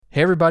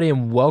Hey, everybody,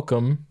 and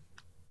welcome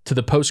to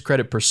the Post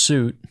Credit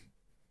Pursuit,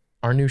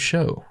 our new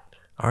show.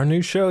 Our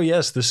new show,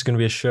 yes. This is going to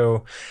be a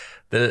show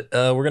that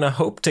we're going to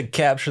hope to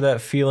capture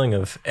that feeling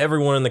of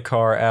everyone in the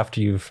car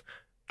after you've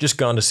just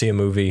gone to see a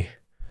movie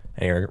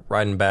and you're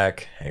riding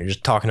back and you're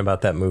just talking about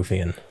that movie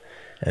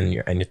and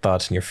your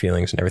thoughts and your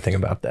feelings and everything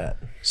about that.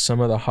 Some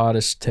of the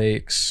hottest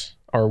takes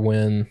are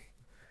when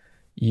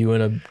you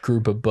and a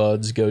group of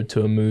buds go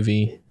to a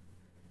movie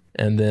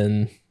and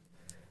then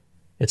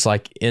it's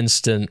like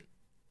instant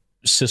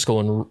Siskel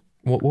and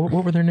what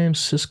were their names?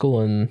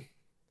 Siskel and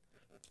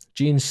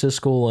Gene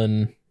Siskel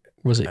and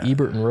was it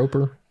Ebert and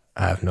Roper?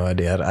 I have no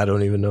idea. I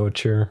don't even know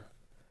what you're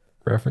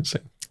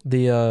referencing.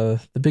 The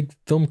big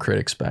film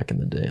critics back in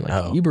the day,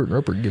 like Ebert and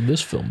Roper give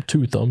this film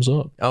 2 thumbs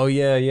up. Oh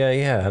yeah.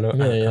 I know what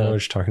you're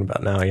talking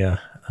about now. Yeah,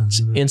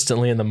 it's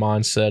instantly in the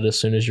mindset as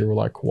soon as you're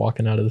like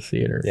walking out of the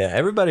theater. Yeah,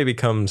 everybody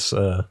becomes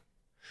a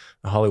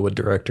Hollywood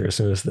director as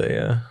soon as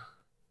they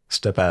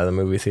step out of the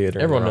movie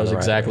theater. Everyone knows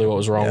exactly what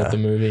was wrong with the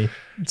movie.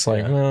 It's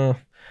like,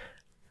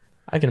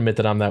 I can admit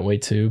that I'm that way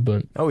too,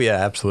 but oh yeah,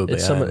 absolutely.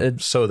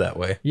 It's so that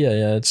way.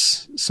 Yeah.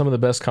 It's some of the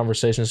best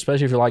conversations,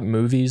 especially if you like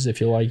movies, if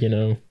you like,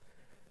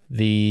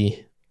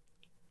 the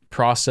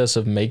process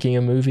of making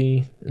a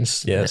movie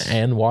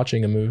and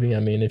watching a movie. I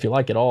mean, if you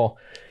like it all,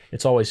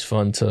 it's always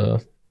fun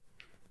to,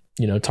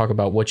 talk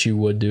about what you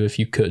would do if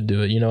you could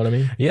do it. You know what I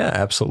mean? Yeah,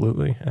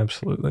 absolutely.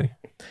 Absolutely.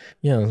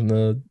 Yeah. And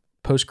the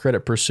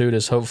post-credit pursuit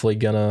is hopefully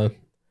gonna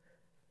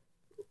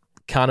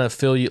kind of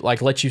feel you,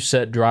 like let you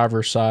set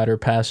driver's side or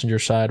passenger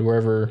side,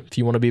 wherever. If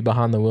you want to be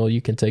behind the wheel, you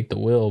can take the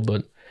wheel,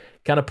 but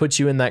kind of puts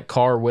you in that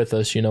car with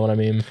us. You know what I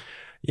mean?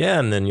 Yeah,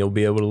 and then you'll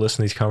be able to listen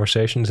to these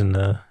conversations and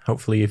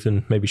hopefully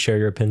even maybe share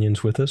your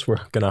opinions with us.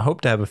 We're going to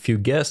hope to have a few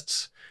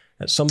guests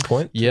at some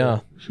point. Yeah.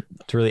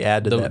 To really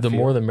add to that. The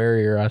more the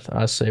merrier,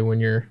 I say,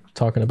 when you're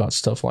talking about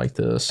stuff like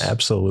this.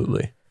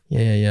 Absolutely.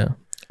 Yeah.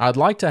 I'd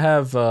like to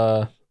have,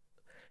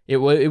 it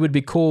would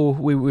be cool.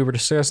 We were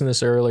discussing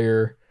this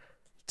earlier,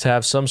 to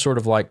have some sort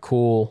of like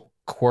cool,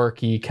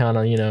 quirky kind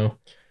of,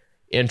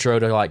 intro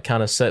to like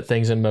kind of set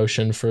things in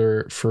motion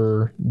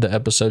for the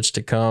episodes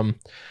to come.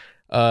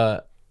 I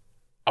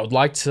would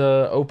like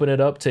to open it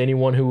up to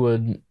anyone who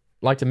would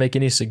like to make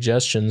any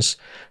suggestions,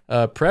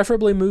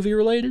 preferably movie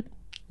related.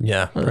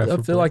 Yeah. I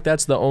feel like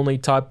that's the only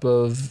type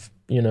of,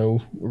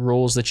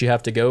 rules that you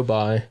have to go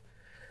by.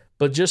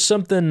 But just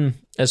something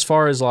as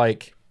far as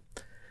like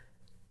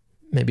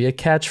maybe a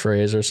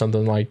catchphrase or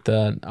something like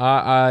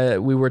that.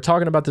 We were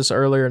talking about this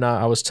earlier, and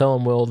I was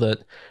telling Will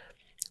that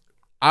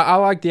I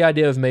like the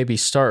idea of maybe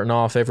starting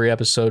off every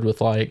episode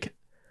with like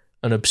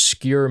an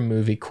obscure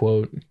movie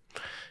quote.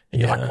 And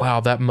you're like,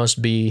 wow, that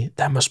must be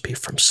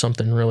from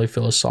something really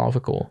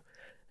philosophical.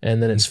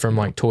 And then it's from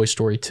like Toy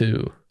Story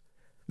 2.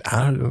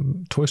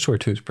 Toy Story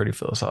 2 is pretty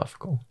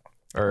philosophical.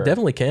 Or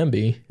definitely can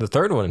be. The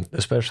third one,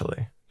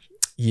 especially.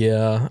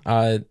 Yeah.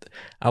 I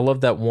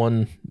love that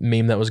one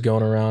meme that was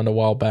going around a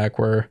while back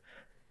where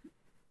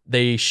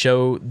they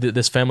show,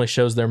 this family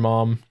shows their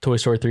mom Toy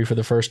Story 3 for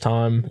the first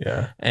time.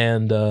 Yeah.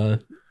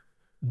 And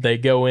they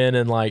go in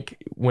and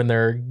like when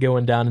they're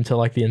going down into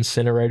like the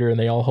incinerator and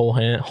they all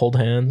hold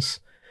hands.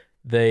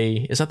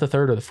 Is that the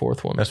third or the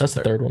fourth one? That's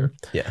the third one.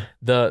 Yeah.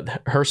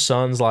 Her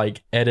son's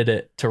like edit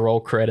it to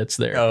roll credits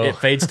there. Oh. It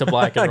fades to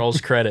black and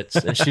rolls credits.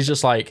 And she's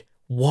just like,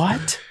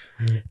 what?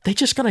 They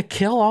just gonna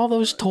kill all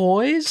those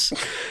toys?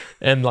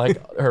 And like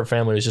her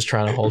family was just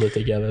trying to hold it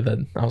together.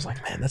 Then I was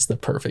like, man, that's the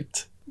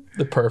perfect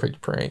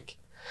prank.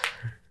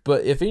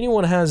 But if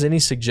anyone has any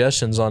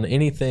suggestions on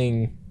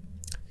anything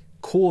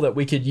cool that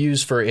we could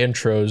use for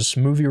intros,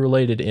 movie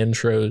related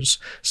intros,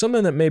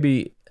 something that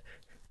maybe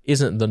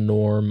isn't the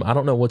norm. I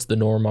don't know what's the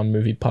norm on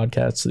movie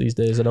podcasts these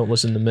days. I don't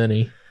listen to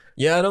many.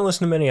 Yeah, I don't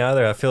listen to many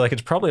either. I feel like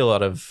it's probably a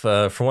lot of,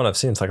 from what I've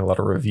seen, it's like a lot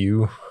of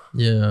review.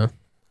 Yeah.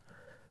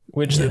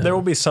 There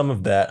will be some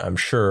of that, I'm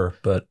sure,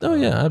 but... Oh,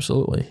 yeah,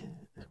 absolutely.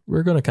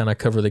 We're going to kind of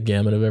cover the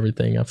gamut of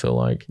everything, I feel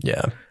like.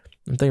 Yeah.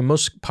 I'm thinking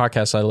most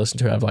podcasts I listen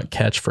to have like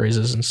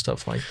catchphrases and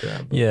stuff like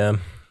that. Yeah.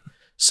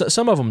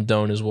 Some of them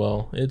don't as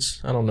well.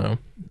 I don't know.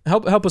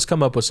 Help us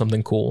come up with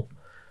something cool.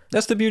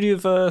 That's the beauty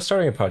of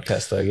starting a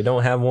podcast, though. You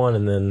don't have one,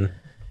 and then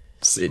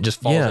it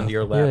just falls into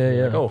your lap.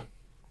 Yeah. Like, oh,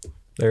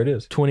 there it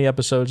is. 20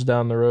 episodes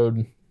down the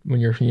road, when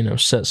you're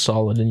set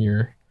solid in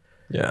your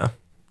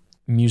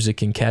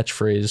music and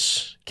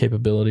catchphrase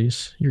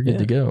capabilities, you're good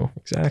to go.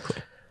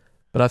 Exactly.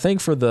 But I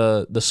think for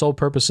the sole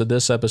purpose of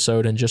this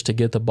episode, and just to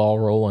get the ball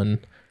rolling,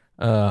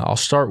 I'll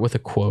start with a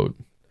quote.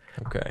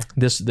 Okay.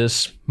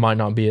 This might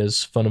not be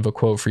as fun of a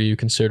quote for you,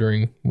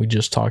 considering we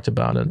just talked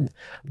about it,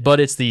 but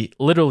it's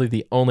literally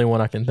the only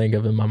one I can think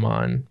of in my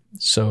mind.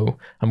 So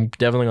I'm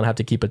definitely gonna have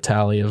to keep a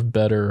tally of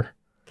better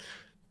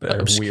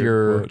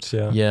obscure quotes,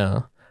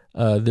 yeah.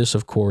 This,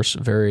 of course,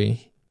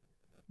 very,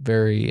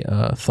 very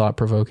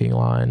thought-provoking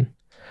line.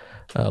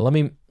 I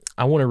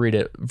want to read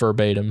it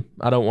verbatim.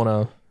 I don't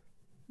want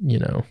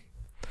to,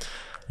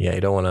 Yeah,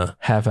 you don't want to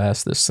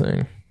half-ass this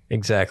thing.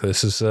 Exactly.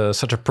 This is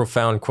such a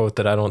profound quote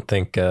that I don't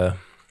think that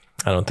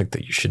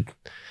you should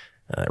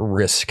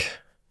risk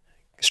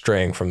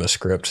straying from the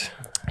script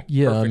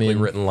Yeah, perfectly I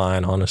mean, written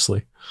line,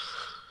 honestly.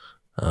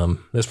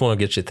 This one will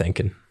get you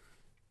thinking.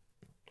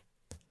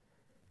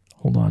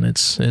 hold on,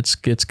 it's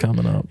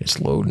coming up. It's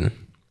loading.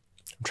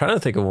 I'm trying to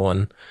think of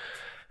one.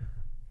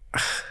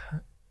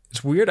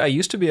 It's weird. I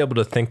used to be able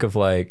to think of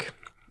like,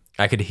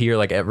 I could hear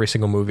like every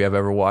single movie I've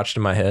ever watched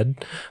in my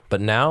head,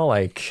 but now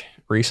like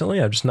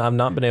recently I've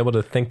not been able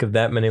to think of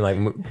that many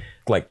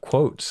like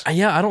quotes.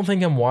 Yeah, I don't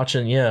think I'm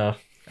watching. Yeah,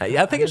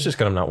 I think it's just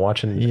because I'm not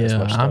watching as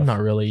much stuff. I'm not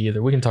really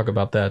either. We can talk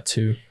about that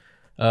too.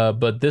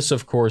 But this,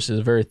 of course, is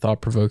a very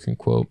thought-provoking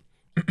quote.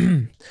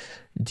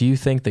 Do you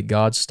think that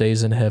God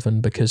stays in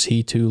heaven because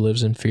he too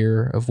lives in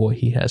fear of what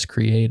he has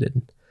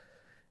created?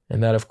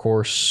 And that, of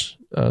course,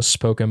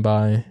 spoken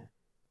by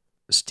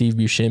Steve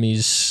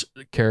Buscemi's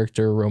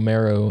character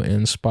Romero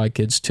in Spy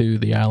Kids 2,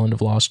 The Island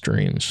of Lost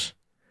Dreams.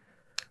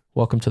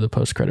 Welcome to the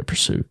post-credit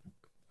pursuit.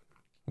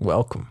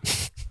 Welcome.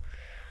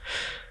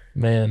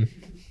 Man,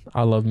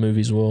 I love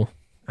movies, Will.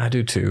 I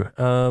do too.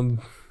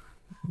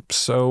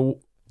 So,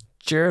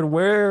 Jared,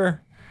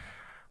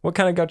 what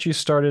kind of got you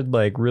started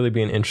like really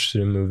being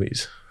interested in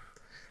movies?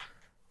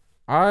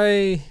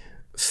 I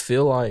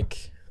feel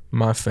like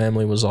my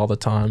family was all the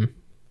time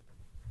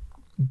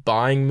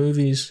buying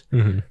movies.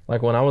 Mm-hmm.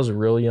 Like when I was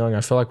real young,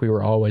 I felt like we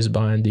were always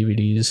buying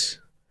DVDs.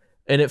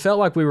 And it felt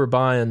like we were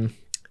buying,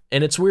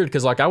 and it's weird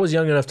because like I was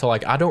young enough to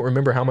like, I don't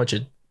remember how much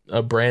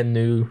a brand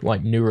new,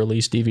 like new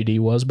release DVD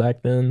was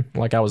back then.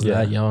 Like I was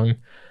that young.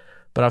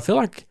 But I feel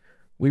like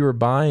we were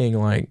buying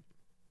like,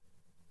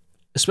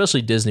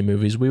 especially Disney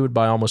movies. We would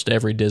buy almost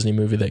every Disney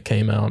movie that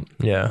came out.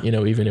 Yeah. You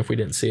know, even if we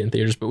didn't see it in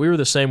theaters. But we were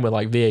the same with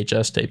like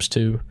VHS tapes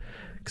too.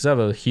 Because I have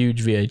a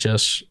huge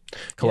VHS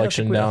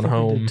collection down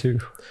home. Too.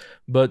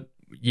 But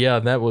yeah,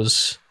 that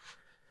was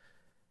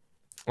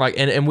like,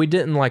 and we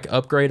didn't like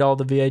upgrade all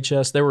the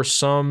VHS. There were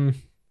some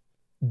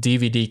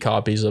DVD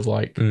copies of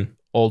like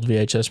old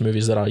VHS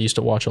movies that I used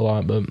to watch a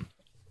lot, but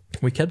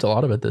we kept a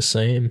lot of it the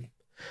same.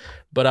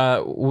 But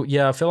I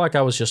feel like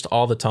I was just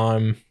all the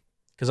time,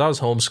 because I was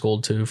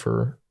homeschooled too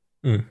for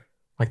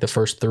like the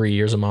first 3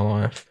 years of my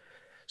life.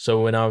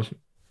 So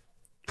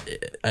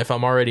if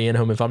I'm already in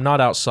home, if I'm not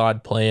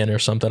outside playing or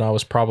something, I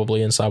was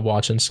probably inside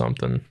watching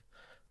something.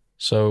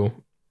 So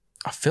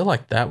I feel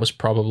like that was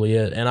probably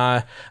it. And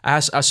I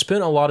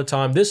spent a lot of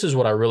time. This is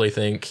what I really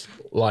think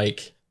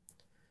like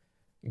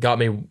got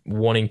me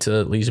wanting to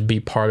at least be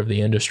part of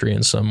the industry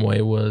in some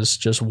way, was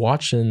just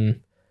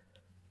watching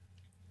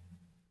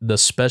the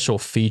special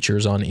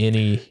features on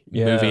any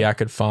movie I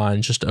could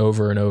find just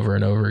over and over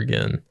and over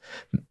again.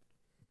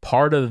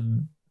 Part of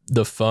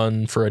the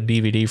fun for a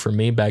DVD for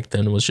me back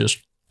then was just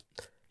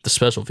the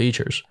special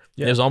features.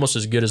 Yeah. It was almost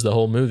as good as the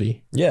whole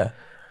movie. Yeah.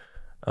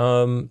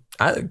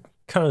 I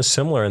kind of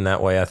similar in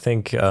that way. I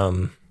think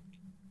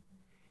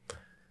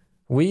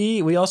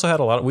we also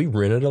had we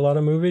rented a lot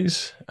of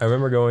movies. I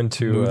remember going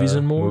to Movies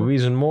and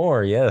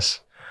More,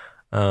 yes.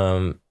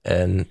 And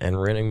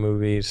renting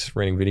movies,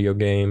 renting video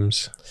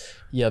games.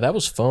 Yeah, that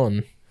was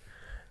fun.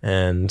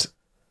 And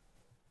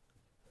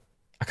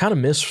I kind of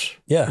miss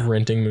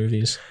renting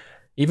movies.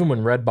 Even when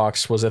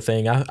Redbox was a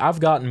thing, I've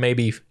gotten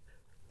maybe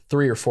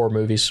 3 or 4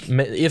 movies,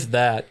 if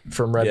that,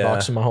 from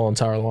Redbox in my whole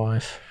entire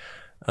life.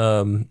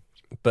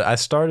 But I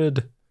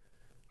started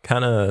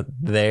kind of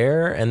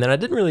there, and then I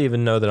didn't really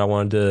even know that I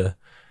wanted to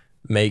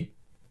make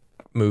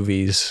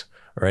movies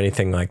or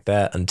anything like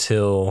that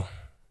until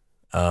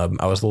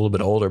I was a little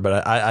bit older.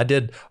 But I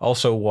did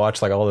also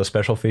watch like all the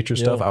special feature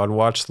stuff. I would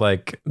watch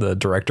like the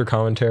director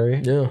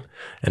commentary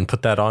and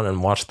put that on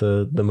and watch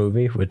the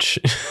movie, which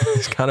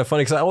is kind of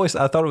funny because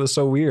I thought it was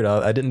so weird.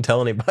 I didn't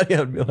tell anybody.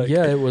 I'd be like,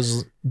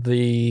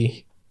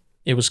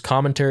 it was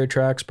commentary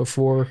tracks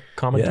before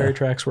commentary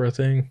tracks were a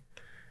thing.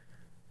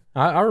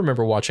 I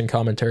remember watching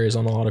commentaries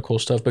on a lot of cool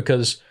stuff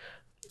because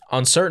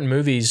on certain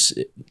movies,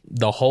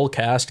 the whole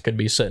cast could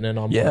be sitting in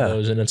on one of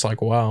those, and it's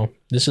like, wow,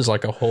 this is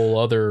like a whole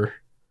other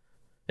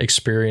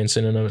experience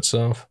in and of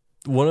itself.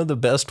 One of the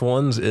best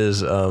ones is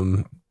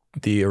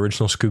the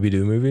original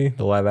Scooby-Doo movie,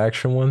 the live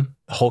action one.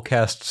 The whole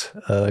cast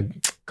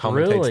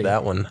commentates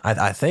that one.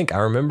 I think I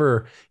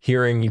remember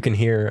you can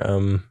hear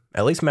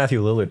at least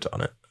Matthew Lillard's on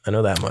it. I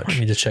know that much. I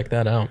need to check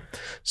that out.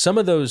 Some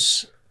of them,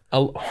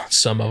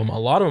 a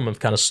lot of them have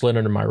kind of slid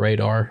under my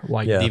radar,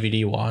 like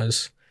DVD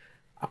wise.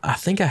 I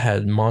think I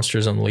had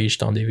Monsters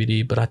Unleashed on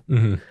DVD, but I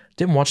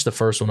didn't watch the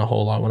first one a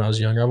whole lot when I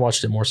was younger. I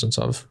watched it more since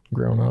I've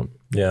grown up.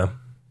 Yeah.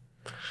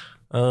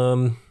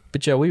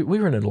 But yeah, we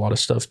rented a lot of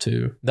stuff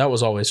too. That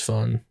was always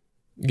fun,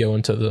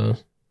 going to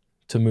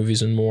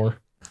Movies and More.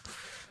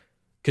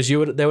 Because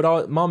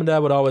mom and dad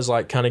would always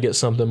like kind of get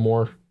something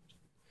more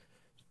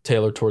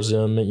tailored towards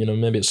them. You know,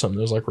 maybe it's something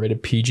that was like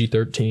rated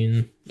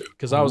PG-13.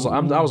 Because I was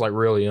like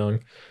really young,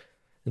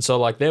 and so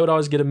like they would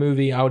always get a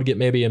movie. I would get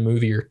maybe a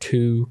movie or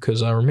two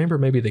because I remember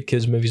maybe the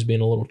kids' movies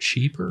being a little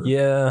cheaper.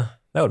 Yeah,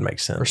 that would make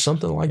sense, or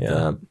something like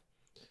that.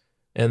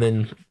 And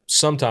then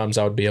sometimes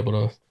I would be able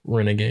to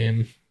rent a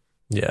game.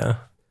 Yeah,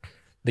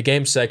 the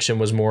game section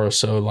was more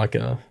so like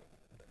a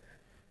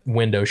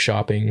window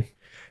shopping.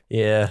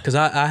 Yeah, because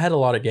I had a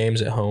lot of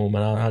games at home,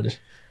 and I just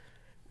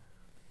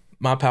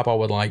my papa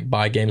would like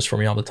buy games for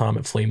me all the time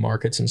at flea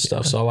markets and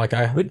stuff. So like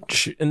and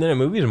then at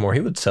movies more, he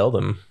would sell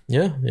them.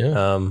 Yeah.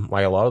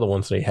 Like a lot of the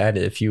ones that he had,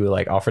 if you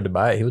like offered to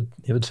buy it,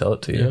 he would sell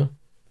it to you.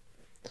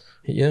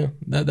 Yeah.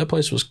 That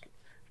place was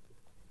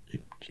a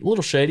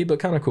little shady, but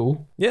kind of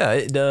cool. Yeah.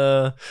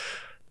 It,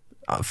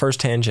 first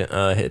tangent,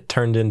 it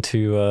turned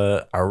into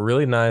a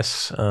really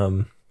nice,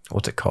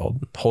 what's it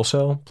called?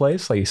 Wholesale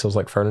place. Like he sells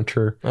like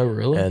furniture. Oh,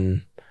 really?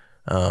 And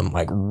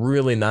like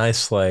really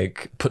nice,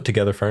 like put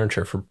together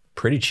furniture for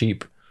pretty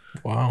cheap.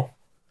 Wow.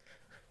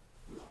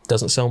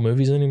 Doesn't sell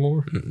movies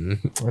anymore?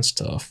 Mm-mm. That's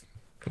tough.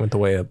 Went the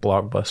way of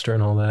Blockbuster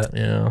and all that.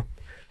 Yeah.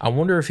 I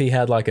wonder if he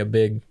had like a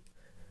big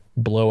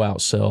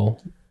blowout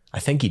sale. I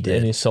think he did.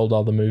 And he sold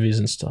all the movies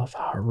and stuff.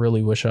 I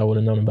really wish I would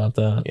have known about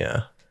that.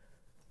 Yeah.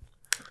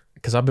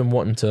 Because I've been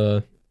wanting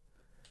to...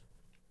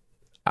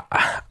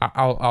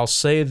 I'll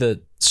say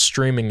that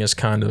streaming has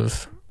kind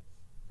of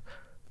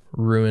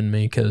ruined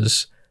me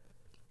because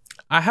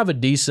I have a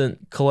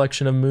decent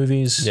collection of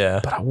movies. Yeah.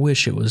 But I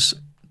wish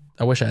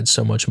I had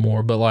so much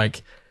more. But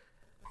like,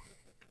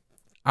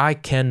 I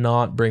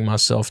cannot bring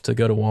myself to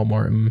go to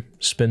Walmart and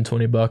spend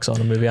 $20 on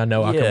a movie I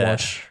know I can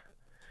watch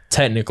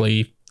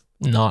technically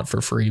not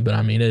for free, but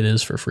I mean, it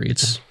is for free.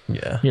 It's,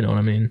 you know what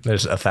I mean?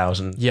 There's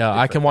 1,000. Yeah,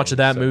 I can watch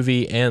that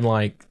movie and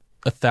like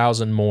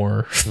 1,000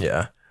 more.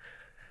 Yeah.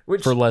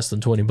 For less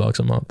than $20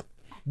 a month.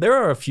 There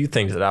are a few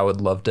things that I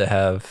would love to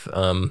have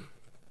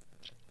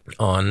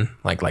on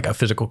like a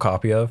physical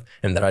copy of,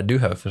 and that I do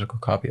have a physical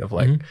copy of,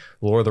 like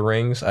Lord of the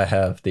Rings. I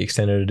have the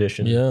extended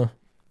edition. Yeah.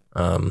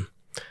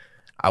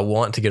 I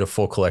want to get a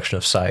full collection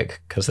of Psych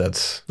because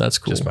that's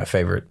cool. Just my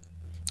favorite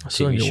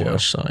TV show.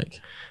 Watch Psych.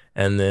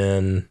 And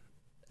then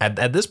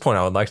at this point,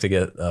 I would like to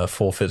get a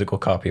full physical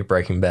copy of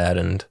Breaking Bad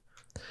and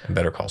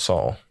Better Call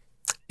Saul.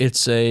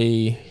 It's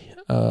a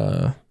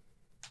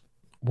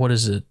what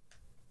is it?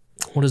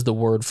 What is the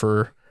word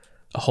for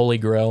a holy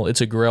grail? It's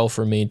a grail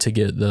for me to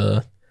get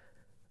the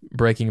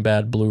Breaking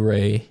Bad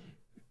Blu-ray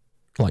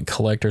like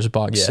collector's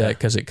box set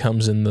because it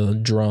comes in the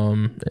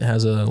drum. It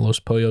has a Los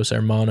Pollos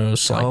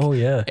Hermanos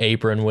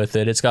apron with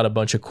it. It's got a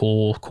bunch of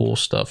cool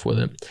stuff with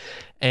it.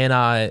 And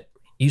I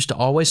used to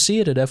always see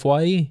it at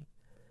FYE.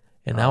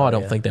 And now I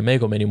don't think they make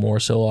them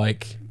anymore. So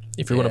like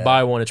if you're going to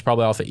buy one, it's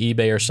probably off of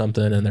eBay or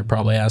something, and they're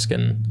probably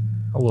asking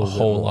a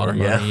whole lot of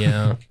money.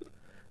 Yeah.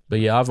 But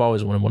yeah, I've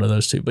always wanted one of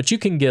those too. But you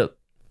can get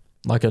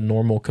like a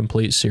normal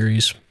complete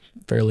series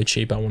fairly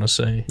cheap, I want to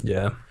say.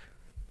 Yeah.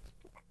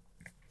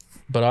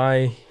 But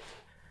I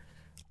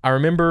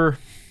remember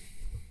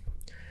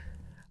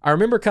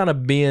kind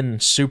of being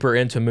super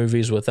into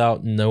movies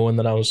without knowing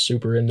that I was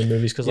super into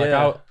movies, because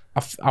like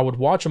I would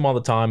watch them all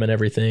the time and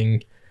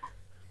everything,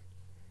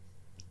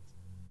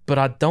 but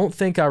I don't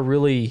think I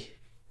really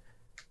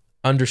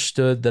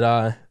understood that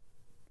I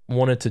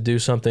wanted to do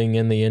something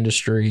in the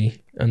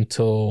industry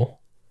until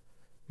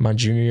my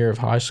junior year of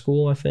high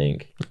school, I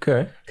think.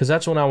 Okay. Because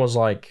that's when I was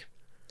like,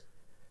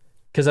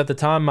 because at the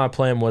time my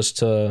plan was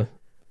to,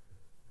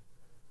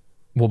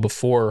 well,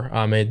 before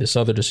I made this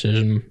other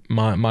decision,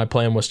 my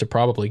plan was to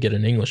probably get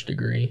an English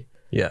degree.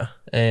 Yeah.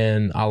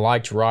 And I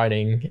liked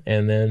writing.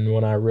 And then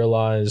when I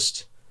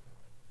realized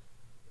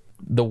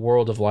the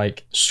world of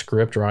like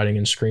script writing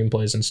and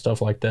screenplays and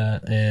stuff like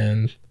that,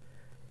 and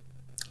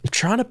I'm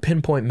trying to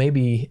pinpoint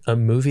maybe a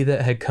movie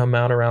that had come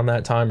out around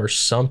that time or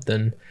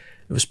something.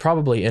 It was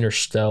probably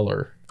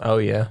Interstellar. Oh,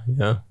 yeah.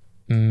 Yeah.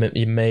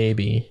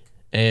 Maybe.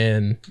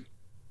 And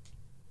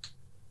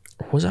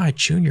was I a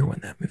junior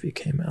when that movie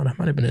came out? I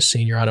might have been a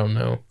senior. I don't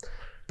know.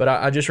 But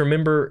I just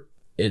remember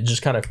it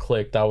just kind of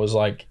clicked. I was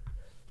like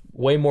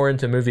way more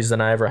into movies than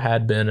I ever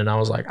had been. And I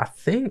was like, I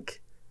think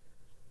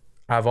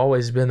I've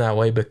always been that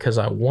way because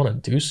I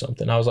want to do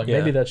something. I was like,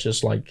 maybe that's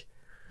just like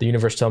the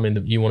universe telling me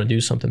that you want to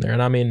do something there.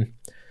 And I mean,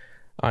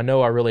 I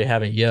know I really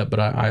haven't yet, but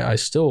I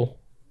still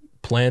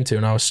plan to,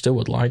 and I still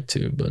would like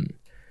to. But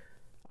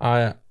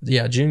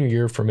junior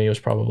year for me was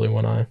probably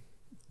when I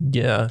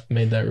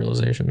made that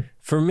realization.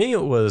 For me,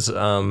 it was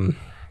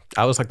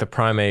I was like the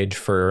prime age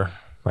for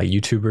like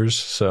YouTubers.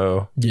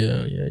 So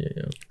yeah.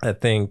 I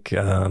think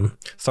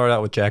started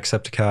out with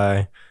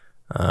Jacksepticeye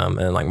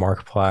and like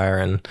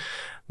Markiplier and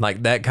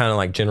like that kind of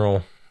like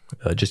general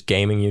just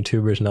gaming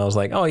YouTubers, and I was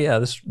like, oh yeah,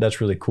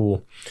 that's really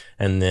cool.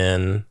 And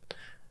then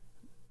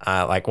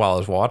I like while I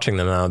was watching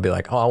them, I would be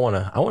like, oh, I want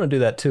to do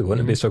that too.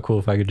 Wouldn't it be so cool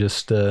if I could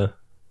just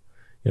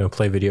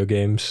play video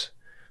games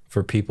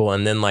for people?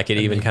 And then like it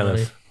even kind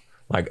of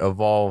like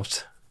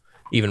evolved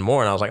even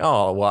more, and I was like,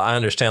 oh well, I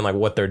understand like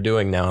what they're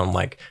doing now. I'm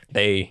like,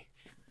 they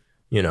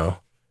to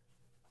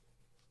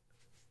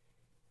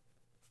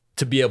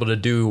be able to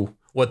do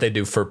what they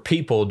do for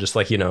people, just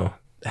like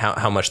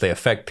how much they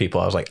affect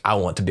people. I was like, I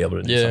want to be able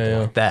to do something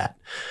like that.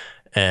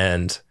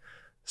 And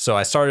so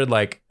I started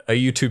like a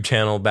YouTube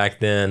channel back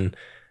then,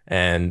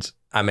 and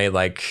I made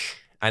like,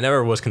 I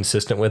never was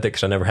consistent with it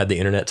because I never had the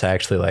internet to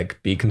actually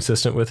like be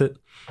consistent with it.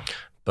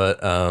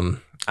 But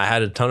I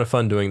had a ton of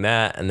fun doing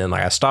that. And then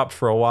like I stopped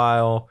for a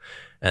while.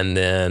 And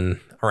then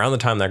around the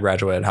time that I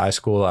graduated high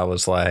school, I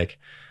was like,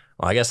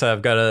 well, I guess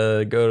I've got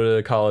to go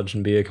to college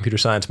and be a computer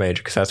science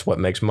major because that's what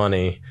makes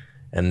money.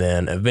 And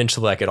then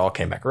eventually, like, it all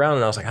came back around,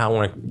 and I was like, I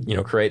want to, you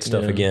know, create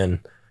stuff again.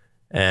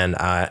 And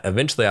I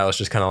was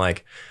just kind of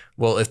like,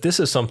 well, if this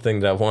is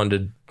something that I've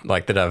wanted,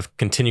 like, that I've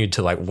continued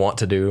to, like, want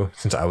to do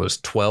since I was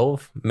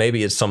 12,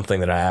 maybe it's something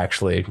that I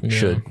actually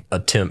should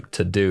attempt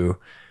to do.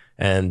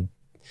 And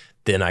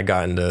then I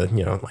got into,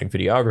 you know, like,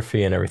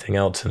 videography and everything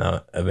else.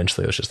 And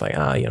eventually it was just like,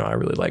 you know,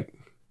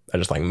 I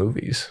just like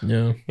movies.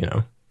 Yeah. You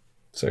know?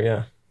 So,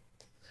 yeah.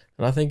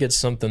 And I think it's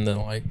something that,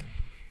 like,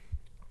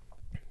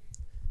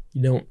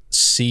 you don't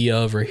see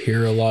of or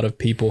hear a lot of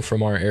people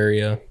from our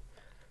area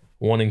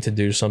wanting to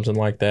do something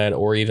like that,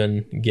 or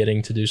even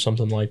getting to do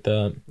something like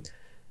that.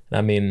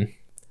 I mean,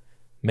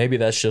 maybe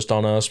that's just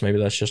on us, maybe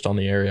that's just on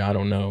the area, I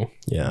don't know.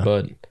 Yeah.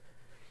 But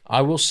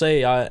I will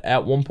say,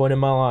 at one point in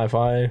my life,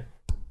 I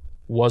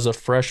was a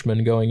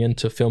freshman going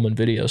into film and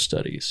video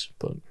studies,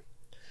 but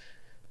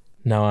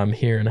now I'm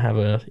here and have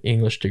an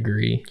English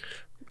degree.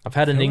 I've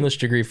had an English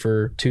degree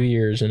for 2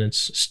 years, and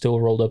it's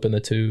still rolled up in the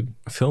tube.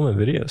 Film and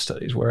video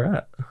studies, where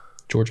at?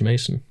 George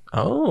Mason.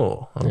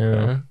 Oh, okay.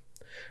 Yeah.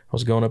 I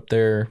was going up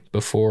there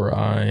before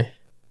I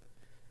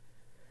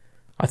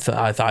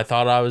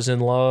thought I was in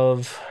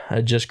love.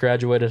 I just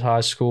graduated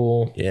high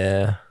school.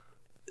 Yeah.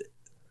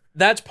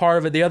 That's part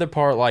of it. The other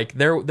part, like,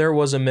 there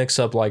was a mix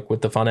up, like,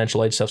 with the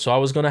financial aid stuff. So I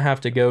was going to have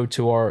to go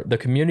to the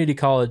community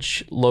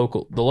college, the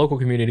local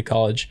community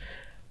college.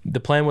 The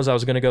plan was I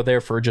was going to go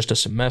there for just a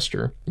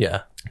semester.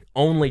 Yeah.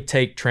 Only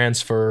take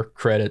transfer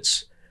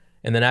credits,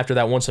 and then after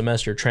that one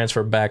semester,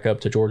 transfer back up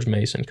to George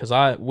Mason,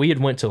 because we had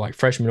went to, like,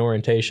 freshman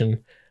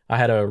orientation. I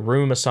had a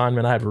room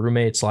assignment. I had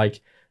roommates.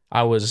 Like,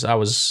 I was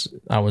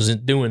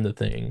doing the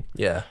thing.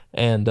 Yeah.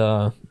 And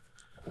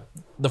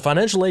the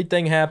financial aid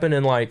thing happened,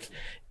 and, like,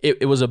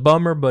 it was a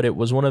bummer, but it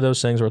was one of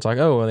those things where it's like,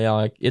 oh, yeah,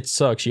 like, it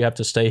sucks. You have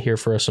to stay here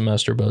for a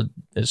semester, but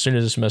as soon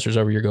as the semester's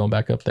over, you're going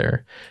back up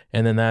there.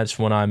 And then that's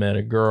when I met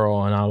a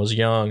girl, and I was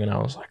young, and I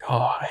was like,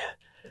 oh,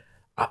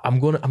 I'm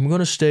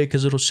gonna stay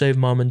because it'll save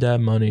mom and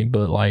dad money.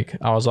 But, like,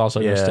 I was also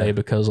gonna stay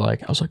because,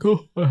 like, I was like,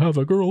 oh, I have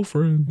a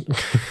girlfriend.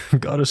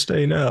 Gotta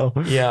stay now.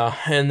 Yeah,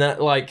 and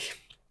that, like,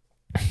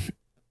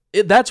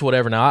 that's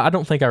whatever. Now, I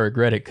don't think I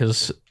regret it,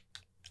 because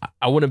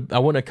I wouldn't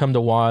have come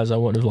to Wise. I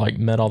wouldn't have, like,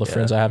 met all the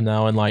friends I have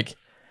now, and, like,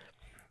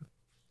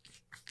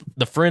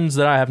 the friends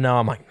that I have now,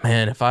 I'm like,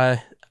 man, if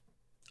I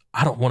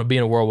don't want to be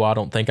in a world where I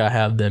don't think I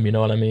have them, you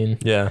know what I mean?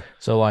 Yeah.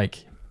 So,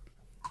 like,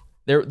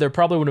 there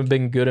probably would have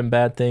been good and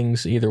bad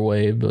things either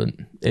way, but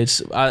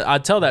I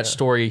tell that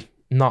story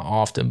not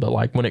often, but,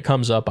 like, when it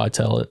comes up, I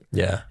tell it.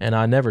 Yeah. And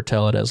I never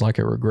tell it as, like,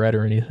 a regret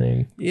or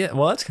anything. Yeah,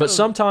 well, that's But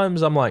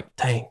sometimes I'm like,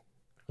 dang.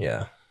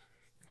 Yeah.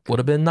 Would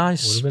have been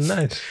nice.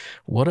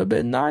 Would have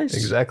been nice.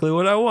 Exactly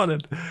what I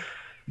wanted.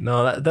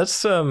 No,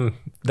 that's kind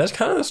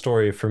of the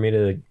story for me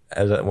to,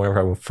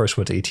 whenever I first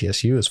went to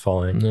ETSU, is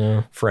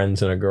following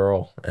friends and a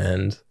girl.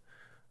 And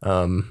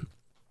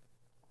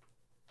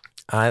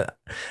I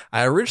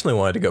originally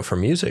wanted to go for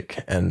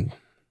music, and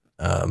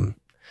the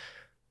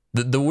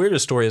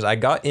weirdest story is I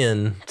got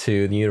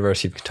into the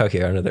University of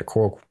Kentucky under their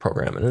choral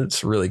program, and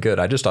it's really good.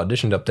 I just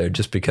auditioned up there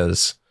just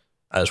because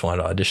I just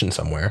wanted to audition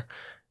somewhere,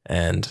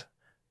 and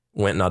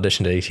went and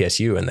auditioned at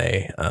ETSU, and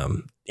they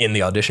in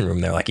the audition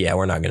room, they're like, yeah,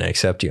 we're not going to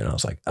accept you. And I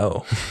was like,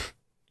 oh,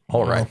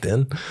 all right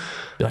then.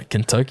 Like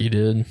Kentucky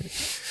did.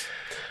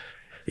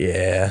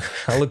 Yeah.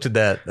 I looked at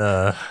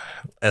that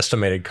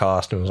estimated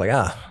cost and was like,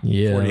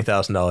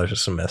 $40,000 a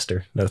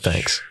semester. No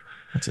thanks.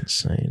 That's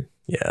insane.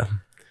 Yeah.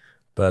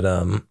 But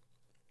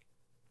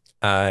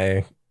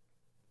I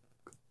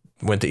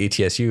went to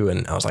ETSU,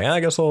 and I was like, I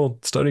guess I'll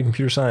study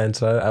computer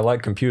science. I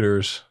like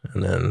computers.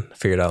 And then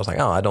figured out, I was like,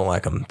 I don't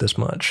like them this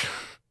much.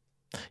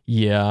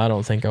 Yeah, I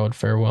don't think I would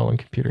fare well in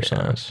computer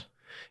science.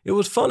 It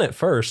was fun at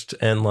first,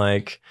 and,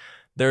 like,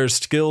 there's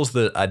skills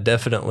that I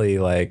definitely,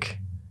 like,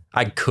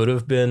 I could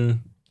have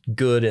been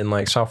good in,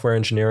 like, software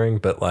engineering,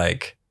 but,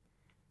 like,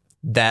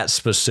 that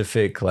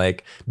specific,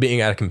 like, being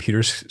at a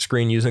computer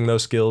screen using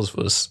those skills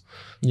was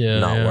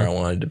not where I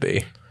wanted to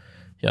be.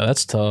 Yeah,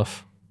 that's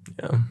tough.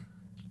 Yeah.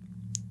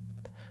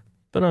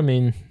 But, I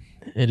mean,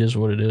 it is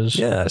what it is.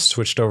 Yeah, I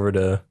switched over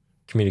to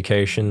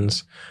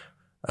communications.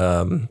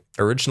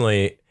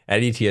 Originally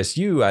at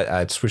ETSU,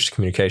 I switched to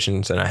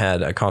communications, and I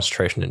had a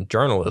concentration in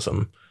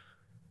journalism,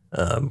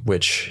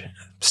 which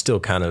still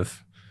kind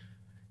of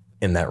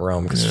in that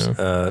realm, because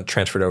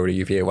transferred over to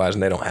UVA-Wise,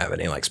 and they don't have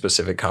any, like,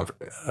 specific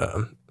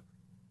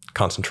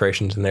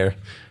concentrations in their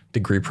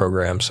degree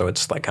program, so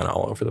it's, like, kind of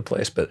all over the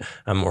place. But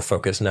I'm more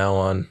focused now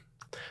on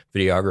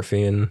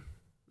videography and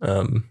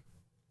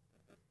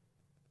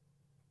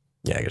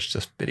I guess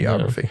just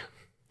videography.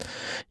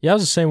 Yeah, I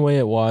was the same way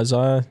it was.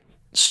 I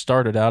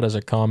started out as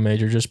a comm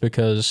major just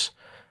because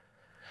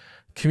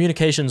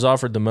communications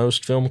offered the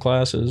most film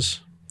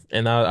classes,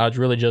 and I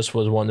really just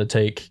was wanting to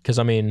take, because,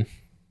 I mean,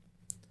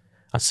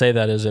 I say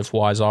that as if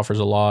Wise offers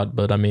a lot,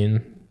 but, I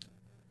mean,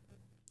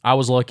 I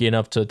was lucky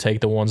enough to take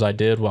the ones I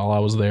did while I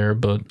was there,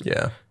 but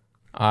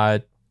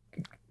I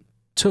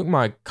took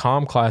my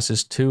comm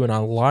classes too, and I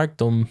liked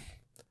them.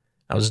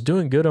 I was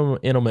doing good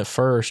in them at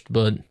first,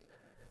 but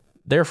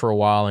there for a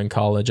while in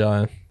college,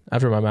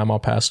 after my mama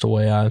passed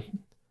away, I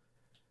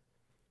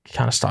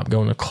kind of stopped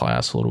going to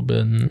class a little bit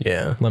and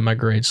let my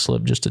grades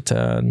slip just a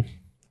tad.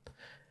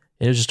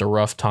 It was just a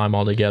rough time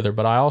altogether.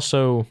 But I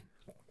also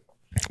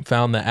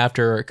found that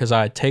because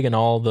I had taken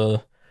all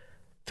the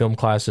film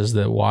classes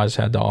that Wise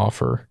had to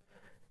offer,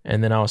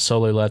 and then I was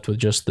solely left with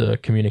just the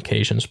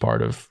communications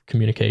part of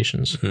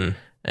communications. Mm-hmm.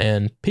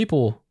 And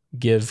people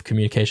give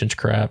communications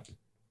crap.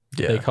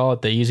 Yeah. They call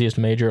it the easiest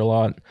major a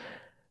lot.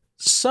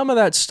 Some of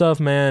that stuff,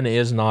 man,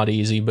 is not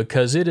easy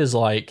because it is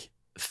like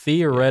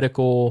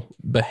theoretical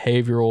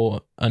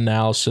behavioral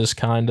analysis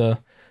kind of.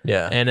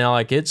 Yeah. And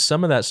like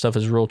some of that stuff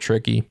is real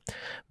tricky.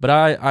 But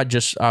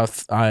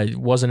I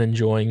wasn't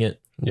enjoying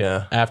it.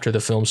 Yeah. After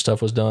the film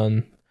stuff was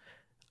done.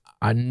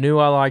 I knew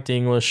I liked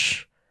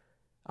English.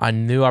 I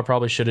knew I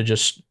probably should have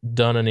just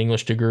done an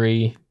English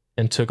degree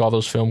and took all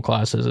those film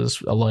classes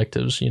as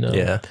electives,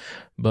 Yeah.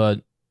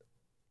 But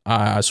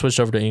I switched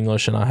over to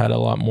English and I had a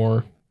lot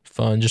more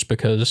fun just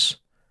because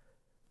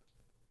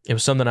it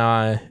was something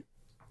I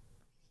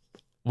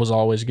was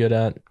always good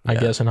at, I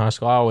guess, in high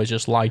school. I always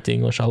just liked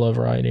English. I love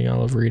writing. I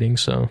love reading.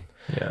 So,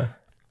 yeah.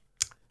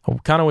 I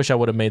kind of wish I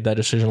would have made that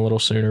decision a little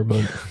sooner,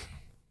 but,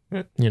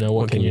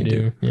 what can you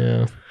do?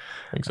 Yeah,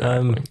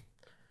 exactly.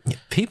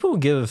 People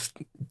give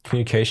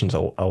communications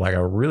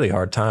a really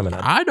hard time. And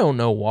I don't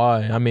know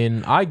why. I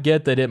mean, I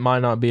get that it might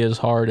not be as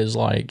hard as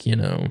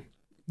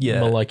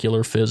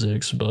molecular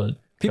physics, but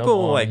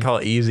people call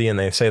it easy and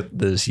they say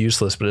that it's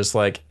useless, but it's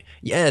like,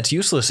 yeah, it's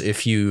useless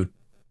if you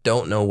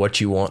don't know what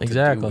you want to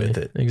do with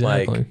it.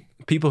 Exactly. Like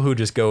people who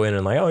just go in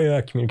and oh yeah,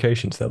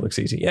 communications, that looks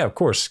easy. Yeah, of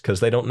course, because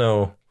they don't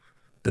know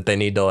that they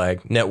need to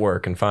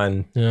network and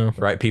find the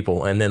right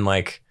people and then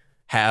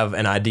have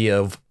an idea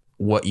of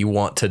what you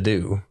want to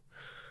do.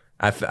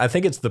 I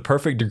think it's the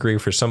perfect degree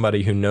for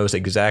somebody who knows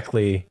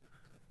exactly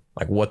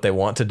what they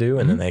want to do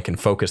and then they can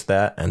focus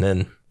that and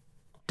then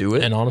do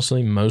it. And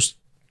honestly, most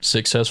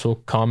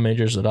successful comm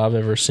majors that I've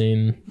ever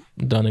seen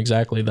done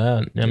exactly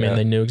that. I mean,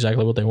 they knew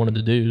exactly what they wanted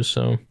to do,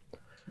 so.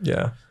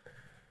 Yeah.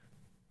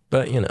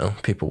 But,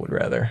 people would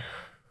rather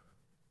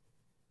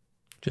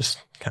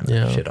just kind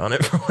of shit on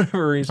it for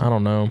whatever reason. I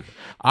don't know.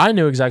 I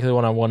knew exactly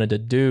what I wanted to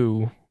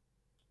do.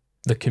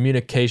 The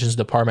communications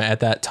department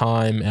at that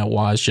time at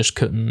Wise just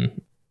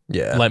couldn't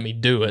let me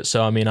do it.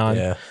 So, I mean,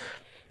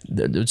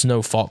 it's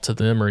no fault to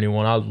them or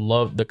anyone. I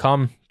love the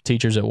comm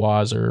teachers at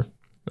Wise are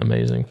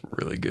amazing.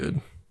 Really good.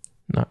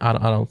 I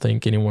don't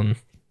think anyone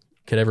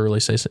could ever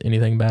really say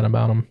anything bad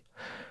about them.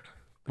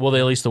 Well,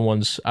 at least the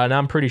ones, and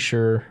I'm pretty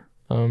sure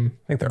I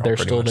think they're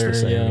still there.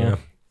 The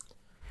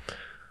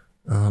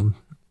same,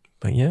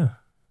 but yeah.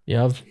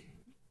 Yeah, I've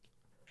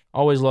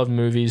always loved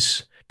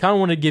movies. Kind of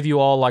want to give you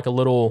all a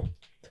little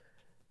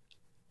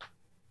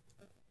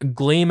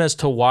gleam as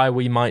to why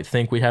we might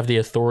think we have the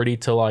authority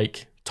to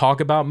talk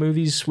about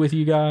movies with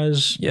you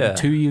guys. Yeah.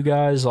 To you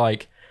guys.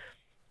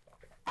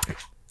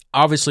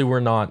 Obviously we're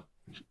not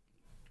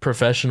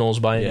professionals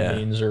by any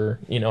means or,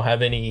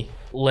 have any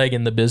leg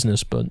in the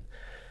business, but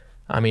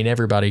I mean,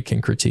 everybody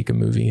can critique a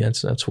movie.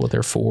 That's what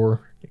they're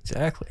for.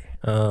 Exactly.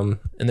 And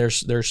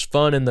there's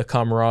fun in the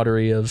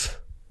camaraderie of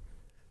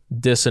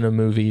dissing a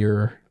movie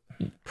or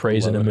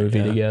praising a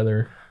movie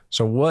together.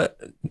 So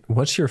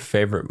what's your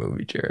favorite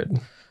movie, Jared?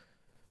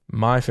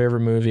 My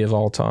favorite movie of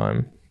all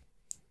time.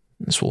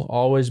 This will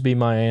always be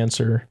my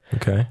answer.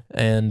 Okay.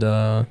 And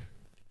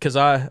because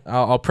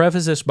I'll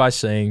preface this by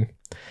saying,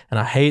 and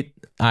I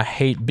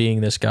hate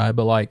being this guy,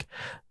 but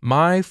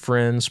my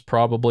friends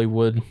probably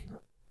would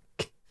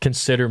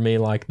consider me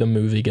the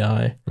movie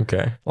guy.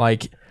 Okay.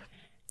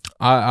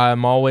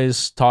 I'm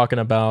always talking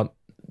about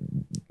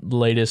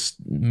latest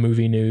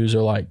movie news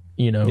or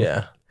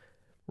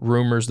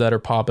rumors that are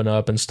popping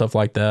up and stuff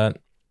like that.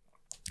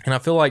 And I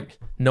feel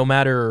no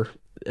matter,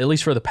 at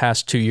least for the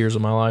past 2 years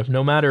of my life,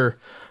 no matter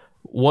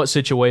what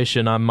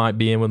situation I might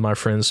be in with my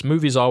friends,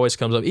 movies always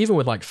comes up, even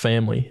with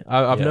family.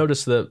 I've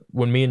noticed that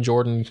when me and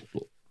Jordan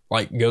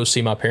go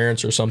see my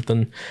parents or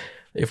something,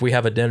 if we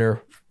have a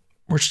dinner,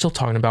 we're still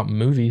talking about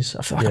movies.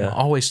 I feel I'm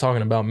always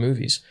talking about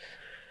movies.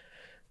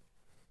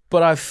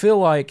 But I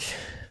feel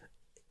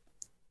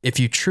if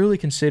you truly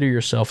consider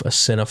yourself a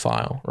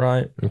cinephile,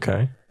 right?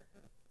 Okay.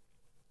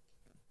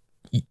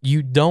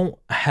 You don't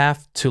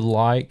have to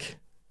like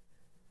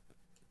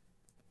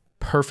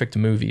perfect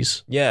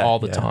movies all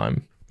the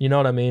time. You know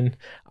what I mean?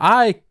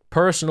 I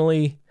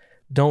personally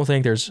don't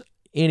think there's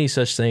any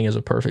such thing as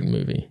a perfect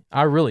movie.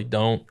 I really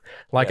don't.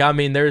 I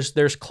mean,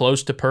 there's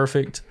close to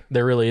perfect.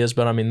 There really is.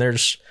 But I mean,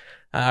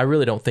 I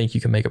really don't think you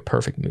can make a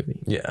perfect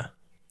movie. Yeah.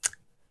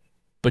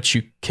 But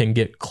you can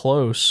get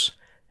close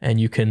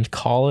and you can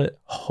call it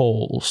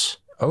Holes.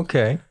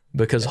 Okay.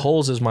 Because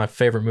Holes is my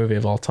favorite movie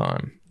of all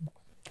time.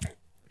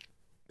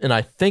 And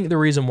I think the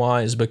reason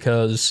why is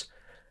because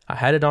I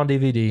had it on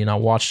DVD and I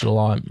watched it a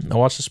lot. I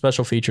watched the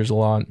special features a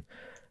lot.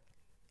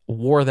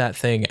 Wore that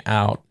thing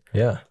out.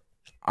 Yeah.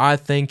 I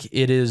think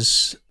it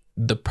is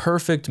the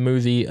perfect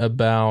movie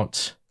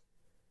about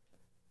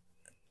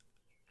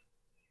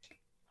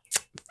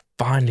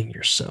finding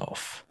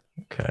yourself.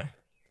 Okay.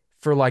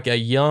 For like a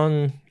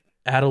young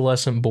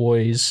adolescent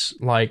boys,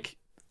 like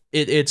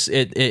it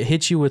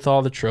hits you with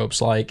all the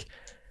tropes. Like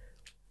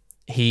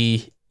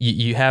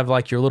you have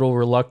like your little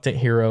reluctant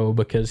hero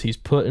because he's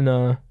put in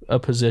a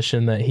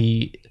position that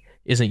he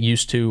isn't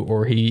used to,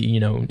 or he,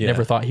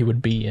 never thought he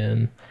would be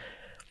in.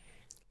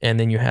 And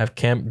then you have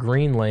Camp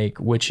Green Lake,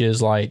 which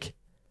is like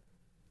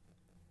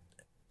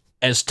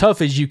as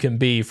tough as you can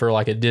be for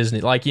like a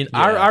Disney. Like,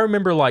 I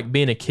remember like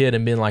being a kid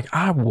and being like,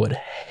 I would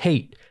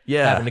hate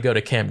having to go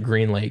to Camp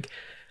Green Lake.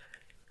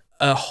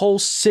 A whole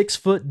 6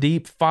 foot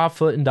deep, 5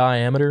 foot in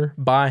diameter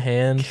by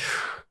hand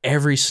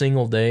every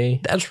single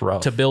day. That's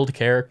rough. To build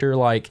character.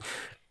 Like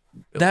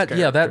that.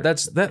 Yeah,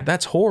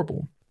 that's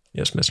horrible.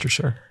 Yes, Mr.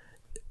 Sir.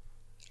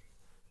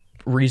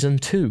 Reason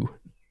 2.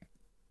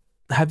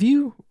 Have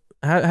you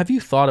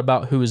thought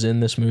about who is in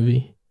this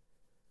movie?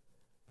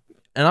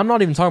 And I'm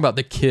not even talking about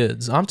the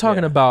kids. I'm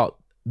talking about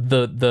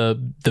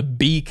the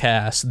B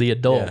cast, the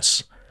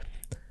adults.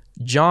 Yeah.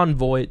 John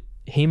Voight,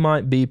 he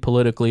might be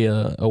politically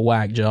a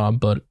whack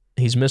job, but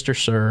he's Mr.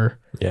 Sir.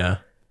 Yeah.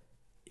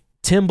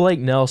 Tim Blake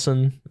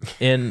Nelson,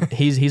 and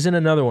he's in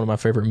another one of my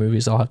favorite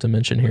movies I'll have to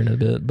mention here in a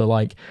bit, but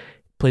like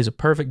plays a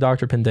perfect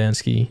Dr.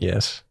 Pendanski.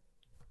 Yes.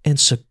 And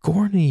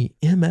Sigourney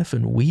M.F.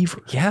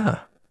 Weaver. Yeah.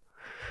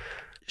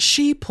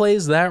 She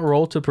plays that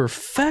role to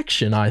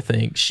perfection, I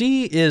think.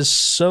 She is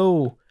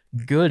so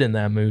good in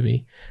that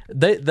movie.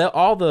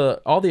 All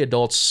the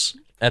adults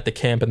at the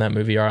camp in that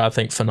movie are, I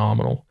think,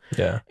 phenomenal.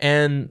 Yeah.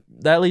 And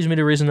that leads me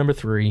to reason number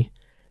 3.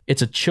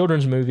 It's a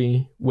children's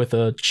movie with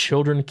a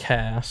children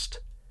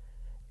cast,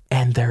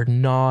 and they're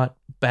not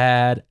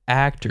bad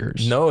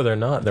actors. No, they're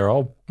not. They're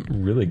all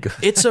really good.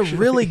 It's a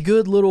really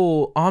good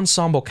little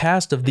ensemble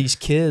cast of these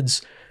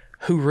kids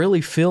who really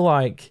feel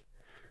like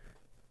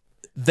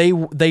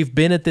they've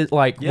been at the,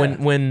 like,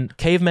 when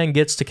Caveman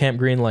gets to Camp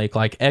Green Lake,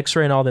 like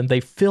X-Ray and all them,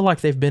 they feel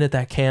like they've been at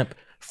that camp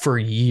for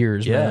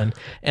years, man.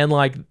 And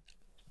like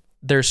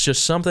there's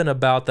just something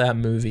about that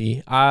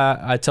movie.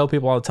 I tell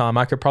people all the time,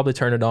 I could probably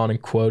turn it on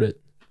and quote it,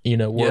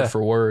 word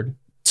for word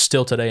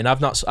still today. And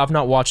I've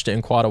not watched it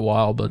in quite a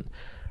while, but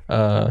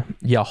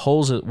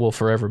Holes it will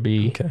forever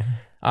be. Okay.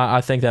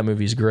 I think that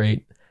movie's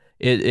great.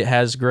 It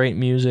has great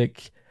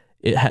music.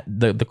 It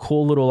the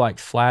cool little like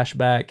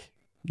flashback,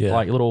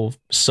 like little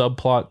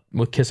subplot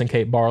with Kissing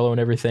Kate Barlow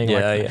and everything.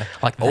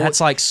 Like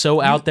that's like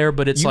so out there,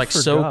 but it's like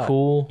so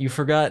cool. You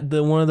forgot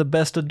one of the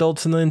best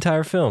adults in the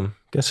entire film.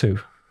 Guess who?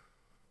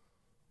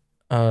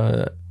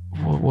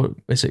 What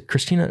is it?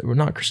 Christina?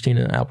 Not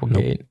Christina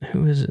Applegate. Nope.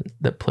 Who is it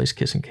that plays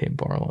Kissing Kate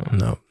Barlow?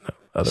 No,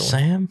 other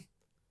Sam? One.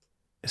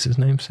 Is his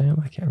name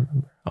Sam? I can't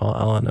remember.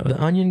 All I know.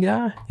 The Onion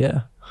guy?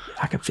 Yeah.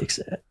 I can fix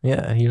that.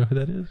 Yeah, you know who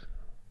that is?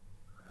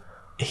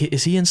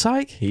 Is he in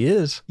Psych? He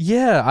is.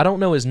 Yeah, I don't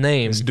know his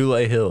name. It's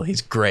Dulé Hill.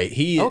 He's great.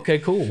 Okay,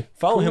 cool.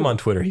 Follow him on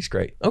Twitter. He's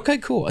great. Okay,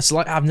 cool. It's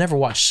like I've never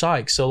watched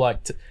Psych, so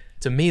like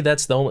to me,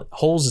 that's the only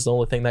Holes is the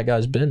only thing that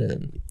guy's been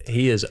in.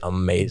 He is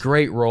amazing.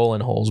 Great role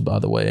in Holes, by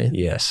the way.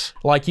 Yes.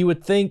 Like you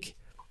would think,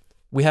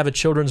 we have a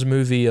children's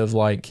movie of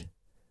like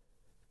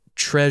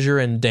treasure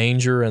and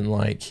danger and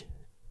like,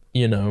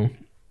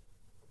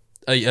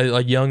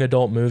 a young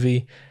adult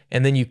movie,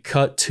 and then you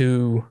cut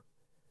to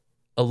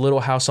a Little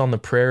House on the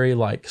Prairie,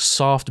 like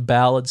soft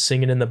ballad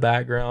singing in the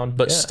background,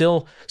 but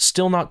still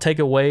not take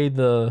away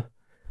the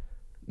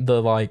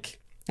like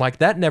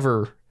that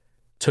never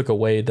took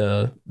away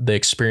the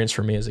experience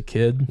for me as a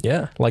kid.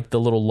 Yeah. Like the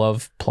little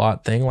love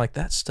plot thing, like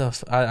that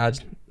stuff.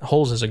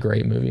 Holes is a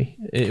great movie.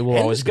 It will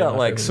always got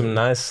like some movie.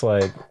 Nice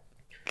like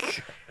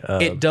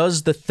it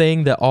does the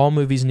thing that all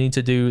movies need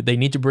to do. They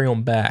need to bring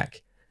them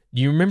back.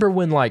 Do you remember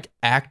when like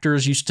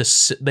actors used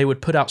to they would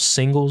put out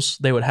singles?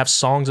 They would have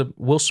songs of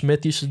Will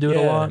Smith used to do it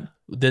a lot.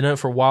 Did it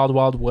for Wild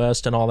Wild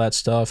West and all that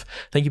stuff.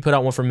 I think he put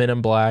out one for Men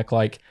in Black,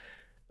 like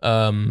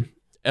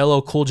LL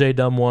Cool J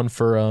done one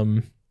for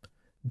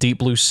Deep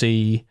Blue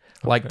Sea.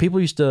 Like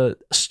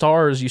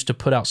stars used to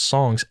put out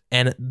songs,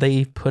 and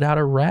they put out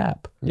a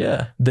rap.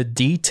 Yeah. The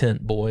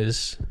D-Tent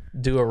boys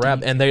do a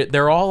rap, and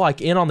they're all like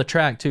in on the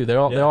track too. They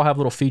all have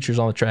little features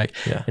on the track,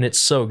 and it's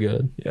so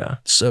good. Yeah,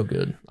 so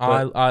good.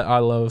 I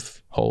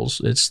love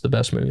Holes. It's the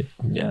best movie.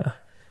 Yeah.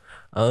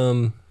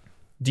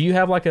 Do you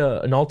have like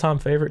an all-time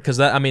favorite? Because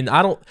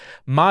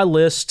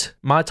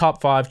my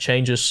top 5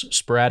 changes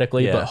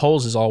sporadically, but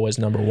Holes is always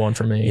number 1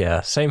 for me.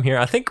 Yeah, same here.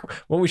 I think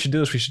what we should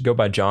do is we should go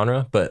by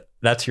genre, but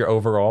that's your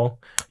overall.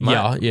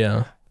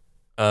 Yeah.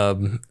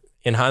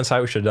 In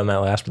hindsight, we should have done that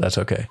last, but that's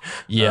okay.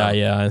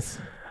 Yeah.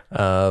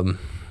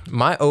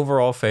 My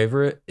overall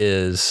favorite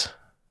is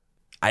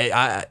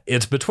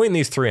it's between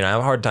these 3, and I have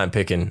a hard time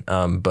picking.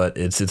 But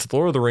it's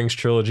Lord of the Rings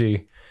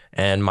trilogy,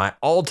 and my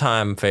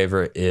all-time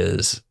favorite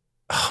is.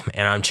 Oh,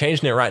 man, I'm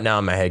changing it right now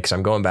in my head because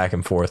I'm going back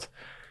and forth.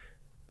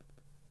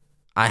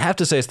 I have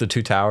to say it's The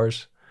Two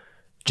Towers,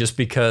 just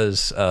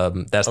because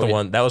that's the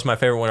one. That was my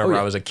favorite whenever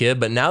I was a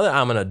kid. But now that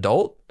I'm an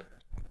adult,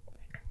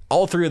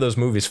 all 3 of those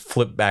movies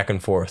flip back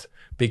and forth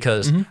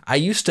because I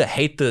used to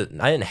I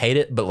didn't hate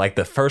it, but like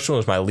the first one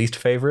was my least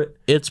favorite.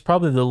 It's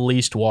probably the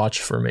least watched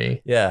for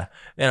me. Yeah.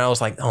 And I was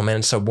like, oh man,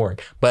 it's so boring.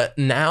 But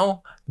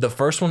now the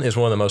first one is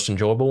one of the most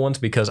enjoyable ones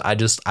because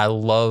I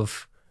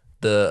love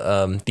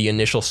the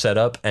initial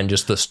setup and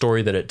just the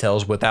story that it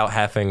tells without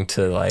having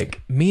to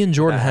like me and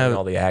Jordan have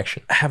all the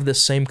action. Have the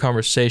same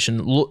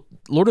conversation. Lord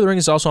of the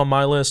Rings is also on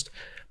my list.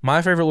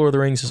 My favorite Lord of the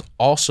Rings is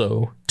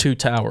also Two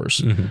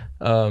Towers.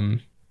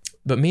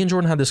 But me and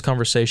Jordan had this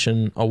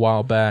conversation a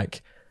while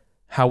back,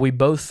 how we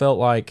both felt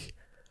like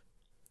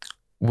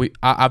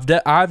I've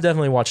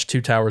definitely watched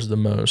Two Towers the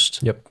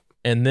most. Yep.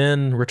 And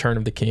then Return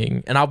of the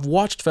King. And I've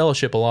watched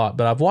Fellowship a lot,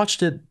 but I've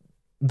watched it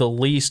the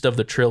least of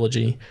the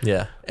trilogy.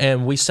 Yeah.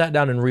 And we sat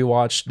down and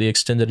rewatched the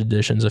extended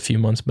editions a few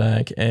months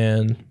back,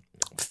 and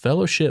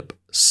Fellowship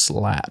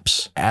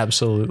slaps.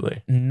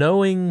 Absolutely.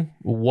 Knowing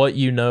what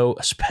you know,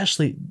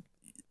 especially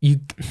you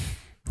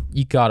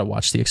gotta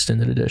watch the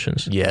extended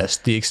editions. Yes,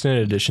 the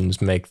extended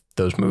editions make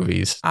those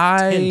movies.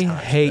 I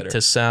hate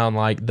to sound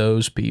like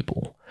those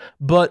people,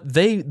 but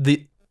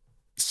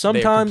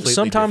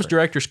sometimes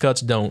director's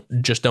cuts don't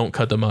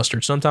cut the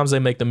mustard. Sometimes they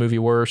make the movie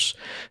worse.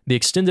 The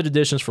extended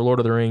editions for Lord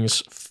of the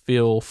Rings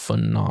feel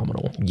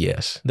phenomenal.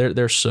 Yes,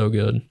 they're so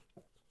good.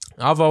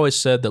 I've always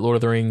said that Lord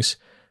of the Rings,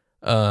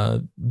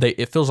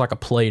 it feels like a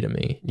play to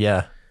me.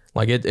 Yeah,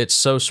 like it's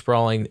so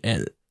sprawling,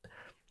 and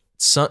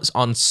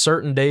on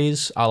certain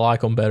days I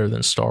like them better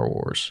than Star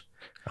Wars.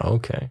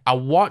 Okay, I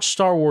watched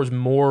Star Wars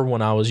more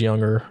when I was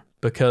younger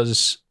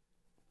because,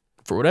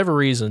 for whatever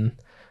reason,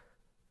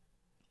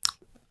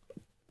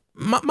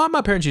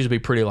 my parents used to be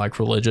pretty like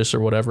religious or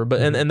whatever, but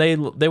and they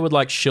would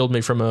like shield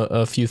me from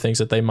a few things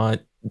that they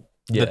might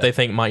that they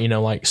think might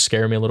like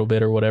scare me a little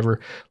bit or whatever.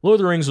 Lord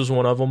of the Rings was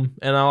one of them,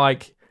 and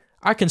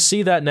I can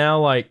see that now.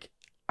 Like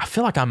I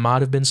feel like I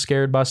might have been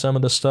scared by some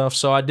of the stuff,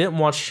 so I didn't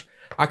watch.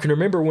 I can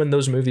remember when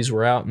those movies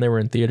were out and they were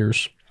in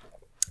theaters,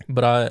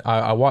 but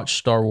I watched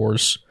Star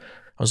Wars.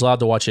 I was allowed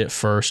to watch it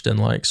first, and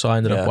so I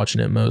ended up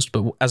watching it most.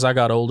 But as I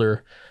got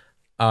older,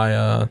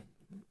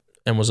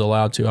 and was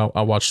allowed to,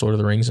 I watched Lord of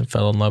the Rings and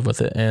fell in love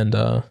with it. And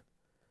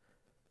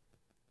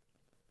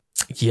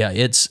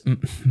it's,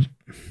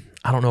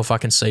 I don't know if I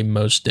can say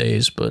most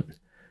days, but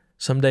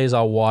some days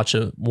I'll watch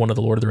one of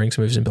the Lord of the Rings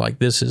movies and be like,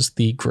 this is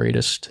the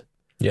greatest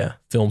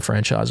film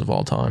franchise of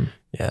all time.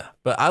 Yeah.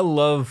 But I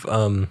love,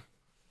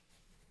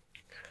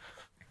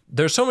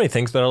 there's so many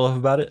things that I love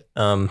about it.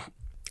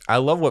 I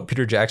love what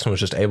Peter Jackson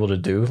was just able to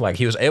do. Like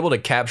he was able to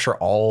capture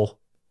all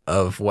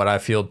of what I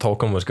feel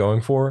Tolkien was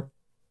going for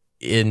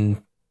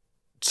in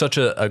such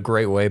a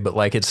great way, but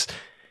like it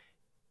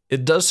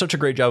does such a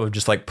great job of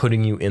just like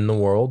putting you in the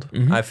world,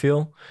 I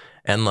feel.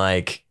 And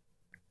like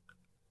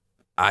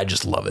I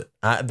just love it.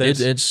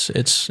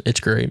 It's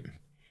great.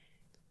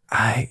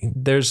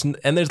 There's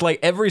like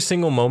every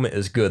single moment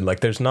is good. Like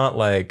there's not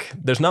much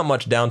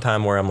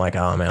downtime where I'm like,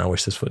 oh man, I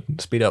wish this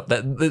would speed up.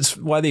 That's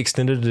why the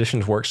extended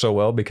editions work so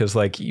well, because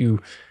like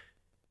you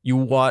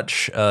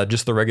watch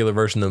just the regular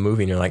version of the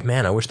movie and you're like,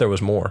 man, I wish there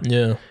was more.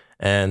 Yeah.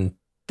 And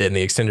then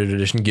the extended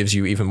edition gives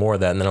you even more of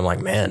that, and then I'm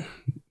like, man,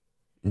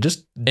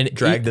 just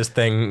drag this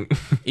thing.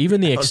 Even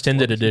the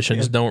extended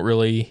editions don't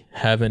really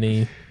have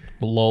any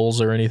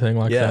lulls or anything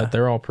like that.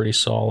 They're all pretty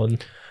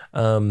solid.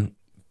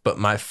 But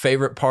my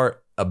favorite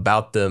part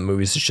about the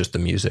movies is just the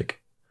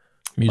music.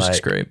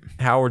 Music's great.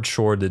 Howard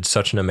Shore did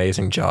such an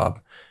amazing job,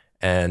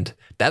 and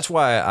that's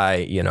why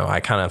I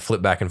kind of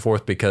flip back and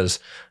forth, because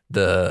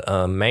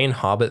the main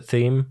Hobbit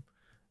theme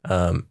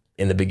in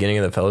the beginning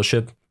of the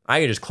Fellowship, I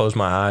could just close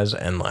my eyes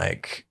and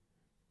like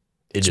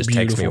it just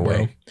takes me away.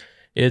 Bro.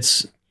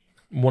 It's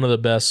one of the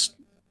best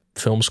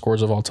film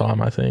scores of all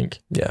time, I think.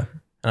 Yeah.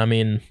 I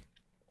mean,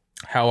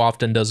 how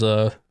often does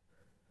the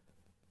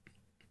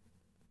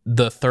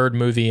third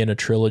movie in a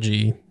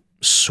trilogy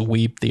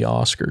sweep the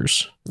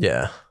Oscars?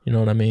 Yeah. You know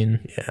what I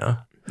mean? Yeah.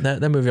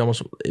 That movie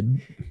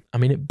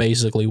it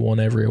basically won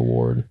every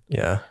award.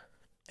 Yeah.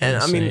 And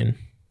insane. I mean,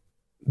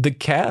 the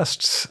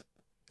casts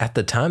at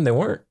the time, they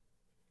weren't.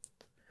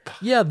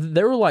 Yeah,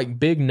 they were like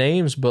big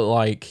names, but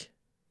like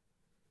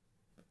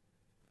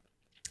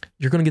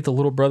you're going to get the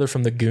little brother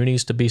from the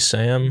Goonies to be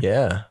Sam.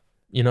 Yeah.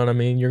 You know what I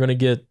mean? You're going to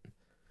get,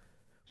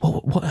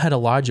 what had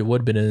Elijah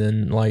Wood been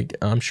in? Like,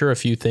 I'm sure a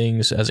few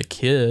things as a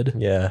kid.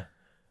 Yeah.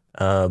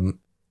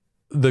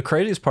 The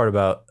craziest part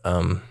about,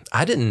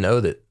 I didn't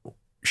know that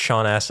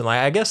Sean Astin,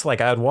 like, I guess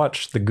like I'd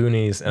watched the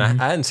Goonies and I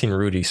hadn't seen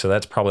Rudy, so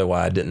that's probably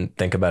why I didn't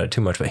think about it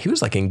too much, but he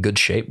was like in good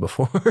shape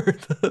before.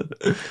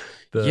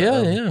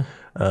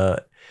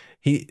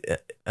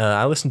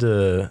 I listened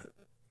to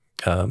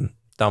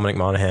Dominic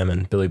Monaghan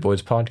and Billy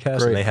Boyd's podcast.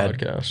 Great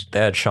and they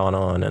had Sean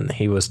on, and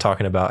he was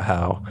talking about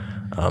how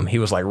he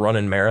was like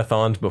running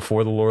marathons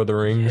before the Lord of the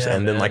Rings,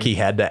 and then like he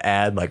had to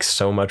add like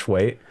so much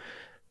weight.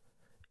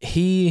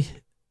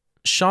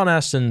 Sean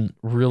Astin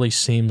really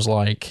seems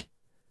like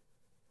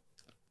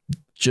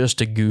just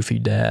a goofy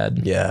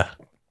dad. Yeah.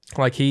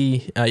 Like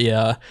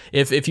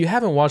if you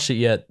haven't watched it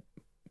yet,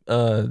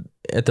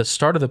 at the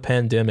start of the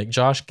pandemic,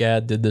 Josh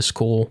Gad did this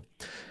cool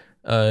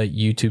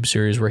YouTube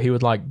series where he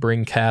would like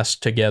bring casts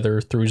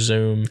together through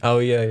Zoom. Oh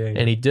yeah.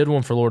 And he did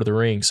one for Lord of the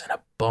Rings, and a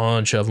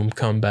bunch of them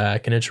come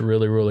back, and it's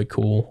really, really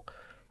cool.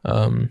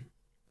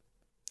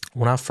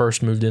 When I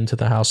first moved into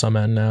the house I'm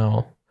at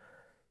now,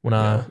 when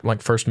I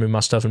like first moved my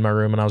stuff in my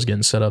room and I was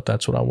getting set up,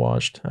 that's what I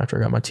watched after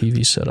I got my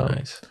TV set up.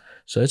 Nice.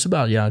 So it's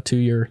about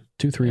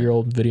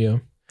 2-3-year-old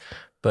video.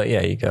 But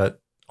yeah, you got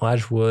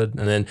Elijah Wood,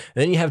 and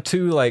then you have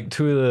two of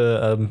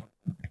the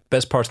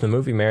best parts of the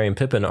movie, Merry and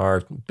Pippin,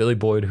 are Billy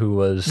Boyd, who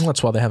was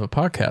That's why they have a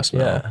podcast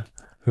now.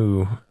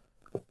 who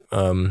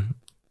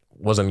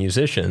was a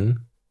musician,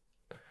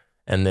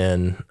 and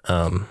then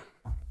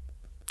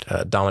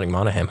Dominic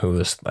Monaghan, who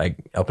was like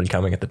up and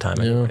coming at the time,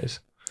 anyways.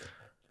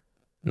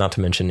 Not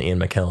to mention Ian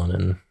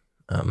McKellen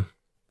and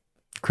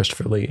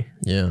Christopher Lee.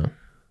 Yeah,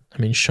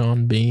 I mean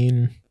Sean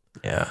Bean.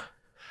 Yeah,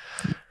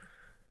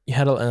 you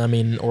had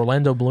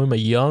Orlando Bloom, a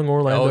young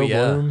Orlando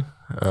Bloom.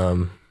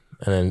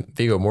 And then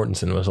Viggo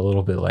Mortensen was a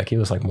little bit like, he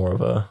was like more of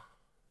a,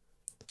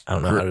 I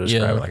don't know how to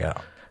describe it. Like,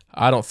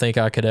 I don't think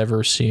I could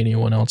ever see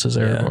anyone else as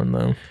Aragorn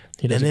though.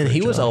 And then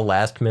he was a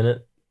last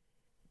minute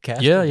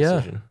casting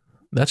decision.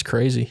 That's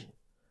crazy.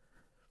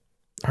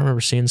 I remember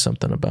seeing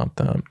something about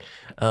that.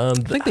 I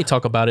think they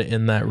talk about it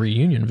in that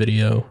reunion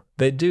video.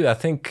 They do. I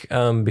think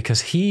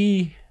because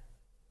the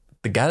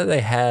guy that they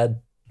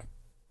had,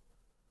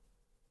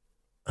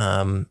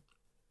 I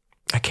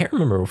can't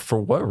remember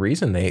for what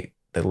reason they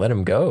let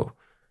him go.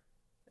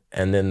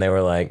 And then they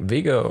were like,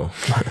 Viggo,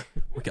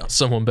 we got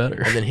someone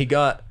better. And then he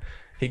got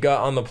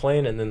on the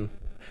plane, and then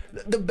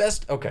the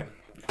best. Okay,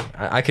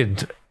 I'm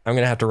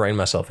gonna have to rein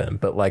myself in,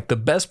 but like the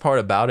best part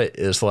about it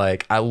is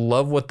like I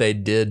love what they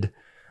did,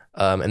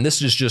 and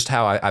this is just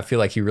how I feel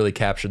like he really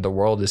captured the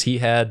world. Is he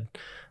had,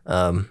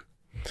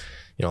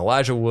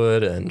 Elijah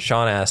Wood and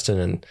Sean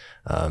Astin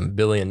and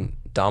Billy and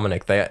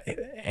Dominic,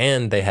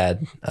 they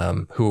had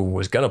who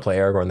was gonna play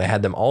Aragorn. They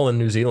had them all in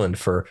New Zealand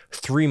for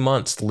 3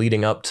 months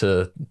leading up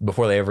to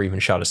before they ever even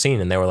shot a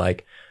scene, and they were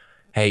like,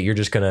 "Hey, you're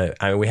just gonna.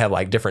 We have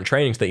like different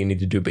trainings that you need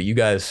to do, but you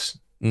guys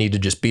need to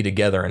just be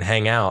together and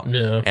hang out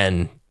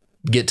and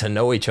get to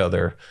know each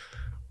other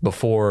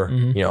before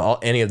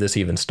any of this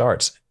even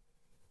starts."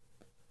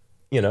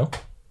 You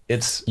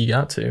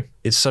got to.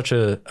 It's such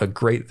a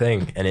great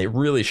thing, and it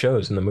really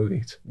shows in the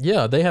movies.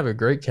 Yeah, they have a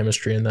great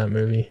chemistry in that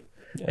movie.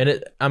 And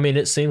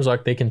it seems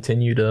like they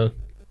continue to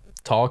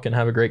talk and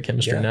have a great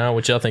chemistry now,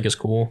 which I think is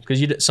cool.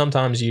 Because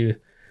sometimes you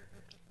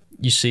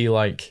see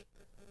like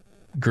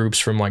groups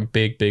from like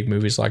big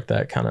movies like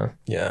that kind of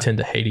tend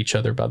to hate each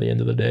other by the end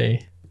of the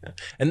day. Yeah.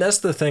 And that's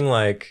the thing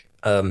like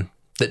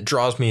that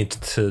draws me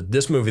to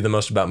this movie the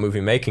most about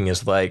movie making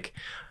is like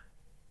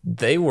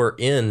they were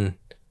in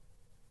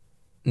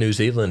New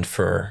Zealand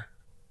for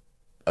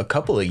a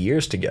couple of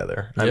years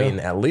together. I mean,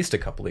 at least a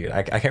couple of years.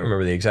 I can't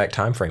remember the exact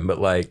time frame,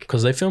 but like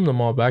because they filmed them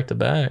all back to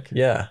back.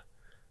 Yeah,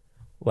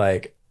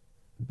 like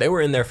they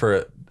were in there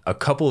for a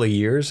couple of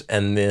years,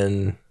 and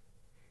then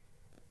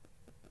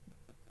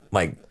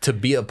like to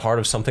be a part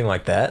of something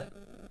like that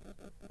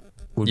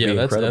would be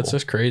incredible. That's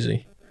just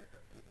crazy.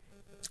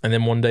 And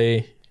then one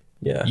day,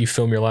 you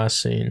film your last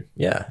scene.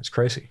 Yeah, it's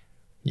crazy.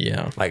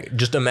 Yeah, like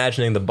just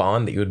imagining the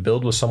bond that you would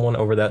build with someone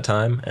over that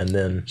time, and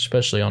then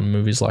especially on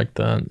movies like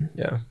that.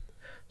 Yeah.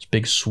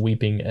 Big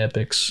sweeping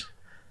epics.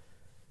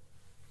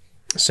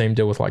 Same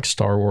deal with like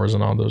Star Wars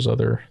and all those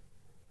other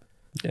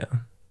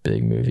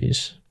big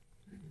movies.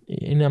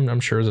 And I'm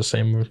sure it's the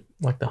same with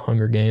like the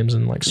Hunger Games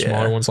and like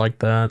smaller ones like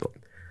that.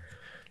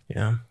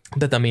 Yeah.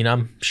 But I mean,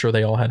 I'm sure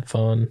they all had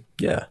fun.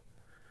 Yeah.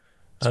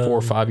 It's 4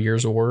 or 5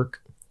 years of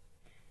work.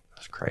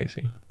 That's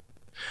crazy.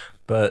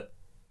 But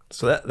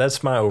so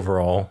that's my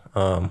overall.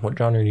 What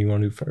genre do you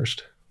want to do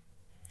first?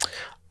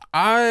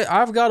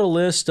 I've got a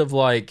list of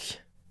like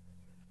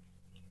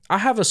I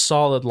have a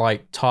solid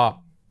like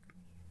top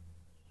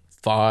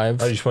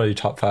 5. I just want to do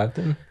top 5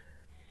 then?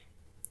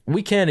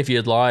 We can if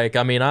you'd like.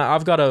 I mean,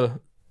 I've got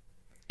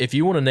if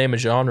you want to name a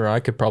genre, I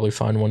could probably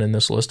find one in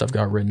this list I've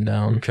got written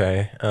down.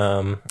 Okay.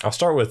 I'll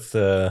start with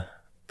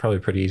probably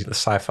pretty easy, the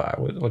sci-fi.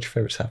 What's your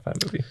favorite sci-fi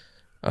movie?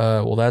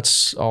 Well,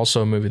 that's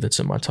also a movie that's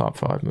in my top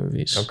 5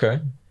 movies.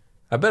 Okay.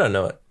 I bet I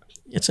know it.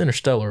 It's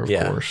Interstellar, of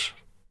course.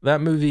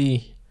 That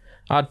movie,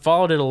 I'd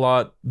followed it a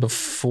lot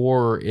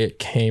before it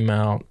came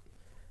out.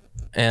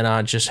 And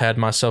I just had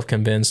myself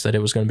convinced that it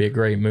was going to be a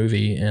great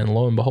movie, and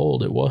lo and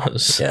behold, it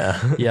was.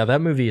 Yeah. Yeah,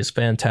 that movie is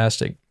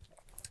fantastic.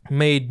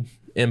 Made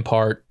in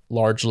part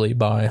largely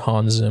by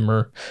Hans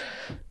Zimmer.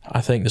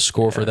 I think the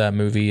score for that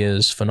movie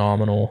is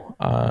phenomenal.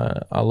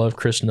 I love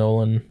Chris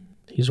Nolan.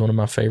 He's one of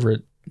my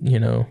favorite,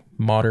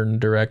 modern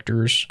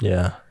directors.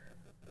 Yeah.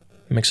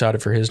 I'm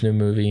excited for his new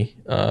movie.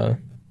 And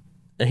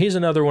he's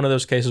another one of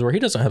those cases where he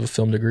doesn't have a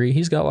film degree.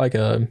 He's got like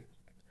a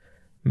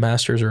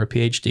master's or a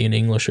PhD in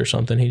English or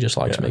something. He just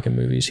likes making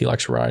movies. He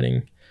likes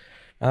writing.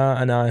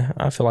 And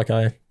I feel like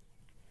I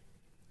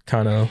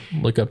kind of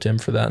look up to him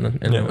for that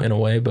in a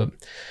way. But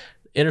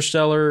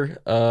Interstellar,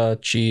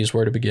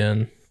 where to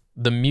begin?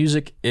 The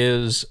music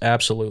is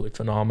absolutely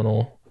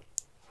phenomenal.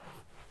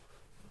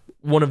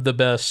 one of the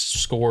best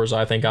scores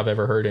I think I've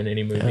ever heard in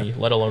any movie,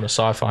 let alone a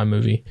sci-fi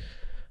movie.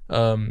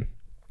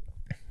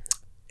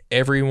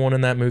 Everyone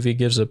in that movie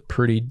gives a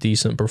pretty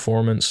decent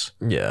performance.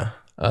 Yeah.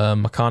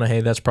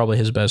 McConaughey, that's probably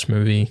his best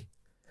movie.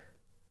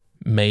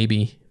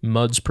 Maybe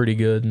Mud's pretty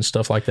good and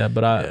stuff like that,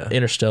 but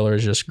Interstellar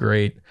is just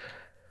great.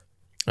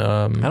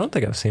 I don't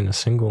think I've seen a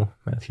single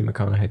Matthew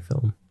McConaughey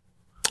film.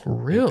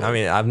 Really? I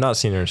mean, I've not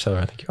seen Interstellar.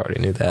 I think you already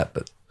knew that,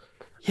 but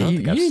yeah, you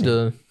need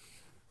to.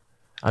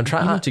 I'm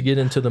trying. You need to get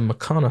into the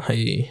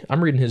McConaughey.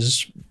 I'm reading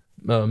his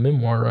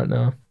memoir right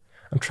now.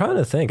 I'm trying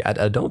to think.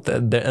 I don't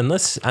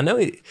unless I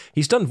know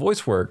he's done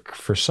voice work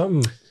for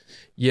some.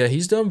 Yeah,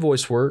 he's done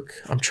voice work.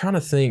 I'm trying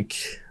to think.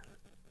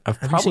 I've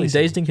Have probably you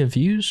seen Dazed and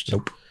Confused?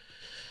 Nope.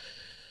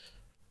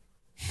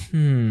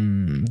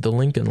 The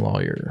Lincoln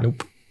Lawyer.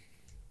 Nope.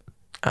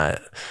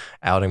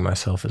 Outing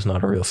myself is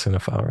not a real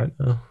cinephile right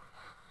now.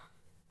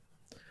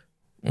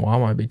 Well, I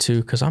might be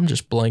too, because I'm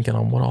just blanking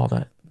on what all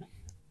that.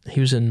 He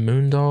was in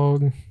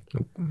Moondog.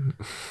 Nope.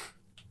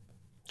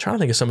 Trying to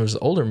think of some of his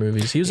older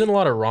movies. He was in a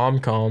lot of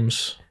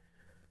rom-coms.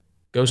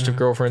 Ghost of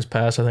Girlfriend's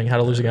Past, I think. How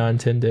to Lose a Guy in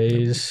 10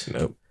 Days.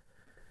 Nope.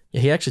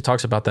 Yeah, he actually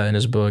talks about that in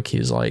his book.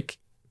 He's like,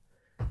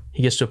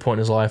 he gets to a point in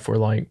his life where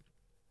like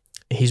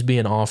he's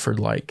being offered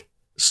like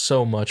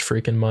so much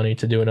freaking money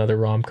to do another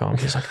rom-com.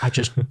 He's like, I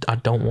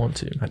don't want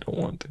to. I don't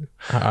want to.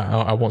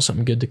 I want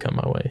something good to come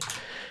my way.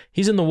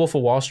 He's in The Wolf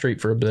of Wall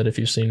Street for a bit, if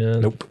you've seen it.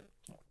 Nope.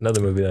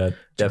 Another movie that I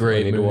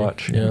definitely need to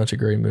watch. Yeah, it's a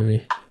great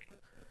movie.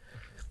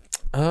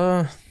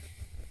 You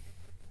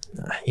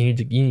need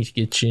to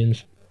get you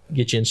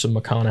in some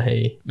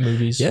McConaughey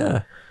movies.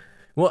 Yeah.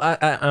 Well,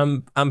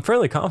 I'm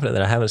fairly confident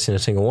that I haven't seen a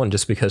single one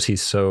just because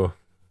he's so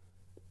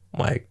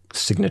like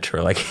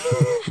signature. Like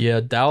yeah,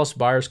 Dallas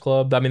Buyers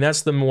Club. I mean,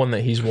 that's the one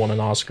that he's won an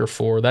Oscar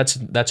for. That's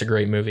a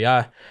great movie.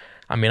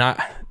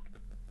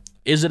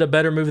 Is it a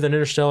better movie than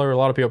Interstellar? A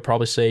lot of people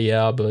probably say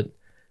yeah, but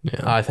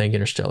I think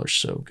Interstellar's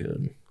so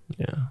good.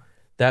 Yeah.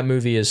 That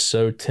movie is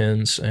so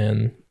tense,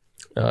 and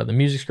the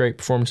music's great,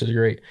 performance is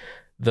great.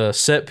 The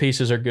set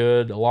pieces are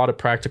good. A lot of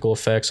practical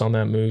effects on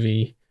that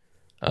movie.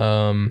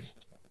 I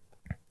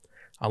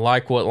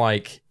like what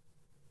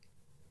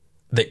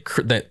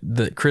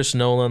that Chris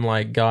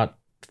Nolan got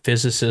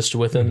physicists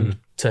with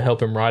him to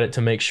help him write it,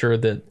 to make sure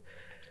that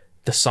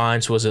the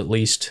science was at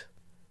least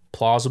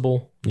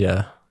plausible.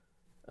 Yeah.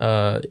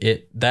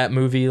 That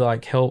movie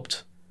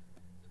helped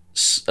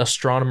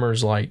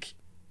astronomers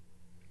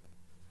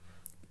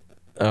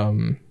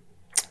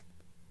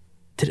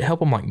did it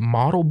help them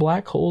model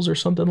black holes or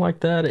something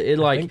like that?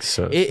 I think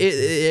so.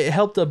 It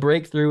helped a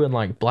breakthrough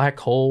in black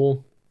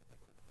hole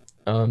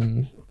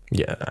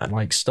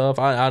stuff.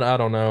 I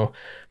don't know,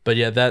 but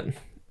yeah, that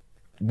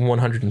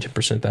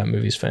 110% that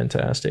movie's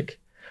fantastic.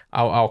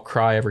 I'll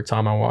cry every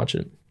time I watch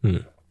it.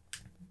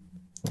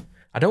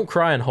 I don't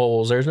cry in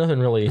Holes. There's nothing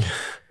really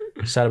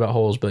sad about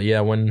Holes, but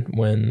yeah,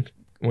 when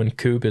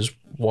Coop is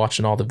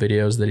watching all the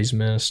videos that he's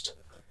missed,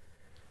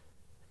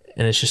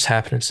 and it's just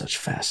happening in such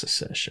fast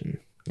succession.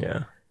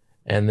 Yeah.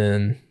 And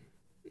then,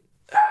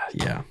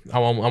 I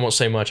won't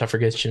say much. I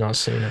forget you've not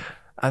seen it.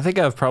 I think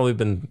I've probably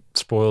been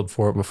spoiled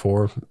for it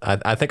before.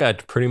 I think I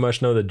pretty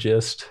much know the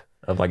gist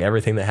of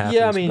everything that happens.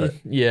 Yeah, I mean,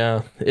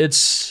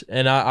 it's,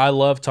 and I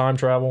love time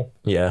travel.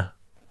 Yeah.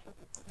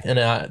 And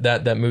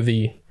that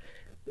movie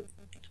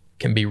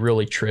can be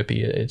really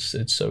trippy.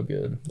 It's so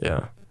good.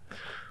 Yeah.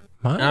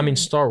 I mean,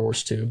 Star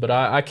Wars too, but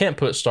I can't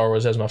put Star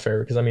Wars as my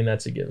favorite because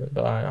that's a given.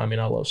 But I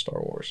love Star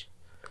Wars.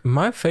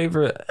 My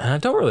favorite, and I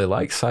don't really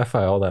like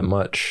sci-fi all that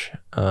much.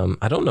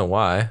 I don't know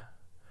why.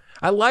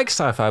 I like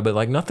sci-fi,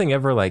 but nothing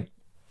ever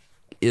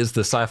is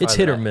the sci-fi. It's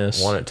hit or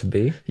miss. I want it to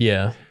be.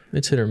 Yeah,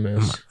 it's hit or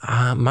miss.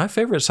 My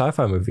favorite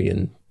sci-fi movie,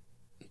 and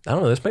I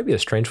don't know, this might be a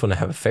strange one to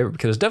have a favorite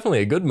because it's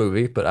definitely a good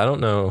movie, but I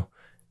don't know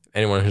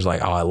anyone who's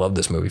like, oh, I love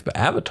this movie. But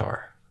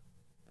Avatar,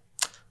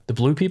 the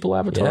Blue People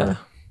Avatar. Yeah.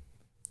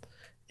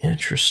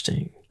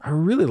 Interesting. I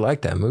really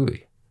like that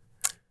movie.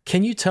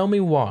 Can you tell me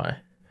why?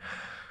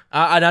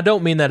 I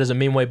don't mean that as a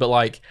mean way, but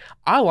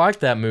I like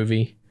that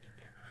movie,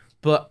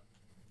 but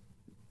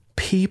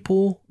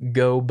people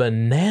go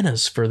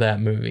bananas for that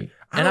movie.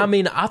 And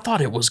I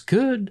thought it was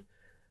good.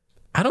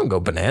 I don't go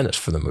bananas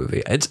for the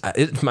movie.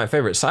 It's my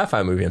favorite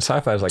sci-fi movie, and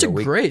sci-fi is it's a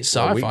great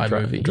sci-fi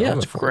movie. Yeah,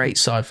 it's a great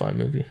sci-fi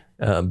movie.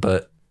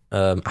 But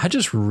I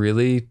just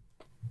think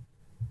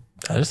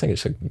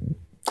it's a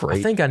great.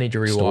 I think I need to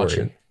rewatch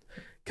it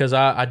because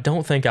I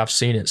don't think I've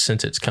seen it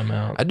since it's come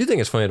out. I do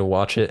think it's funny to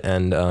watch it,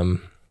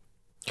 and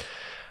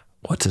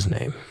what's his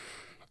name?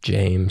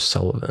 James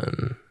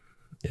Sullivan.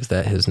 Is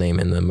that his name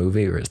in the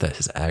movie, or is that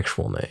his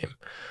actual name?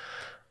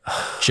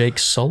 Jake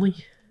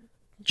Sully?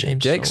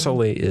 Jake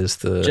Sully is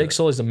the... Jake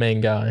Sully's the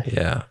main guy.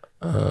 Yeah.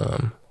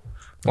 The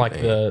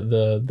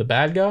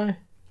bad guy?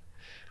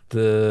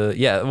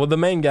 The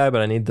main guy,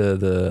 but I need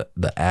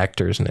the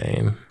actor's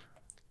name.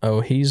 Oh,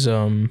 he's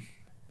Sam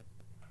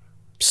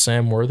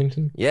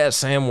Worthington? Yeah,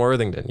 Sam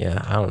Worthington.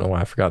 Yeah, I don't know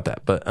why I forgot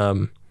that, but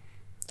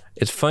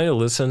it's funny to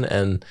listen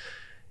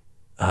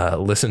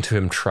to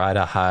him try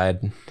to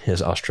hide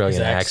his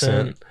Australian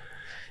accent.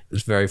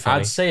 It's very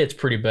funny. I'd say it's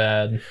pretty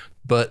bad.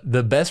 But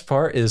the best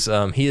part is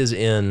he is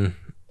in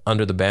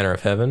Under the Banner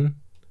of Heaven.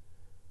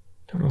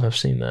 I don't know if I've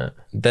seen that.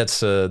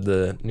 That's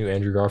the new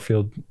Andrew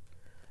Garfield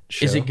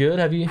show. Is it good?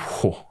 Have you?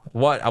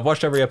 What? I've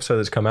watched every episode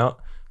that's come out.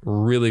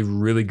 Really,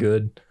 really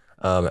good.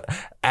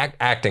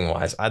 Acting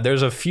wise, there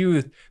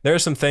are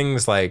some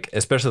things like,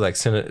 especially like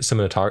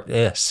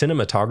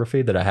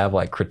cinematography that I have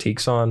like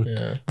critiques on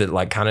that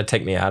like kind of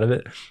take me out of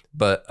it.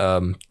 But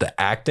the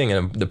acting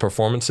and the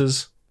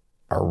performances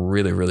are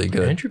really, really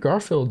good. Andrew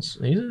Garfield's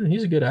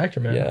he's a good actor,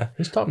 man. Yeah,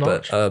 he's top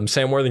notch. But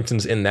Sam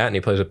Worthington's in that, and he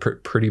plays a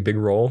pretty big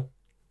role.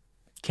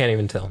 Can't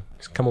even tell.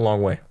 He's come a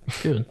long way.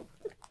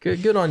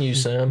 Good on you,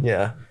 Sam.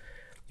 Yeah.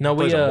 No,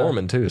 Plays a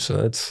Mormon too, so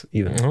that's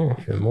even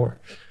more.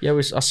 Yeah,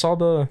 I saw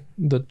the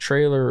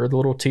trailer or the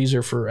little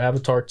teaser for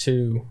Avatar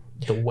 2,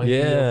 The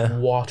Way of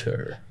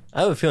Water.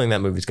 I have a feeling that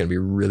movie's going to be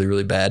really,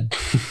 really bad.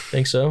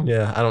 Think so?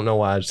 Yeah, I don't know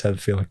why. I just have a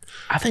feeling.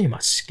 I think it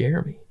might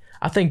scare me.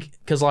 I think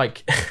because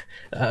like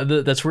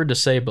that's weird to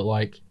say, but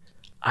like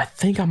I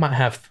think I might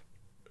have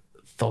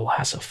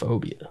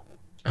thalassophobia.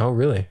 Oh,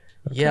 really?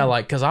 Okay. Yeah,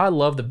 like because I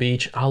love the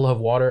beach, I love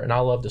water, and I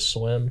love to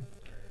swim.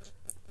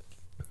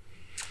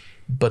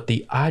 But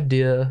the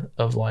idea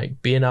of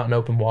like being out in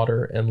open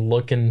water and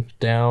looking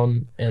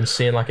down and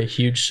seeing like a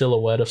huge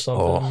silhouette of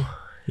something,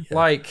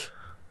 like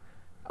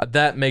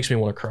that makes me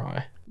want to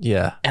cry.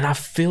 Yeah. And I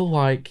feel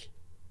like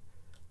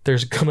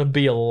there's gonna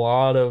be a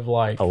lot of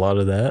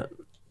that.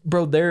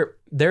 Bro, there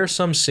are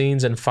some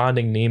scenes in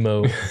Finding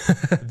Nemo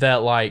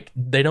that like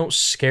they don't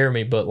scare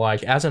me, but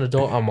like as an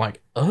adult, I'm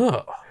like,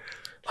 ugh,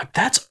 like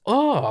that's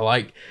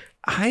like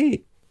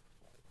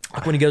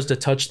when he goes to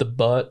touch the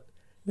butt.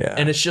 Yeah.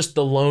 And it's just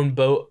the lone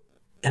boat,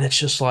 and it's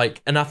just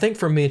like, and I think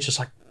for me, it's just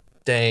like,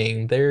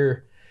 dang,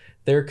 there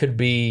could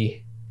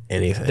be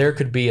anything. There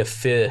could be a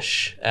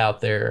fish out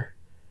there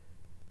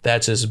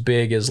that's as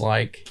big as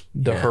like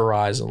the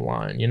horizon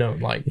line, you know,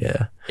 like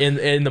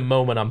in the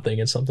moment I'm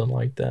thinking something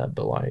like that,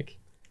 but like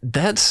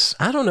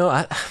I don't know.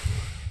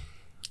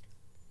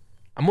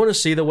 I'm going to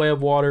see The Way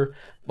of Water.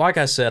 Like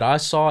I said, I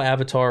saw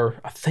Avatar,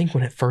 I think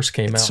when it first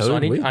came out. So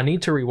I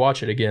need to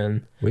rewatch it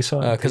again. We saw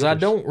it because I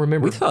don't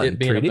remember it being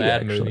 3D, a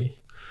bad movie.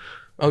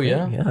 Oh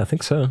yeah? Yeah, I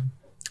think so.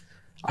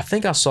 I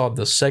think I saw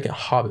the second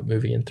Hobbit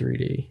movie in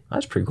 3D.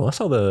 That's pretty cool. I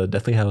saw the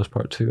Deathly Hallows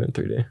Part 2 in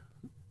 3D.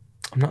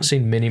 I've not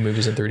seen many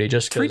movies in 3D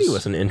just because 3D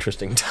was an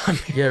interesting time.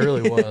 Yeah, it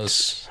really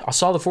was. I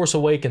saw The Force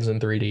Awakens in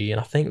 3D, and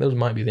I think those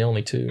might be the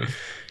only two.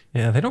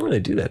 Yeah, they don't really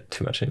do that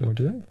too much anymore,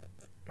 do they?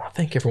 I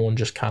think everyone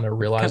just kind of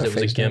realized it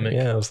was a gimmick.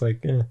 Yeah, I was like,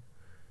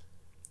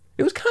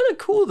 It was kind of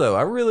cool though.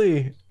 I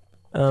really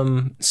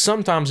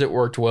sometimes it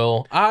worked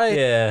well.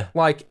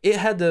 Like I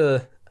had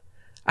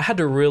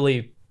to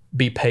really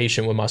be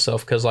patient with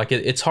myself because like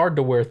it's hard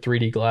to wear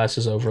 3D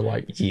glasses over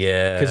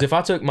because if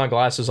I took my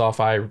glasses off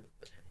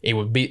it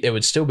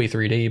would still be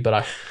 3D, but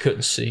I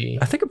couldn't see.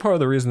 I think a part of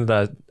the reason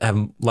that I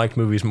have liked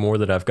movies more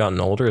that I've gotten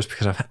older is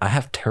because I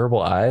have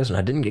terrible eyes, and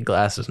I didn't get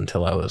glasses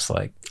until I was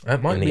like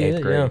in the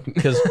 8th grade. Yeah,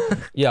 because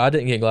I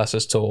didn't get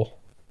glasses till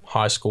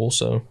high school,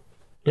 so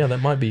yeah,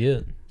 that might be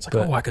it. It's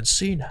like, I could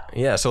see now.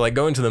 Yeah, so like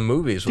going to the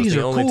movies was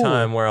the only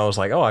time where I was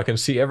like, I can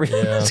see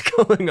everything that's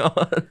going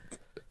on.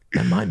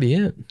 That might be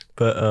it.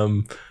 But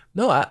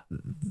no,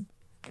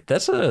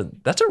 that's a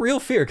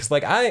real fear because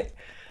like I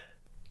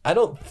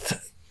don't.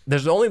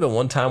 There's only the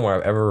one time where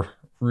I've ever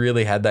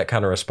really had that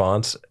kind of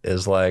response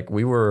is like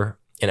we were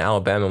in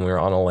Alabama and we were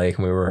on a lake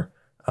and we were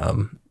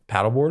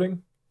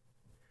paddleboarding,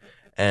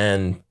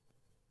 and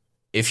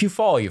if you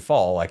fall, you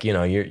fall. Like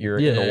you're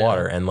in the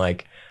water, and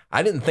like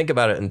I didn't think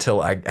about it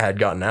until I had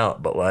gotten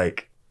out, but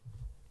like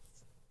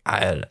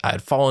I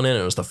had fallen in.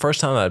 It was the first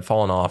time I had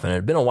fallen off, and it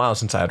had been a while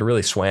since I had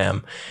really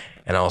swam,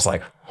 and I was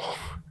like,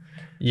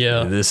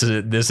 yeah, this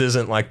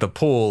isn't like the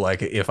pool.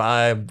 Like if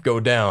I go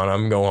down,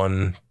 I'm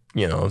going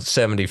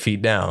 70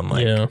 feet down.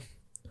 Like, yeah.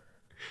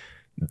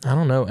 I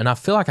don't know. And I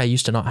feel like I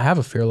used to not have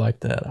a fear like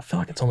that. I feel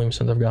like it's only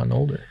since I've gotten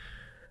older.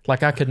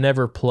 Like I could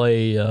never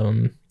play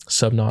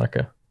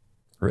Subnautica.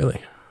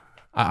 Really?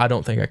 I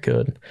don't think I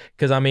could.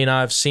 Because I mean,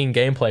 I've seen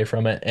gameplay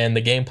from it, and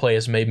the gameplay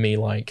has made me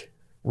like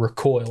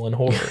recoil in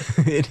horror.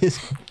 It is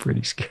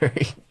pretty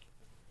scary.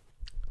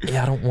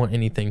 Yeah, I don't want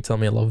anything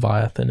telling me a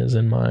Leviathan is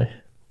in my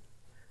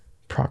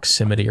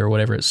proximity or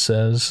whatever it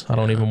says. I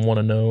don't even want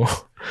to know.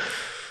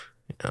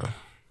 Yeah.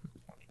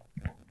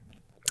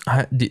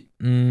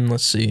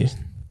 Let's see.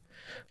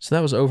 So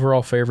that was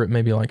overall favorite,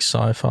 maybe like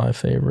sci-fi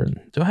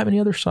favorite. Do I have any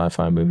other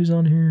sci-fi movies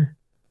on here?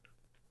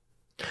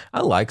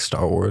 I like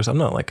Star Wars. I'm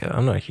not a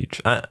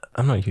huge fan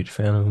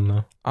of them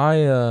though.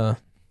 I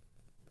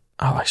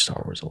like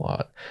Star Wars a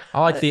lot. I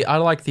like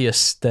the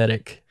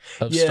aesthetic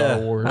of Star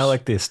Wars. I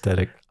like the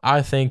aesthetic.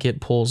 I think it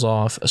pulls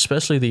off,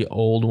 especially the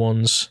old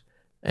ones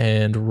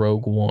and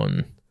Rogue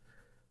One.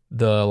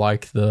 I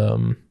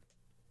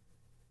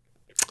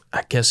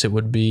guess it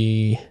would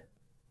be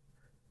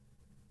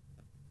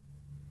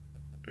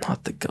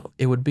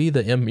it would be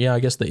I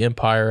guess the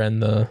Empire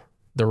and the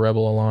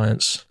Rebel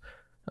Alliance.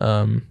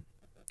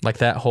 Like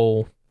that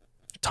whole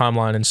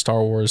timeline in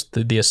Star Wars,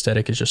 the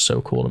aesthetic is just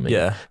so cool to me.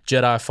 Yeah.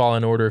 Jedi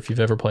Fallen Order, if you've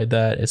ever played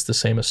that, it's the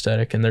same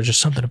aesthetic, and there's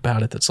just something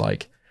about it that's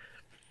like,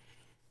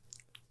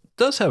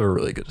 Does have a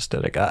really good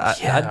aesthetic.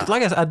 Yeah.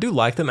 Like I said, I do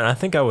like them, and I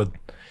think I would.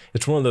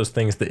 It's one of those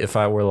things that if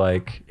I were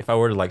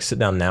to like sit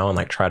down now and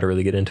like try to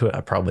really get into it,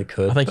 I probably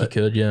could. I think you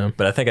could, yeah.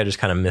 But I think I just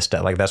kind of missed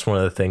out. Like that's one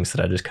of the things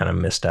that I just kind of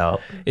missed out.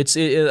 I'd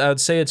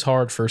say it's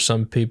hard for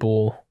some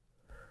people,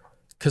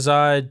 because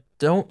I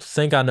don't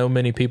think I know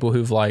many people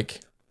who've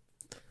like.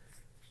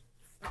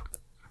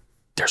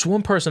 There's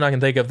one person I can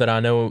think of that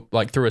I know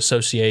like through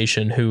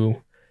association who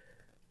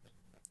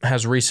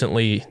has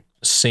recently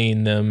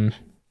seen them,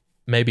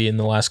 maybe in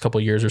the last couple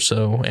of years or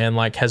so, and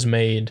like has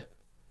made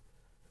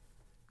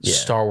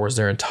Star Wars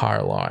their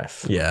entire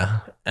life.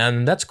 Yeah.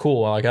 And that's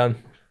cool. Like I'm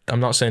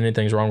not saying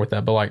anything's wrong with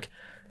that, but like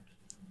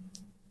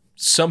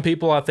some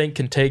people I think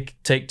can take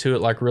to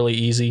it like really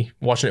easy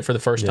watching it for the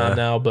first time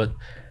now, but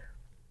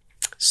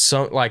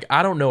some like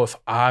I don't know if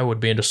I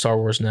would be into Star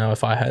Wars now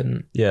if I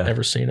hadn't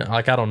ever seen it.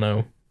 Like I don't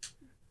know.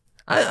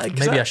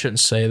 Maybe I shouldn't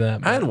say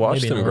that. I had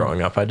watched them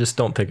growing up. I just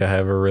don't think I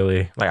ever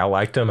really like. I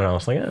liked them, and I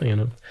was like, you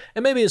know.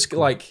 And maybe it's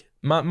like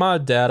my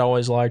dad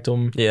always liked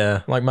them.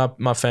 Yeah. Like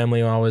my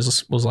family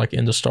always was like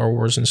into Star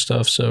Wars and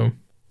stuff. So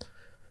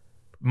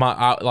my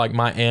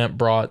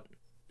aunt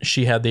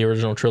she had the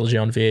original trilogy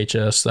on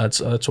VHS.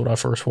 That's what I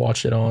first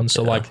watched it on.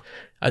 So like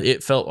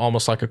it felt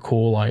almost like a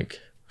cool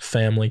like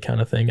family kind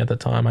of thing at the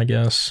time, I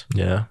guess.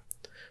 Yeah.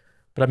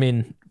 But I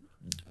mean,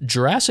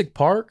 Jurassic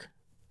Park.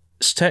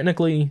 It's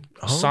technically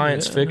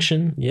science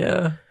fiction.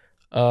 Yeah.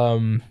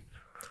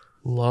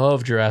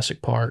 Love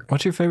Jurassic Park.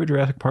 What's your favorite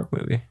Jurassic Park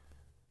movie?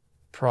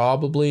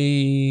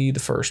 Probably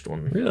the first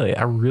one. Really?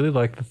 I really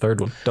like the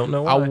third one. Don't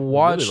know why. I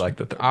really like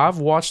the third one. I've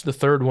watched the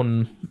third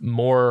one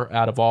more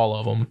out of all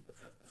of them,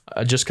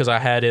 just because I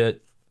had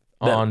it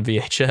on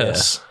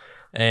VHS,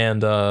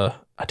 and I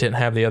didn't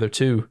have the other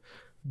two.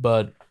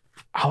 But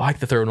I like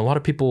the third one. A lot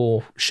of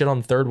people shit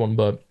on the third one,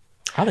 but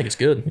I think it's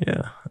good.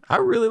 Yeah. I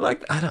really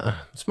like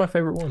it's my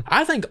favorite one.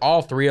 I think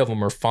all three of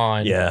them are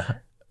fine. Yeah.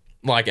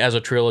 Like as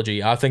a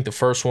trilogy. I think the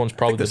first one's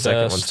probably the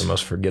second best. one's the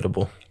most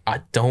forgettable.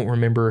 I don't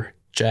remember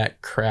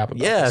jack crap about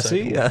the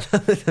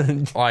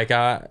second one. Like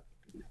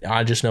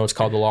I just know it's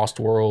called The Lost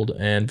World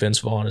and Vince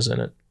Vaughn is in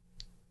it.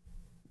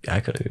 I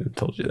could have even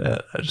told you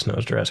that. I just know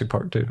it's Jurassic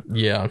Park 2.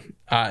 Yeah.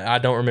 I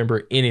don't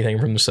remember anything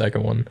from the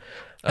second one.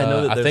 I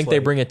know that I think they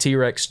bring a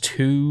T-Rex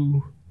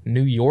to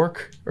New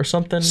York or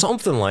something.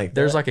 Something like that.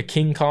 There's like a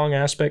King Kong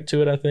aspect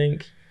to it, I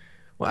think.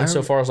 Well,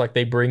 insofar as like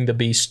they bring the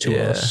beast to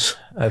us.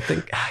 I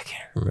think I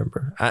can't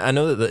remember. I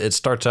know that it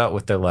starts out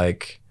with they're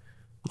like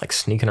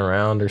sneaking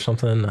around or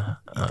something.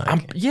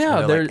 And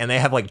they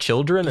have like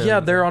children.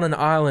 They're on an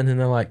island and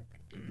they're like,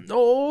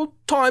 "Oh,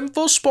 time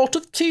for a spot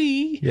of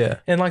tea." Yeah,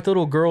 and like the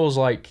little girl's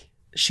like,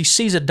 she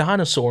sees a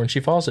dinosaur and she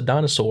follows a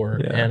dinosaur,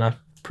 and I'm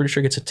pretty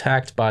sure gets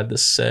attacked by the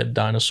said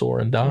dinosaur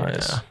and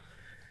dies. Yeah.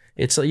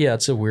 It's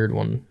a weird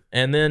one.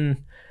 And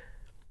then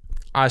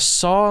I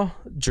saw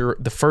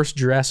the first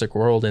Jurassic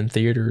World in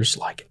theaters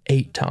like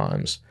 8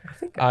 times. I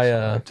think I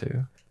saw it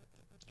too.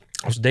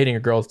 I was dating a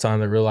girl at the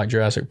time that really liked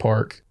Jurassic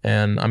Park.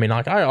 And I mean,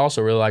 like, I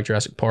also really like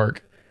Jurassic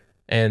Park.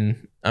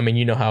 And I mean,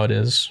 you know how it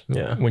is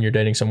when you're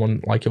dating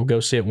someone, like you'll go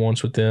see it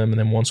once with them and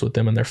then once with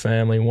them and their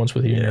family, once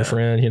with you and your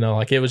friend, you know,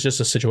 like it was just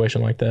a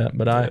situation like that.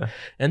 But I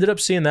ended up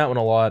seeing that one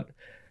a lot.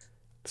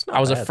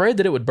 I was afraid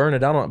that it would burn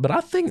it out, but I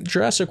think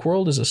Jurassic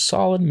World is a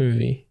solid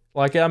movie.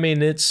 Like, I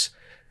mean, it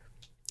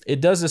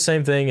does the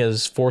same thing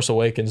as Force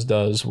Awakens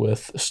does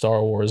with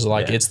Star Wars.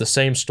 Like, it's the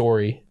same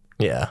story.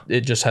 Yeah.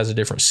 It just has a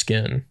different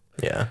skin.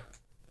 Yeah.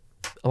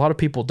 A lot of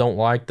people don't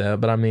like that,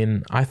 but I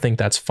mean, I think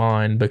that's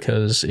fine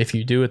because if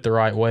you do it the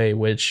right way,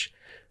 which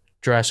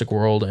Jurassic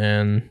World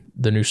and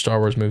the new Star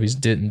Wars movies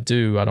didn't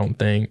do, I don't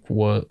think.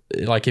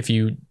 If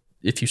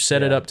you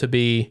set it up to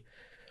be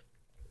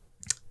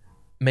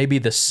maybe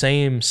the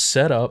same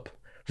setup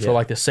for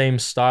like the same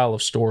style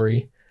of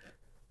story,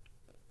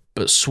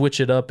 but switch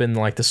it up in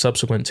like the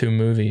subsequent 2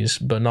 movies,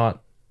 but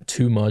not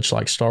too much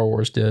like Star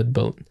Wars did.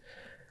 But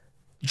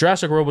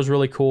Jurassic World was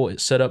really cool.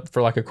 It set up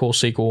for like a cool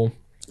sequel,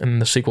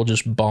 and the sequel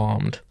just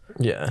bombed.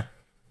 Yeah.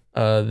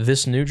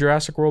 This new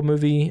Jurassic World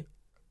movie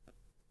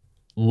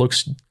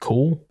looks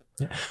cool.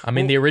 Yeah. I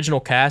mean, the original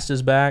cast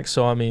is back,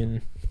 so I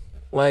mean,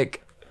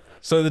 like,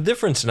 so the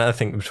difference, and I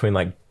think between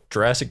like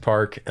Jurassic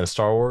Park and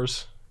Star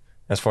Wars,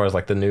 as far as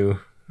like the new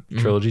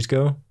trilogies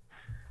go,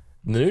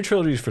 the new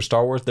trilogies for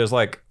Star Wars, there's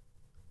like,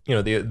 you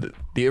know,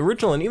 the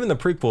original and even the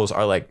prequels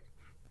are like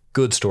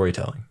good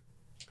storytelling,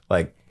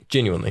 like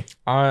genuinely.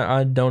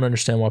 I don't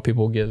understand why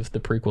people give the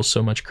prequels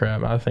so much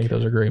crap. I think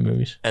those are great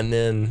movies. And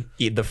then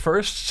the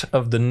first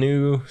of the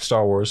new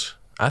Star Wars,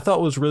 I thought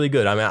was really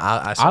good. I mean,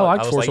 I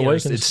liked Force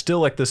Awakens. It's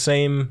still like the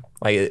same,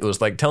 like it was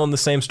like telling the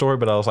same story,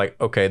 but I was like,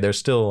 okay, there's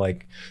still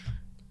like,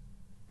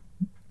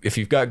 if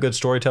you've got good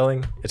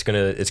storytelling, it's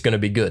gonna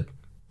be good.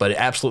 But it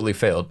absolutely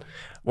failed.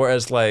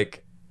 Whereas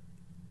like,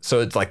 so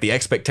it's like the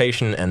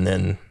expectation and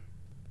then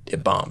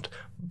it bombed.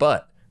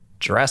 But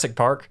Jurassic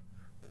Park,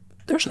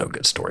 there's no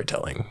good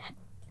storytelling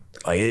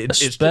Like it's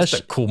just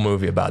a cool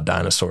movie about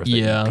dinosaurs. That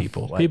Yeah, eat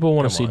people. Like, people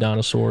want to come see on.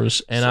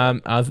 dinosaurs,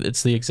 and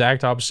it's the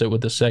exact opposite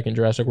with the second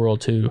Jurassic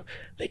World 2.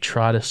 They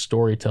try to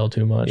story tell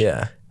too much.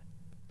 Yeah,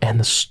 And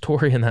the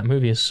story in that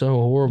movie is so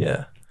horrible.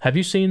 yeah. Have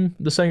you seen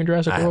the second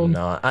Jurassic I have World?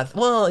 not.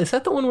 Well, is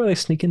that the one where they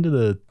sneak into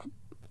the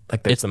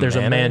like? There's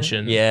a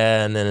mansion.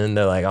 Yeah, and then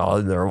they're like,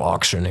 oh, they're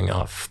auctioning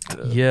off.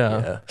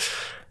 Yeah.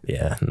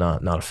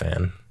 Not a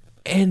fan.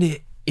 And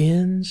it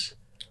ends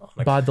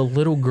by the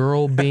little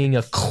girl being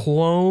a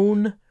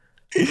clone.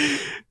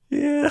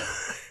 Yeah.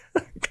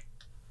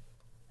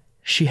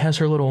 She has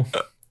her little.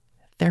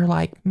 They're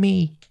like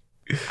me.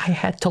 I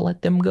had to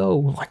let them go.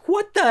 Like,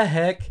 what the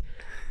heck?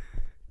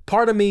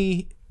 Part of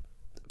me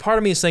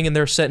is thinking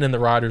they're sitting in the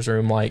writer's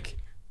room like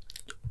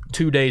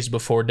 2 days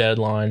before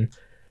deadline.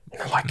 And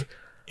they're like,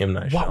 M.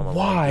 Night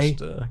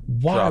Shyamalan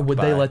why would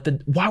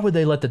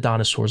they let the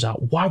dinosaurs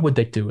out? Why would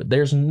they do it?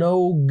 There's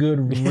no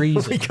good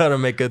reason. We gotta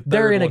make a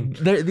third one.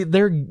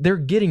 They're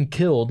getting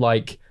killed.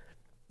 Like,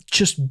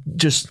 just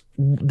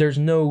there's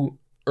no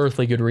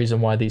earthly good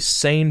reason why these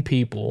sane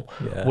people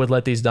would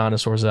let these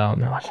dinosaurs out.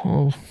 And they're like,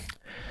 well,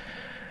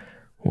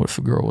 what if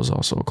a girl was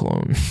also a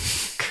clone?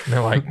 And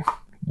they're like,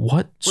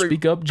 what?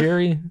 Speak up,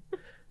 Jerry.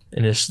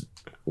 And it's,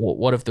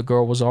 what if the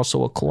girl was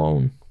also a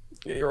clone?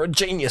 You're a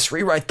genius.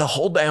 Rewrite the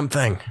whole damn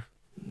thing.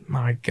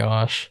 My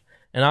gosh.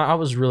 And I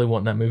was really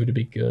wanting that movie to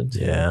be good.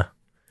 Yeah.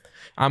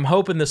 I'm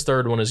hoping this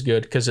third one is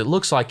good because it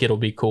looks like it'll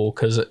be cool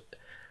because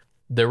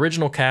the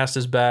original cast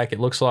is back. It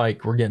looks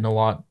like we're getting a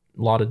lot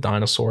of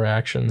dinosaur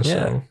action. Yeah.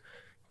 So.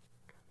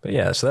 But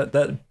yeah, so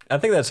that I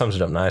think that sums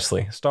it up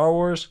nicely. Star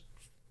Wars,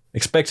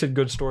 expected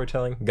good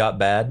storytelling, got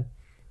bad.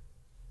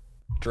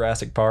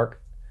 Jurassic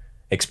Park,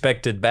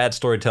 expected bad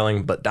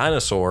storytelling, but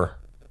dinosaur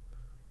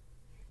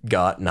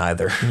got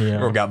neither.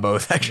 Yeah. Or got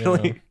both,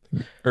 actually.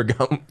 Or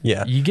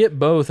You get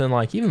both, and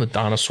like even the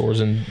dinosaurs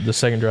in the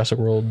second Jurassic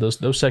World,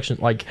 those sections,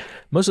 like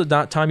most of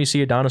the time you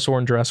see a dinosaur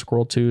in Jurassic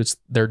World 2,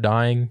 they're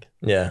dying.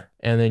 Yeah.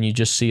 And then you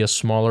just see a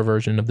smaller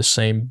version of the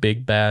same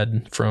big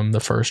bad from the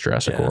first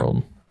Jurassic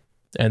World.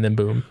 And then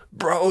boom.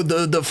 Bro,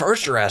 the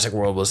first Jurassic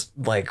World was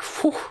like,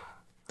 whew.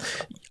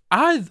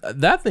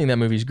 That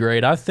movie's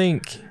great. I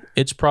think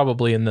it's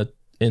probably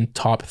in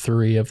top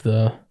 3 of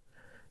the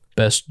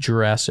best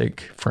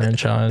Jurassic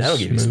franchise That'll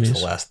give movies. you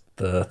some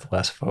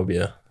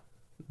Thalassophobia.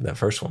 That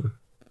first one.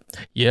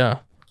 Yeah.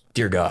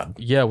 Dear God.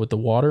 Yeah, with the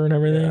water and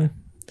everything.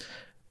 Yeah.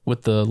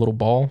 With the little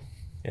ball.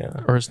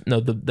 Yeah. Or no,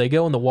 they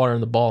go in the water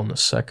and the ball in the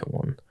second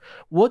one.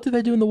 What did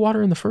they do in the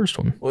water in the first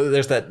one? Well,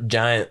 there's that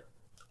giant.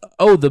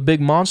 Oh, the big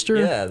monster?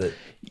 Yeah.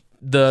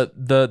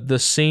 The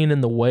scene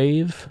in the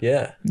wave?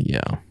 Yeah.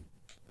 Yeah.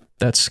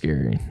 That's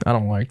scary. I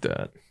don't like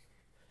that.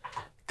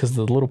 Because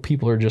the little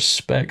people are just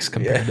specks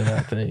compared to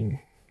that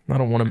thing. I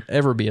don't want to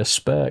ever be a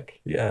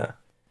speck. Yeah.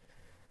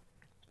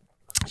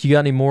 You got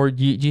any more?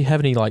 Do you have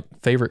any like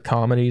favorite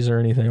comedies or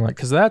anything like?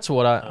 Because that's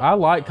what I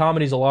like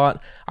comedies a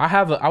lot.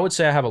 I would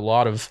say I have a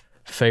lot of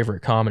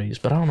favorite comedies,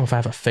 but I don't know if I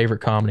have a favorite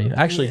comedy.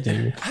 I actually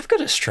do. I've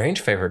got a strange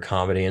favorite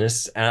comedy, and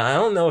I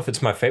don't know if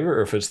it's my favorite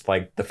or if it's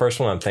like the first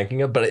one I'm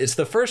thinking of, but it's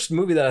the first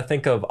movie that I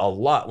think of a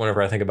lot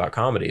whenever I think about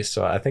comedies.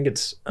 So I think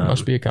it's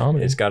must be a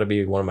comedy. It's got to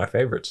be one of my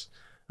favorites.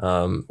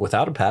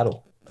 Without a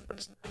Paddle.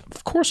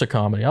 Of course, a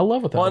comedy. I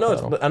love Without a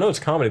Paddle. I know it's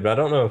comedy, but I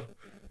don't know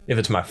if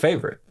it's my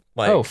favorite.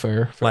 Like, oh,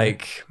 fair.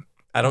 Like,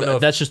 I don't know.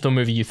 That's just the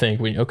movie you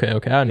think. Okay,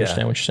 I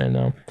understand what you're saying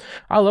now.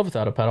 I love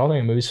Without a Paddle. I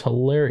think the movie's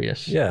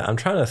hilarious. Yeah, I'm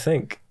trying to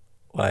think,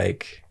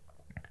 like,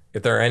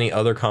 if there are any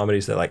other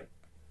comedies that, like,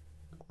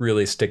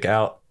 really stick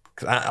out.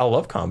 'Cause I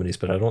love comedies,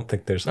 but I don't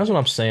think there's... That's what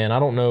I'm saying. I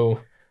don't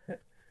know.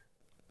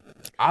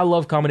 I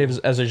love comedy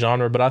as a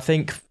genre, but I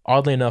think,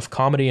 oddly enough,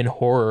 comedy and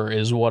horror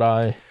is what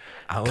I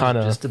was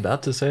just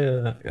about to say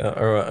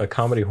a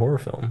comedy horror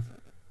film.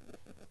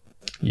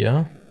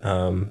 Yeah.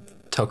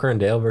 Tucker and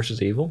Dale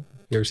versus Evil.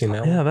 You ever seen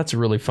that one? Yeah, that's a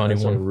really funny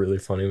one. That's a really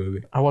funny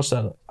movie. I watched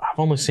that. I've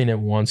only seen it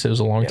once. It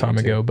was a long time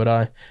ago, but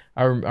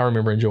I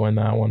remember enjoying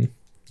that one.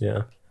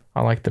 Yeah.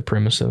 I like the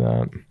premise of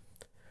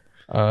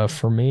that.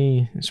 For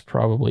me, it's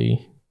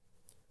probably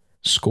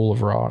School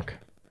of Rock.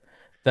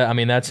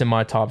 That's in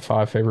my top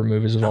 5 favorite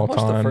movies of all time.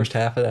 I watched the first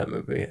half of that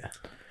movie.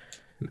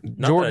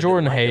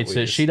 Jordan hates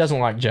it. She doesn't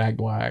like Jack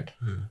Black.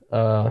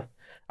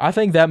 I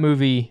think that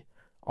movie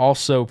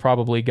also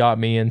probably got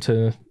me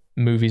into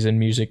movies and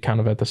music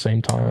kind of at the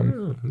same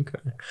time.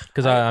 Okay.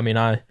 Because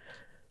I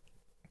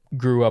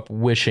grew up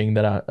wishing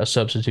that a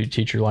substitute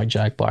teacher like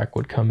Jack Black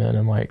would come in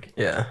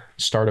and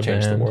start a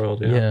change band. The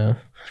world. Yeah.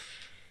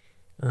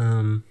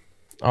 I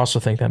also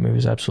think that movie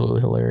is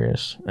absolutely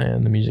hilarious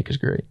and the music is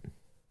great.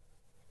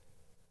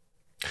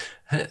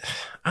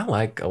 I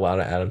like a lot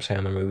of Adam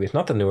Sandler movies,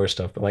 not the newer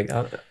stuff, but like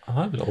a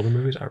lot of his older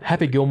movies.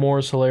 Happy Gilmore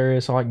is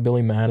hilarious. I like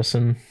Billy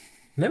Madison.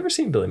 Never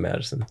seen Billy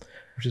Madison,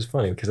 which is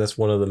funny because that's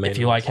one of the main. If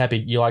you like Happy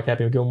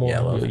Gilmore,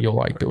 yeah, you'll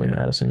like Billy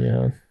Madison.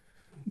 Yeah,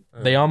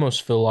 they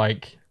almost feel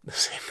like the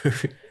same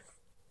movie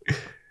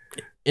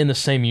in the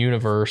same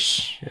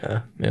universe.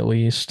 Yeah, at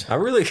least. I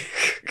really,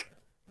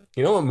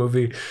 you know what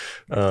movie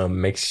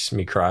makes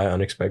me cry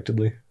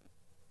unexpectedly?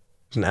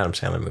 It's an Adam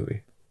Sandler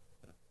movie.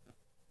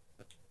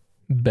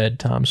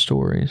 bedtime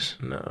stories.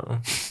 No.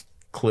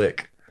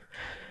 Click.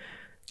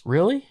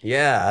 Really?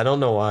 Yeah, I don't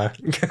know why.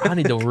 I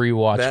need to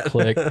rewatch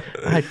Click.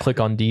 I had Click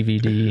on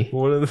DVD.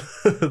 One of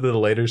the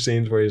later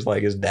scenes where he's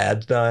like his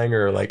dad's dying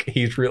or like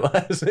he's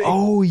realizing.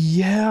 Oh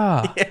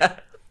yeah. Yeah.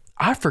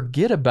 I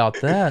forget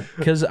about that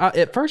because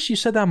at first you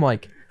said that, I'm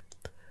like,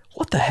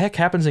 what the heck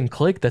happens in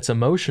Click that's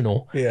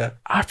emotional? Yeah.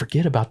 I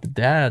forget about the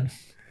dad.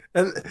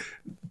 And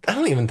I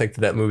don't even think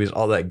that movie's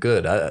all that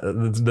good.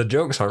 The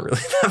jokes aren't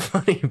really that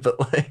funny, but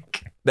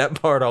like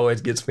that part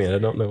always gets me, and I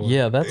don't know why.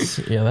 Yeah,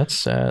 that's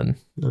sad.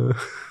 I'm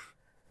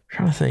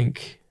trying to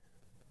think.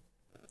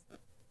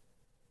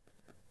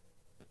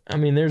 I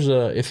mean,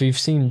 if you've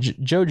seen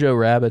Jojo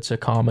Rabbit's a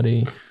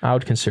comedy, I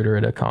would consider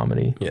it a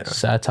comedy. Yeah.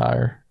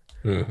 Satire.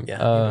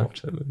 Yeah, I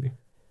watch that movie.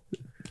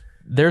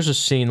 There's a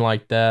scene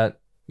like that.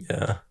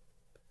 Yeah.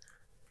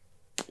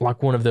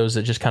 Like one of those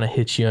that just kind of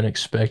hits you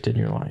unexpected,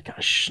 and you're like,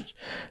 gosh,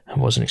 I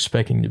wasn't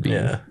expecting to be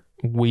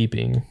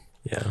weeping.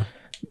 Yeah.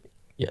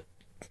 Yeah.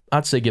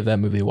 I'd say give that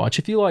movie a watch.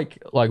 If you like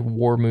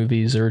war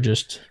movies or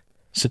just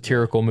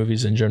satirical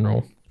movies in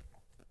general,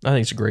 I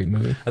think it's a great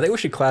movie. I think we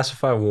should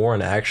classify war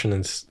and action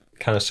and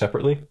kind of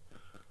separately.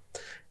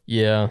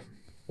 Yeah.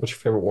 What's your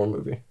favorite war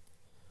movie?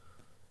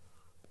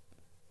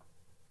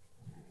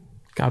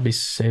 Gotta be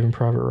Saving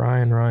Private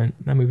Ryan, right?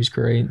 That movie's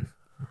great.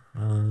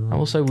 I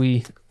will say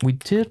we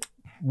did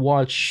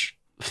watch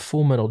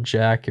Full Metal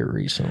Jacket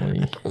recently.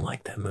 I don't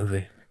like that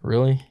movie.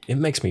 Really? It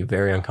makes me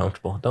very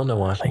uncomfortable. Don't know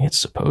why. I think it's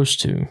supposed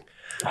to.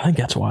 I think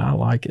that's why I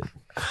like it.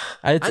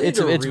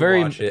 It's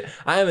very. It.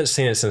 I haven't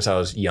seen it since I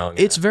was young.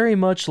 It's very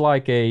much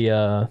like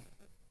a.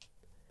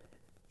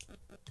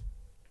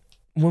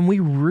 When we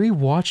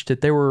rewatched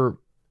it,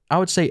 I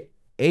would say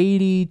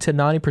 80 to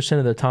 90%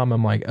 of the time,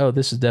 I'm like, oh,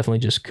 this is definitely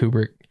just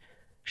Kubrick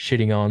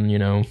shitting on,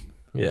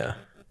 yeah,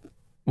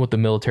 what the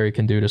military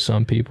can do to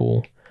some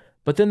people.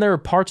 But then there are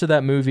parts of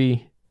that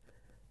movie.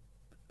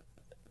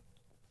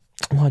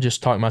 Well, I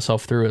just talked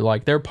myself through it.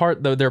 Like there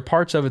are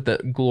parts of it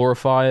that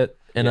glorify it,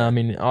 and I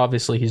mean,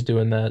 obviously he's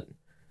doing that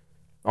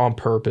on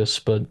purpose.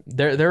 But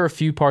there are a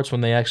few parts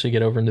when they actually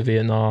get over into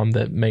Vietnam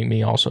that make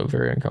me also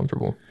very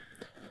uncomfortable.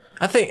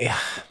 I think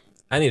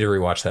I need to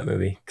rewatch that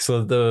movie.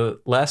 So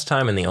the last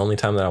time and the only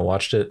time that I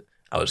watched it,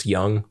 I was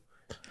young,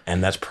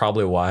 and that's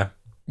probably why.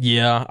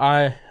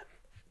 Yeah,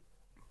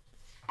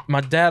 my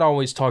dad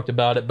always talked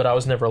about it, but I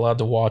was never allowed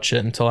to watch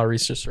it until I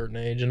reached a certain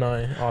age, and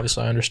I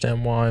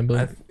understand why.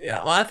 But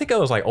I think I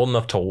was like old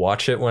enough to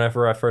watch it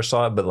whenever I first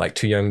saw it, but like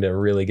too young to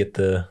really get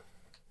the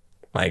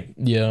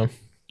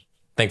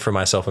think for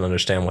myself and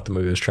understand what the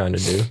movie was trying to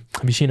do.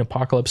 Have you seen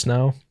Apocalypse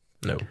Now?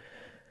 No.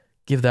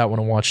 Give that one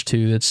a watch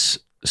too. It's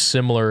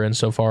similar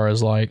insofar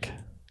as like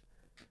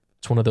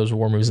it's one of those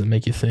war movies that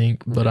make you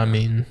think, but I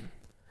mean,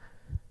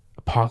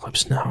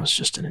 Apocalypse Now is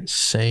just an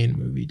insane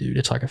movie, dude.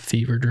 It's like a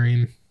fever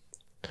dream.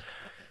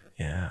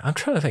 Yeah, I'm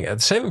trying to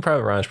think. Saving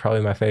Private Ryan is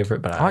probably my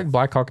favorite, but I like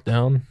Black Hawk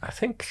Down. I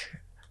think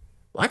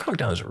Black Hawk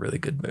Down is a really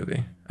good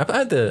movie. I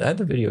had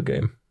the video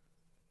game.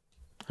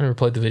 I never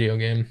played the video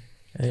game.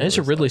 And it's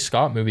a Ridley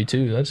Scott movie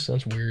too. That's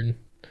weird.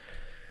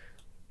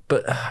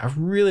 But I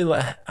really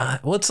like.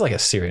 It's like a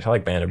series. I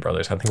like Band of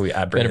Brothers. I think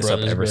I bring this up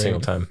every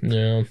single time.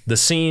 Yeah. The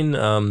scene.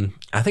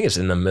 I think it's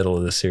in the middle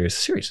of the series.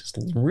 The series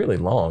is really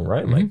long,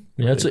 right? Mm-hmm.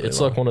 Like really, it's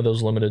like one of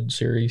those limited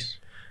series.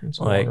 It's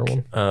a like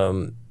longer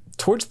one.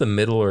 Towards the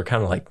middle or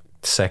kind of like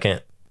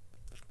second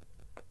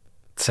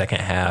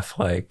half,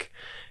 like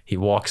he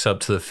walks up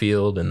to the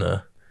field and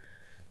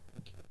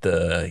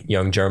the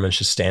young Germans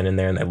just standing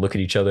there and they look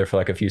at each other for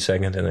like a few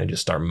seconds and they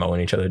just start mowing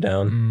each other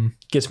down.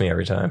 Gets me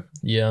every time.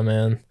 Yeah,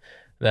 man.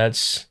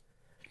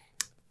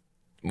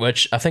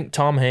 Which I think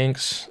Tom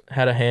Hanks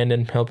had a hand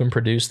in helping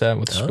produce that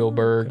with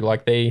Spielberg. Okay.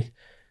 Like they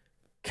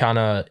kind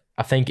of,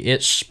 I think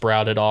it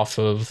sprouted off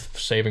of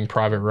Saving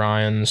Private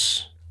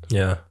Ryan's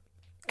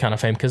kind of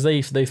fame because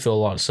they feel a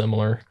lot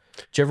similar.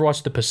 Did you ever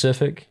watch The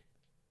Pacific?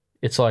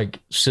 It's like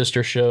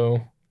sister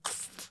show.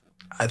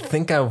 I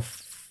think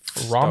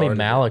Rami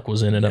Malek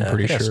was in it. I'm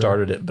pretty sure. I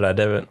started it, but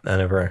I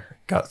never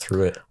got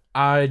through it.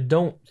 I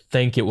don't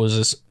think it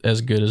was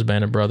as good as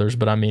Band of Brothers,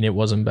 but I mean, it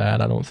wasn't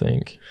bad. I don't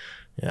think.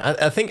 Yeah,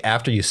 I think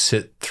after you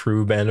sit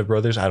through Band of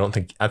Brothers, I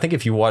think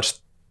if you watch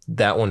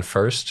that one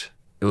first,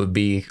 it would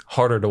be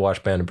harder to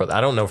watch Band of Brothers.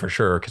 I don't know for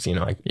sure because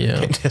I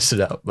can't test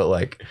it out, but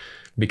like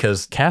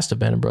because cast of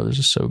Band of Brothers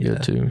is so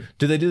good too.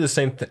 Do they do the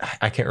same thing?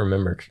 I can't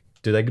remember.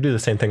 Do they do the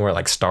same thing where it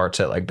like starts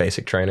at like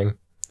basic training?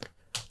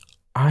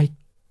 I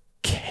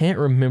can't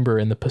remember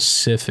in the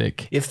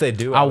Pacific. If they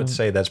do, I would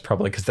say that's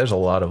probably because there's a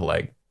lot of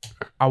like.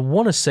 I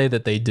want to say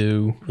that they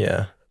do.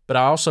 Yeah. But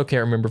I also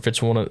can't remember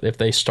if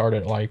they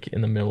started like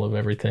in the middle of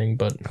everything.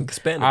 But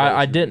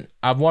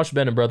I've watched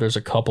Band of Brothers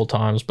a couple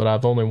times, but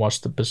I've only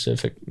watched the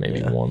Pacific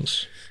maybe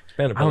once.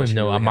 I don't even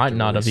know. Really I might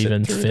not have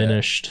even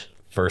finished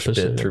first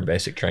Pacific. Bit through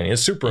basic training.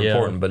 It's super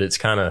important, but it's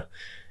kind of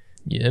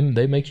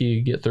they make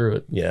you get through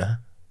it. Yeah.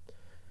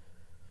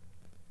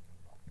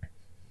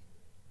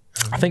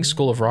 I think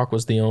School of Rock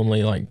was the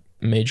only like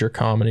major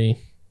comedy.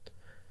 I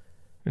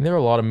mean, there are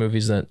a lot of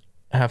movies that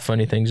have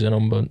funny things in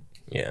them, but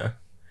yeah.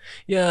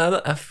 Yeah,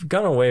 I've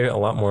gone away a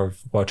lot more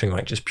of watching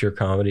like just pure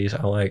comedies.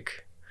 I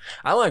like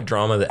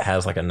drama that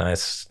has like a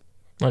nice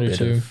I do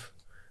too.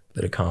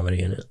 Bit of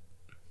comedy in it.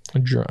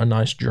 A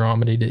nice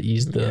dramedy to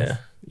ease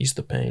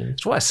the pain.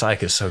 That's why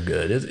Psych is so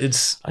good.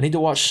 I need to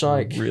watch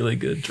Psych. Really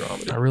good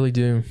drama. I really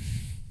do.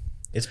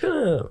 It's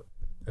been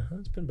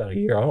about a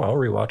year. I'll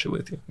rewatch it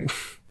with you.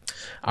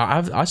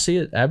 I see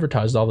it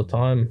advertised all the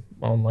time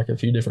on like a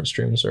few different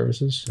streaming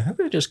services. I think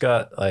they just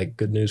got like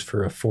good news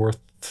for a 4th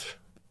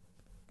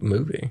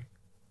movie.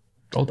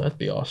 Oh, that'd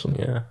be awesome.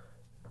 Yeah.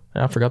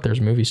 I forgot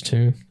there's movies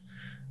too.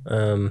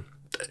 It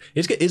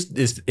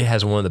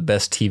has one of the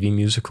best TV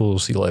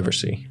musicals you'll ever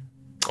see.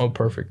 Oh,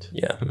 perfect.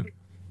 Yeah.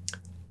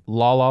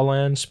 La La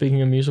Land,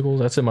 speaking of musicals,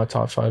 that's in my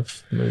top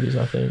 5 movies,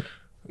 I think.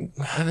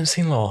 I haven't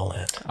seen La La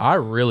Land. I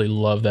really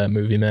love that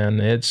movie, man.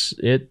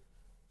 It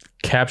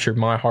captured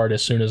my heart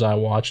as soon as I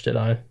watched it.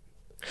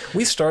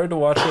 We started to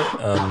watch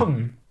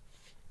it.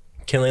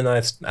 Kinley and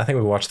I think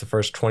we watched the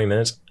first 20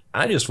 minutes.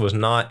 I just was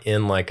not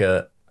in like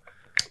a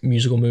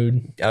musical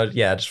mood. I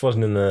just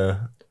wasn't in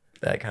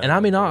that kind and of. I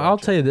mean, I'll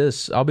tell you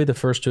this. I'll be the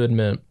first to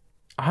admit,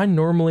 I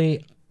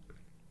normally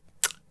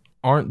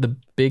aren't the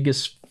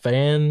biggest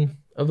fan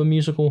of a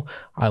musical.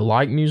 I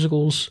like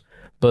musicals,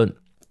 but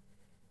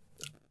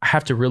I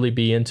have to really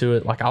be into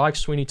it. Like, I like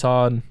Sweeney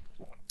Todd.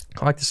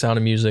 I like The Sound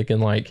of Music,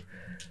 and like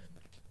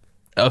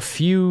a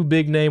few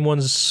big name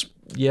ones,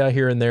 yeah,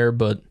 here and there,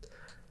 but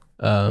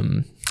La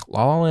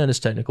La Land is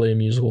technically a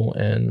musical,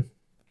 and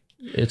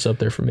it's up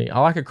there for me. I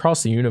like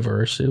Across the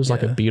Universe. It was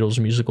like a Beatles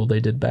musical they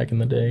did back in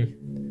the day.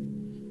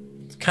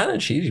 It's kind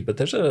of cheesy, but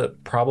there's a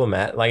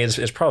problematic. Like,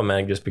 it's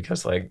problematic just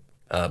because like,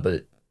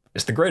 but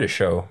it's The Greatest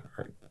Show.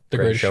 The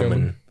Greatest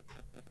Showman.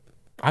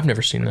 I've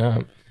never seen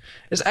that.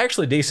 It's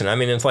actually decent. I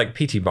mean, it's like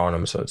P.T.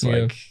 Barnum, so it's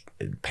like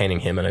painting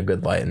him in a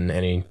good light. And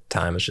any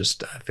time it's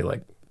just, I feel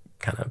like,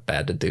 kind of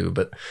bad to do.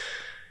 But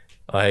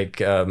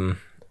like,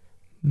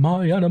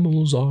 my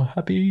animals are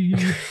happy.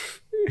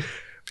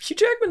 Hugh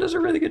Jackman does a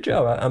really good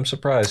job. I'm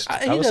surprised.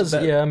 He does.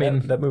 I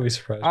mean, that movie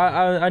surprised me.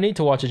 I need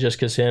to watch it just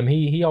because him.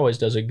 He always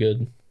does a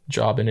good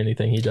job in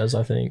anything he does,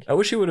 I think. I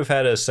wish he would have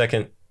had a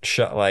second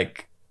shot,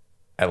 like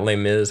at Les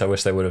Mis. I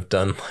wish they would have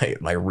done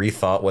like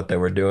rethought what they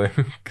were doing,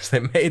 because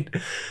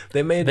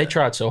they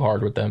tried so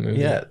hard with that movie.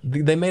 Yeah,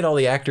 they made all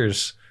the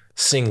actors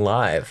sing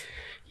live.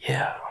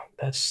 Yeah,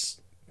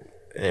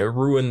 it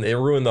ruined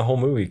the whole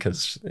movie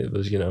because it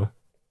was,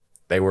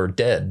 they were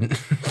dead.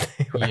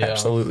 They were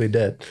absolutely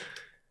dead.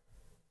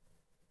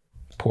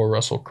 Poor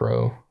Russell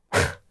Crowe.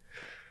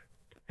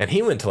 And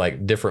he went to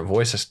like different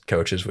voice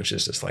coaches, which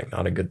is just like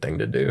not a good thing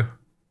to do.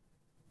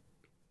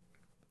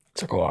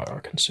 It's like, oh, I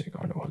can sing.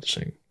 I know how to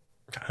sing.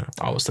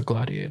 I was the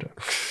gladiator.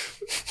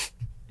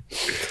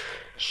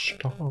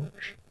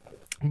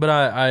 But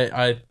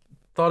I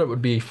thought it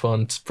would be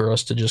fun for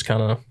us to just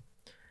kind of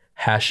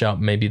hash out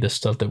maybe the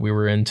stuff that we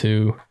were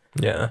into.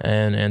 Yeah.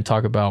 And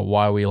talk about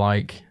why we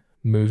like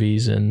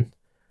movies and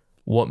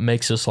what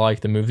makes us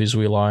like the movies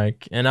we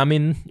like. And I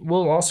mean,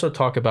 we'll also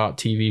talk about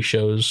TV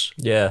shows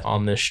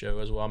on this show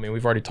as well. I mean,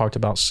 we've already talked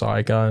about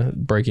Psych,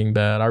 Breaking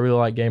Bad. I really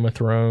like Game of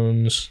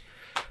Thrones.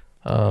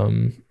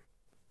 I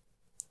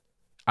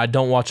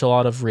don't watch a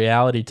lot of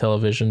reality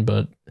television,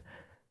 but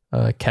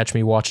catch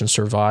me watching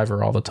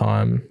Survivor all the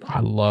time.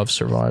 I love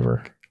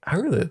Survivor.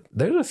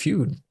 There's a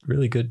few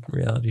really good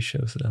reality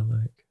shows that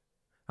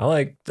I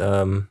like.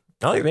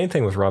 I like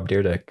anything with Rob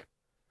Dyrdek.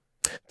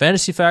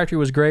 Fantasy Factory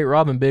was great.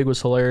 Robin Big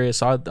was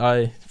hilarious.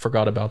 I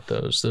forgot about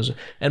those.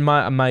 And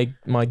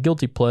my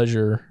guilty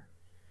pleasure,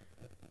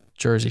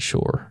 Jersey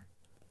Shore.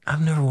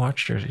 I've never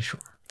watched Jersey Shore.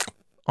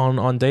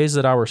 On days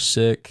that I were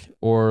sick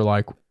or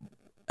like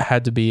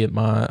had to be at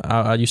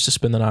I used to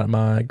spend the night at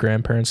my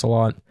grandparents a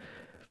lot.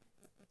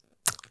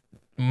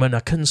 When I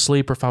couldn't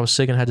sleep or if I was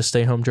sick and had to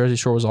stay home, Jersey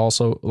Shore was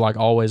also like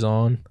always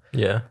on.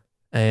 Yeah.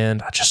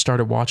 And I just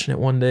started watching it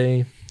one day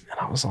and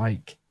I was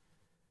like,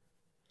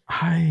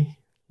 I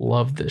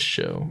love this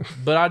show.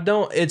 But I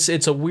don't,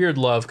 it's a weird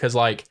love because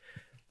like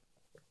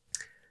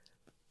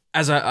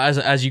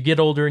as you get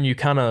older and you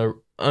kind of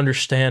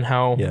understand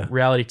how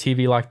reality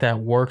TV like that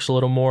works a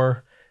little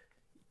more,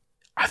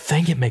 I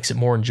think it makes it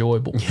more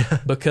enjoyable. Yeah.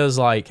 Because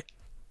like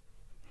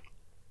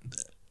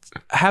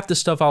half the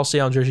stuff I'll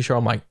see on Jersey Shore,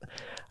 I'm like,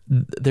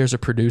 there's a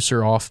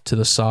producer off to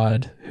the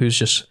side who's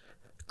just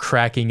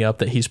cracking up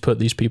that he's put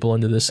these people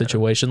into this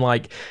situation.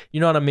 Like, you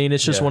know what I mean?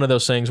 It's just one of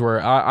those things where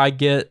I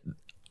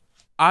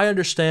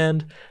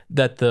understand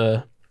that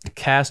the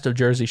cast of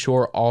Jersey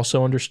Shore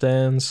also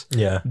understands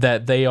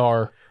that they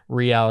are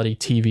reality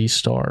TV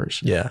stars.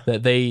 Yeah.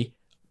 That they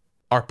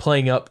are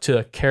playing up to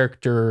a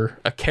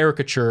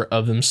caricature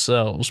of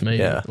themselves, maybe.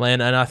 Yeah.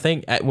 And I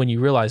think when you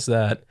realize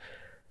that,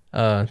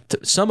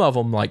 some of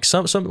them, like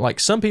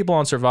some people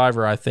on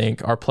Survivor, I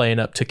think, are playing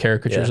up to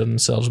caricatures of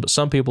themselves, but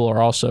some people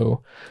are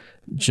also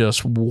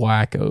just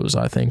wackos,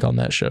 I think, on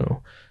that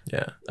show.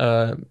 Yeah.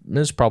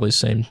 It's probably the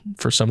same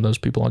for some of those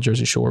people on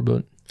Jersey Shore,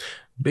 but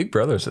Big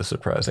Brother's is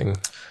surprising.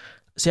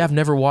 See, I've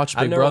never watched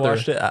Big Brother. I've never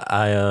watched it.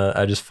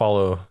 I just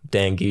follow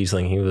Dan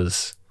Giesling. He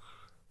was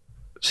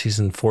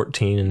season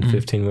 14 and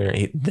 15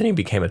 winner. Then he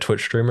became a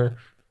Twitch streamer.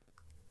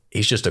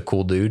 He's just a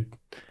cool dude.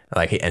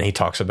 And he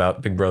talks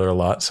about Big Brother a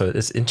lot, so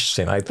it's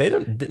interesting. Like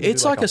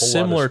it's like a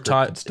similar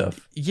type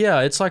stuff. Yeah,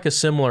 it's like a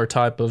similar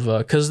type of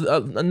because I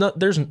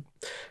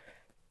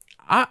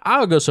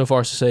would go so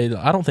far as to say that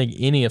I don't think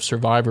any of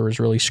Survivor is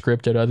really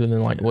scripted, other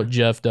than like what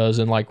Jeff does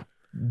and like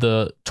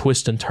the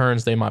twists and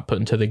turns they might put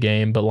into the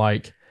game. But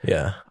like,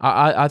 yeah,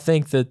 I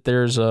think that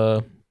there's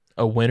a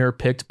winner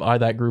picked by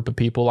that group of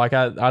people. Like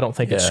I don't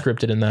think it's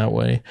scripted in that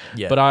way.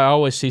 Yeah. But I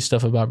always see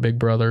stuff about Big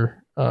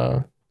Brother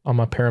on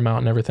my Paramount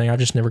and everything. I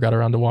just never got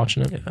around to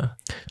watching it. Yeah.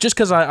 Just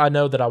because I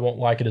know that I won't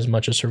like it as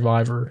much as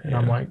Survivor. And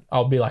I'm like,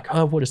 I'll be like,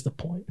 oh, what is the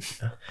point?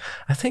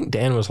 I think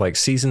Dan was like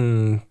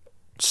season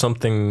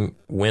something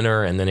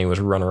winner, and then he was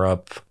runner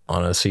up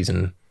on a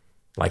season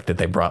like that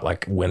they brought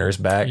like winners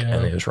back,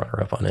 and he was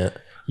runner up on it.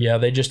 Yeah,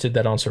 they just did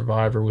that on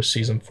Survivor with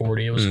season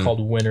 40. It was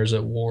called Winners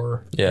at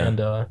War. Yeah.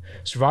 And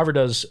Survivor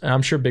does,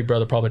 I'm sure Big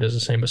Brother probably does the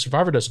same, but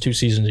Survivor does 2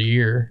 seasons a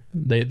year.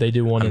 They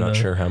do one. I'm not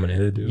sure how many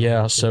they do.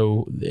 Yeah,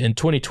 so in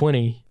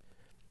 2020,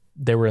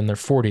 they were in their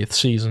 40th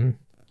season.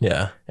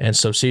 Yeah. And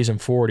so season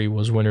 40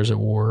 was Winners at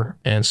War.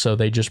 And so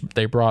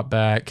they brought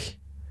back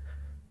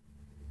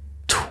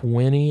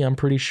 20, I'm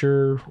pretty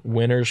sure,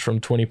 winners from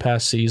 20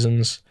 past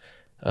seasons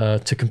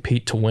to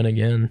compete to win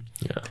again.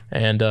 Yeah.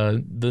 And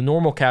the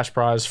normal cash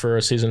prize for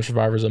a season of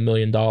Survivor is $1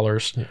 million.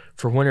 Yeah.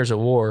 For Winners at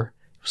War,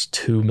 it was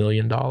 $2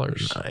 million.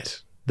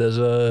 Nice.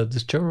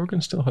 Does Joe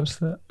Rogan still host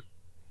that?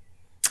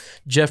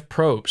 Jeff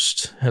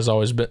Probst has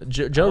always been.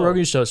 Joe Rogan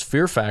used to host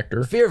Fear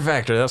Factor. Fear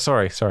Factor. That's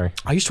sorry.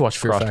 I used to watch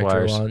Fear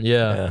Factor a lot.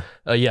 Yeah.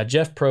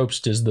 Jeff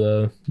Probst is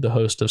the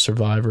host of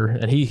Survivor,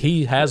 and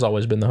he has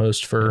always been the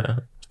host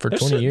for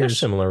 20 years. They're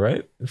similar,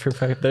 right? Fear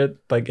Factor. They're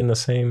like in the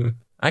same.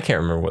 I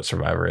can't remember what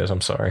Survivor is. I'm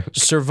sorry.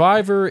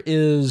 Survivor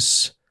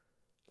is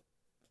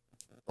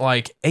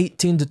like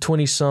 18 to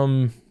 20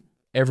 some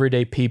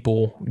everyday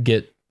people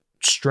get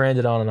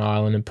stranded on an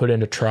island and put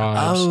into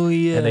tribes. Oh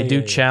yeah. And they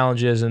do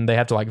challenges, and they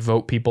have to like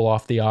vote people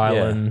off the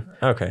island.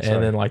 Yeah. Okay. Sorry.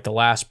 And then like the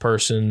last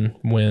person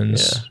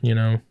wins. You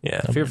know.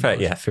 Yeah. Fear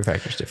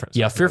Factor's different.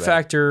 Yeah. Fear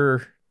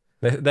Factor.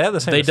 They have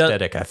the same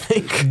aesthetic, I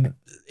think.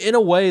 In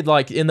a way,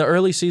 like in the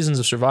early seasons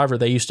of Survivor,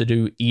 they used to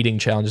do eating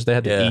challenges. They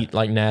had to eat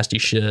like nasty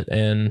shit,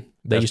 and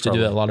they used to do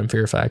that a lot in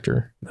Fear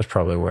Factor. That's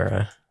probably where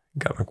I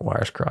got my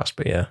wires crossed.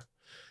 But yeah,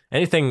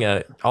 anything,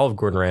 all of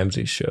Gordon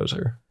Ramsay's shows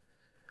are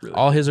really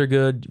all his are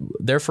good.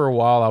 There for a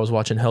while, I was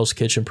watching Hell's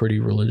Kitchen pretty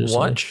religiously.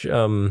 Watch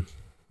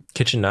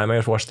Kitchen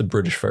Nightmares. Watch the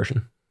British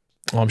version.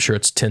 Oh, I'm sure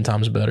it's 10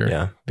 times better.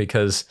 Yeah,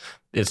 because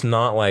it's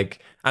not like,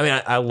 I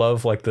mean, I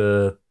love like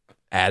the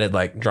added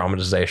like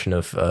dramatization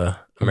of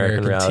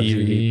American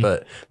reality TV,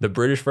 but the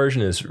British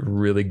version is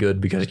really good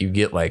because you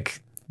get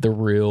like the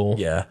real.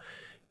 Yeah.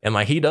 And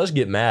like he does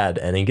get mad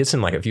and he gets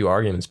in like a few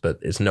arguments, but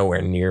it's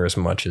nowhere near as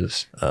much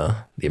as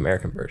the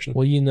American version.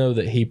 Well, you know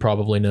that he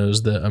probably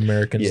knows that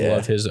Americans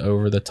love his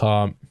over the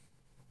top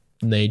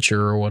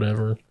nature or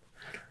whatever.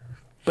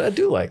 But I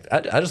do like,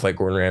 I just like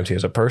Gordon Ramsay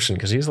as a person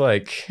because he's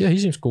like, yeah, he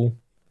seems cool.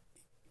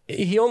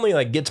 He only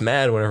like gets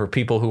mad whenever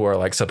people who are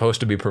like supposed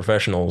to be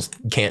professionals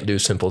can't do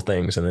simple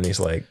things, and then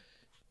he's like,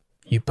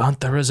 "You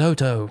burnt the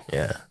risotto."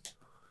 Yeah.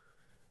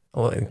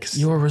 Well,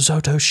 you're a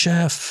risotto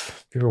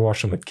chef. If you ever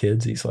watch him with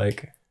kids, he's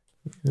like,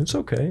 "It's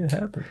okay, it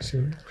happens."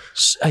 You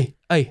know?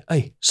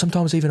 Hey!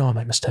 Sometimes even I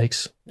make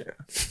mistakes. Yeah.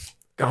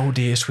 Oh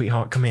dear,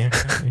 sweetheart, come here.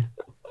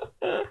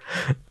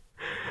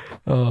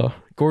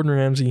 Gordon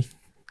Ramsay,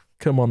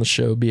 come on the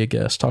show, be a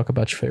guest, talk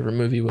about your favorite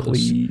movie with us,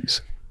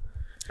 please.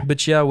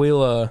 But yeah,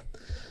 we'll.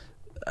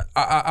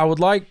 I would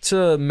like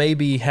to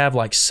maybe have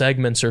like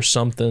segments or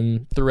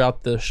something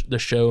throughout the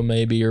show,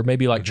 maybe, or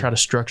maybe like try to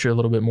structure a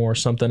little bit more or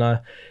something.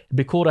 It'd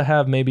be cool to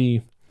have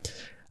maybe.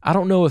 I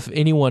don't know if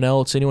anyone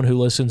who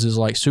listens is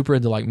like super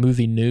into like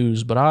movie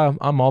news, but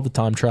I'm all the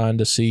time trying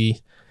to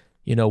see,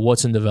 you know,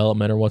 what's in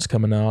development or what's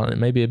coming out,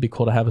 and maybe it'd be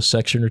cool to have a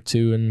section or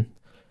two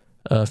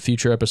in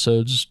future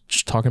episodes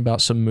just talking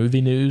about some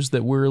movie news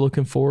that we're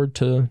looking forward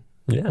to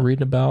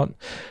reading about.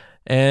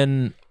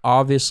 And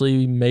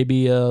obviously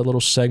maybe a little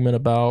segment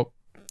about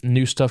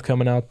new stuff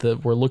coming out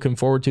that we're looking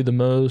forward to the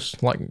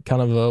most, like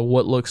kind of a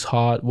what looks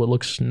hot, what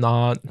looks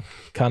not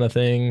kind of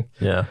thing.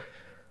 Yeah.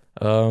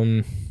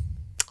 I'm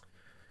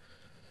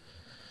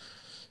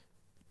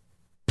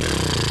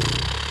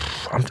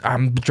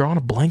drawing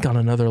a blank on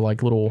another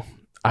like little,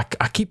 I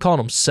keep calling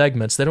them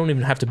segments. They don't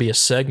even have to be a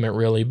segment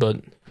really,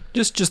 but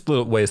just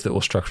little ways that we'll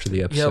structure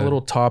the episode. Yeah,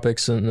 little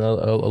topics and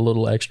a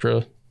little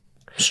extra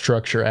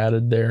structure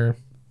added there.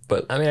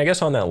 But I mean, I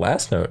guess on that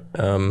last note,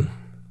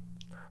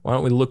 why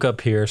don't we look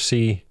up here,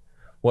 see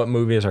what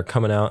movies are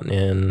coming out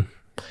in?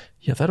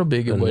 Yeah, that'll be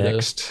a good way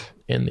to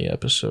end the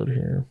episode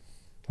here.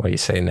 What do you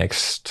say,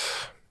 next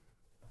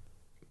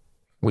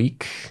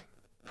week?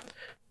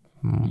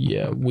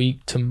 Yeah,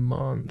 week to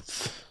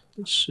month.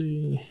 Let's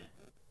see.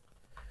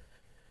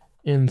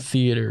 In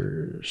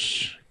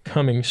theaters,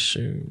 coming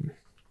soon.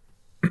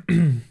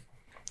 The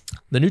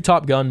new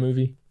Top Gun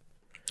movie.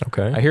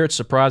 Okay. I hear it's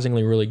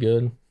surprisingly really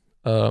good.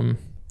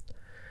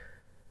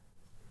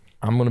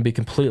 I'm going to be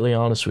completely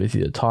honest with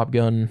you. Top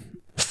Gun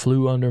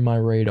flew under my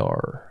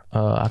radar.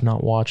 I've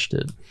not watched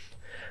it.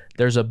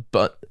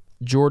 But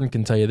Jordan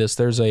can tell you this.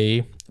 There's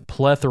a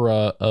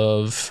plethora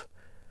of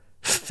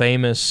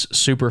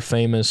super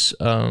famous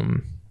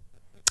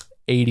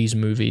 80s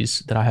movies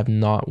that I have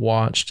not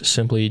watched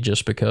simply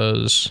just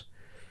because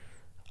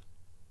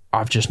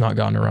I've just not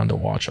gotten around to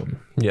watch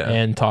them. Yeah.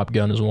 And Top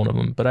Gun is one of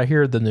them. But I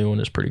hear the new one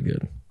is pretty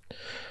good.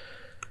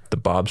 The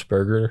Bob's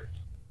Burger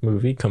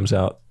movie comes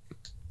out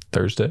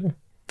Thursday.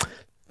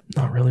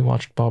 Not really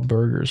watched Bob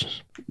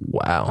Burgers.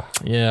 Wow.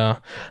 Yeah.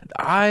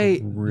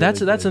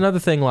 That's another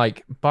thing,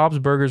 like Bob's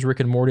Burgers, Rick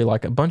and Morty,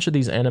 like a bunch of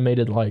these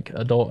animated, like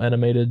adult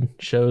animated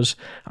shows,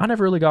 I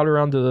never really got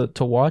around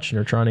to watching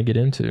or trying to get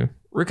into.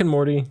 Rick and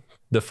Morty,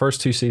 the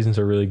first 2 seasons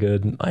are really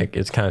good. Like,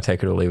 it's kind of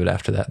take it or leave it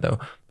after that, though.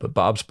 But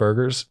Bob's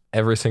Burgers,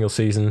 every single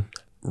season,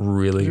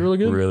 really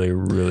good.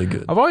 Really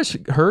good. I've always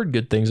heard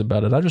good things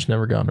about it. I've just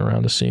never gotten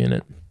around to seeing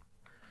it.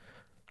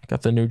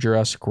 Got the new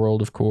Jurassic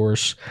World, of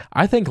course.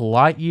 I think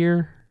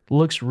Lightyear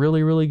looks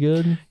really, really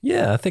good.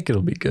 Yeah, I think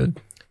it'll be good.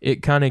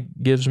 It kind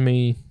of gives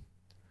me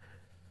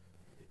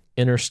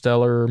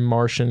Interstellar,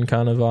 Martian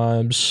kind of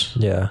vibes.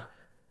 Yeah.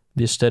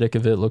 The aesthetic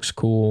of it looks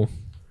cool.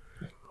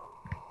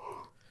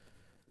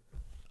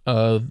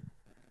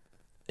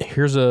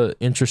 Here's a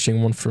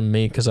interesting one for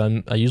me because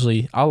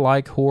I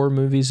like horror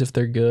movies if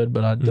they're good,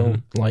 but I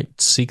don't like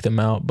seek them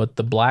out. But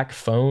The Black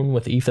Phone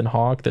with Ethan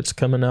Hawke that's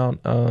coming out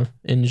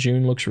in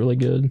June looks really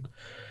good.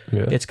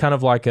 Yeah. It's kind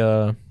of like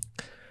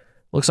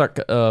looks like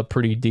a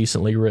pretty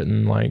decently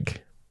written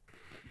like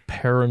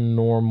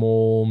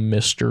paranormal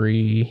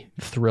mystery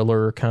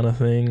thriller kind of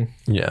thing.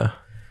 Yeah.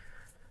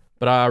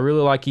 But I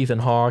really like Ethan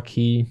Hawke.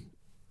 He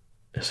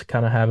is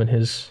kind of having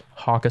his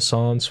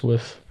Hawk-a-sance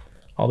with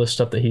all this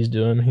stuff that he's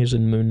doing. He's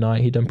in Moon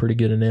Knight. He done pretty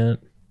good in it.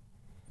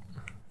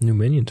 New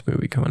Minions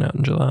movie coming out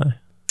in July.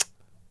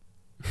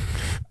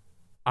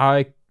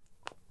 I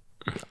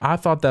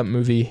thought that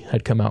movie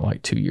had come out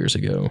like 2 years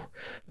ago.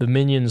 The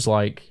Minions,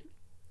 like,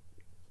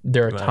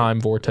 they're a time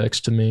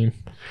vortex to me.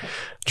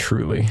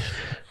 Truly.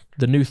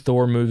 The new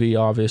Thor movie,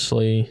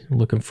 obviously,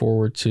 looking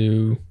forward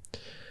to.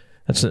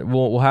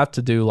 We'll have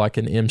to do like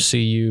an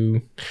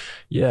MCU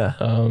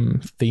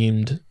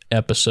themed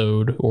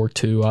episode or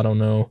two. I don't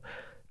know.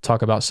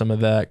 Talk about some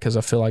of that because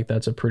I feel like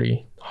that's a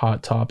pretty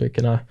hot topic,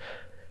 and I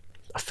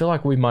feel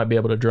like we might be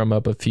able to drum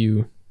up a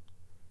few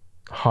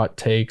hot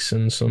takes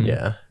and some.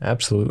 Yeah,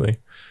 absolutely.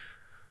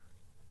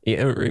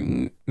 Yeah,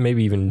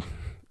 maybe even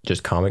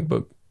just comic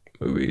book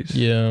movies.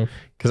 Yeah,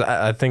 because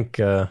I think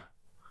there's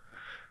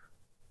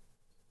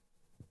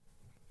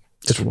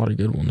a lot of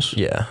good ones.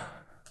 Yeah.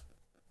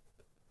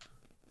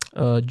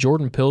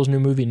 Jordan Peele's new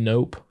movie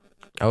Nope.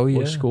 Oh yeah,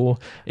 looks cool.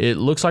 It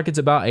looks like it's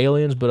about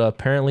aliens, but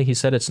apparently he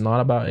said it's not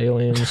about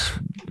aliens.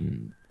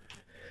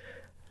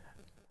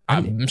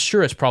 I'm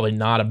sure it's probably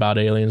not about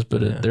aliens,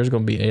 but there's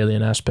going to be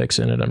alien aspects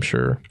in it, I'm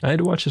sure. I had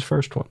to watch his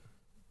first one.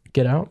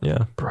 Get Out?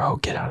 Yeah. Bro,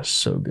 Get Out is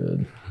so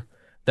good.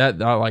 That's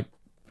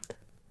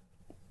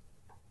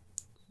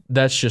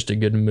just a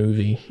good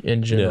movie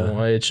in general.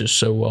 Yeah. It's just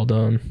so well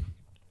done.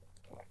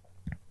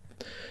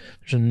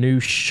 There's a new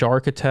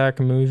shark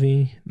attack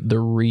movie, The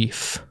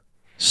Reef,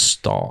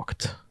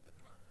 Stalked.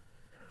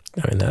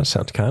 I mean, that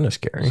sounds kind of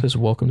scary. It says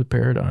Welcome to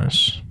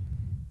Paradise.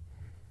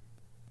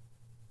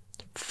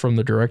 From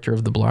the director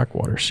of the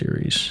Blackwater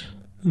series.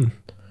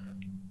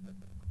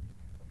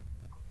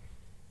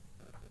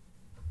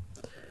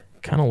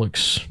 Kind of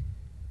looks...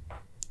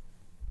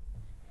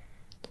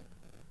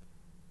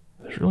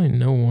 There's really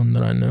no one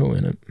that I know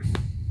in it.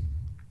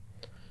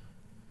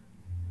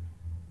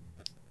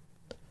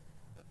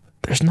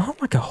 There's not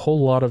like a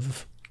whole lot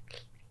of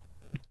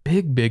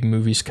big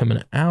movies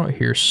coming out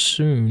here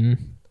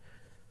soon.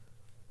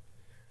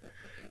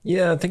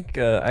 Yeah, I think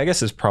I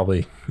guess it's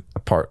probably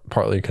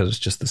partly because it's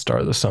just the start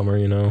of the summer,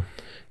 you know.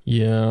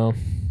 Yeah,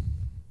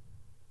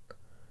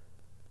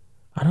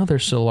 I know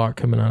there's still a lot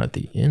coming out at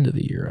the end of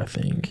the year. I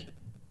think.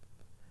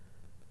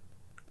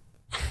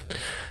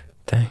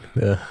 Dang.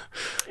 The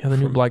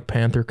new Black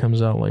Panther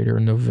comes out later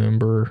in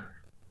November,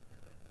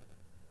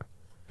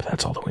 but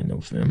that's all the way in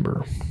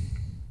November.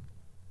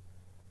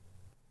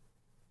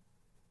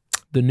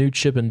 The new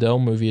Chip and Dale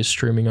movie is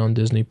streaming on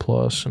Disney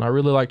Plus, and I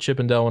really liked Chip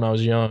and Dale when I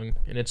was young.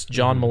 And it's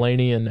John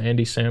Mulaney and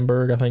Andy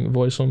Samberg, I think,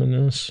 voice them in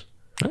this.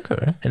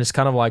 Okay. And it's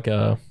kind of like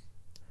I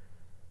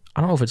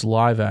don't know if it's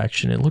live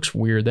action. It looks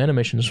weird. The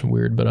animation is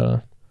weird,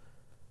 but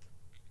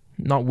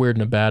not weird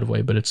in a bad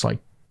way. But it's like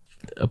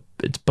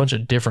it's a bunch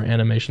of different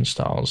animation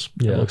styles.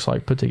 Yeah. It looks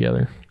like put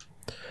together.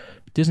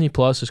 Disney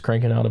Plus is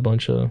cranking out a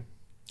bunch of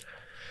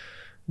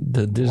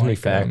the Disney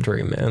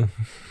factory, man.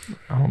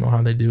 I don't know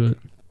how they do it.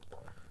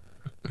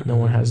 No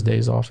one has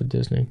days off at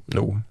Disney.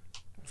 No.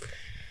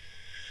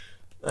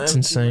 It's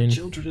insane. My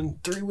children in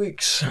 3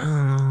 weeks.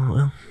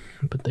 Well,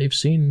 but they've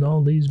seen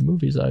all these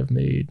movies I've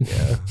made.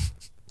 Yeah.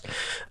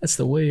 That's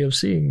the way of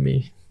seeing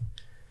me.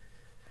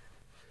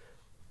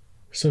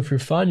 So if you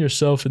find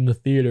yourself in the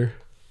theater,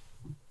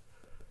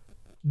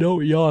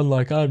 don't yawn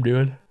like I'm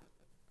doing.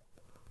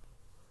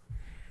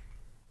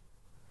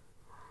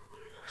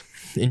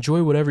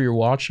 enjoy whatever you're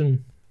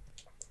watching,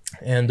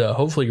 and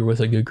hopefully you're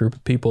with a good group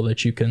of people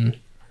that you can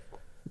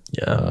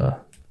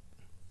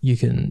you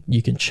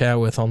can chat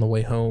with on the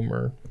way home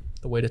or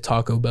the way to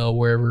Taco Bell,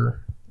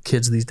 wherever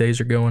kids these days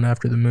are going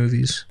after the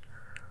movies.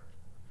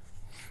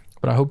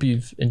 But I hope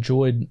you've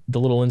enjoyed the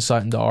little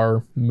insight into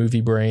our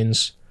movie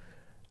brains.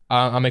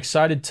 I'm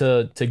excited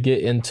to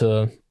get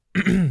into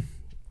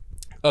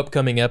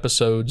upcoming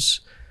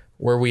episodes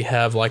where we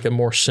have like a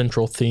more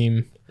central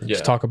theme to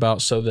talk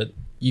about, so that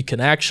you can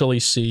actually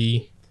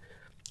see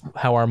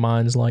how our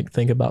minds like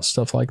think about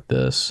stuff like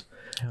this.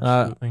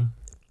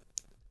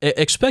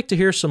 Expect to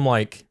hear some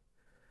like,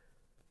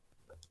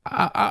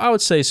 I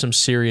would say some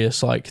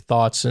serious like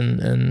thoughts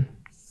and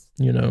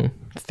you know,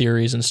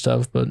 theories and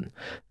stuff, but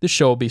this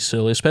show will be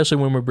silly, especially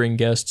when we bring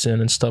guests in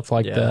and stuff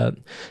like that.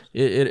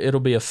 It'll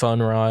be a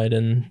fun ride,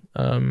 and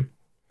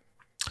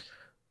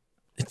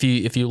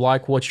if you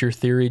like what's your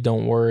theory,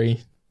 don't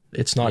worry,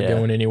 it's not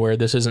going anywhere.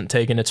 This isn't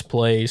taking its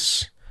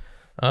place.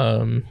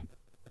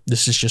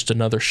 This is just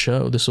another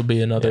show. This will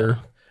be another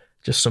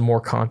just some more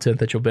content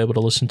that you'll be able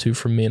to listen to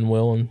from me and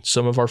Will and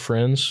some of our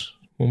friends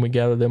when we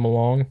gather them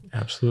along.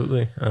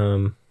 Absolutely.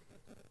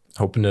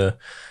 Hoping to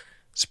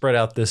spread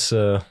out this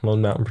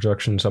Lone Mountain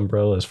Productions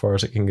umbrella as far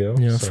as it can go.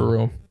 Yeah, so. For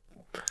real.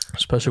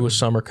 Especially with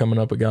summer coming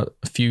up, we got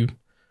a few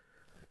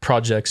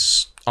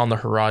projects on the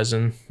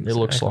horizon. It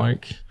looks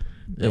like,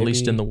 at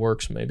least in the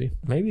works, maybe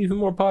even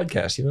more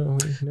podcasts. You know.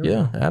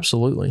 Yeah,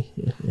 absolutely.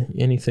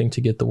 Anything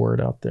to get the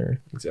word out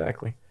there.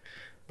 Exactly.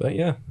 But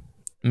yeah,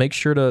 make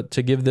sure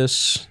to give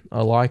this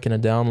a like and a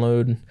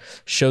download.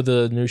 Show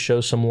the new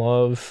show some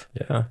love.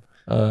 Yeah.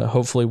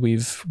 Hopefully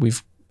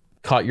we've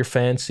caught your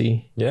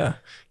fancy. Yeah.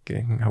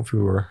 Okay.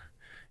 Hopefully we were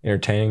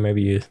entertaining.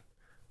 Maybe you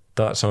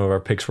thought some of our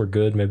picks were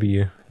good. Maybe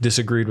you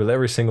disagreed with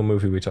every single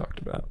movie we talked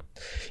about.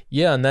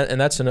 Yeah, and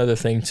that's another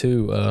thing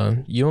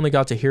too. You only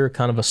got to hear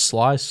kind of a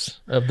slice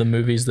of the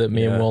movies that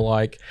me and Will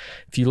like.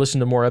 If you listen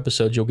to more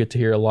episodes, you'll get to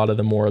hear a lot of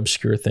the more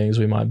obscure things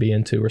we might be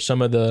into, or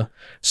some of the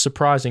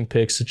surprising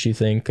picks that you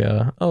think,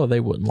 oh,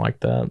 they wouldn't like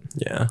that.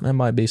 Yeah, that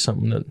might be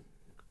something that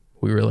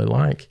we really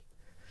like.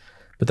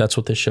 But that's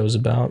what this show's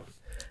about,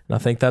 and I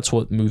think that's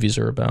what movies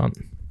are about.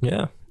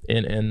 Yeah,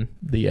 in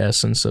the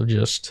essence of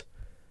just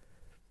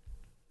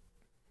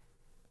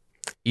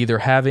either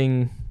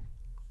having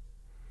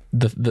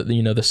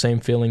the same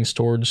feelings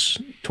towards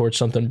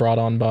something brought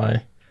on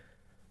by,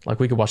 like,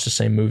 we could watch the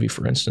same movie,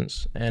 for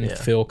instance, and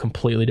feel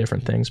completely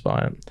different things by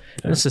it.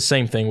 And it's the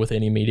same thing with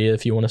any media,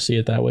 if you want to see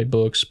it that way: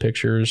 books,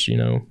 pictures,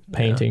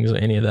 paintings,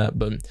 any of that.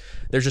 But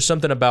there's just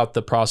something about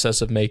the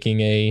process of making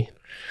a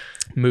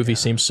movie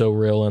seem so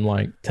real and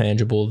like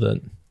tangible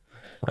that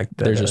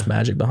there's just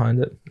magic behind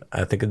it.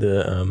 I think of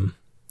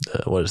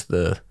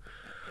the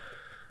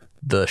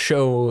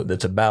show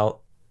that's about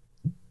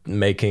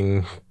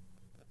making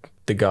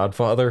The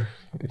Godfather.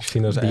 You've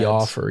seen those ads? The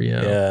Offer,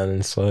 yeah,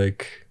 and it's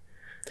like,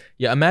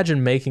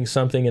 imagine making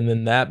something and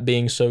then that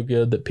being so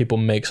good that people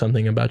make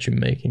something about you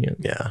making it.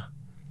 Yeah,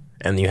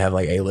 and you have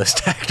like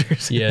A-list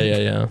actors.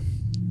 Yeah,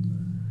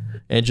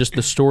 and just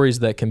the stories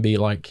that can be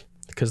like,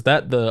 because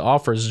The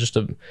Offer is just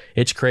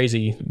it's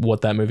crazy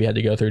what that movie had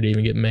to go through to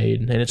even get made,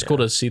 and it's cool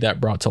to see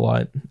that brought to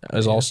light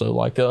as also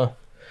like a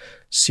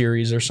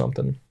series or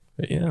something.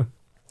 But yeah,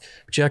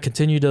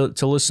 continue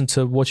to listen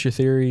to What's Your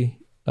Theory.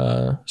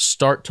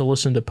 Start to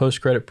listen to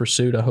Post Credit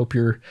Pursuit. I hope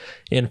you're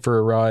in for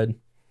a ride,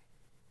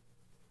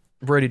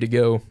 ready to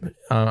go.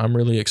 I'm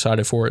really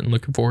excited for it and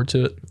looking forward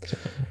to it.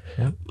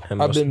 Yep.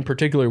 I've been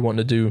particularly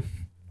wanting to do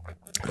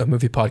a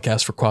movie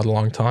podcast for quite a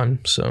long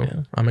time,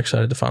 so I'm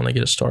excited to finally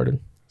get it started.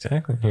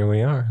 Exactly. Here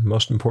we are.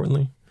 Most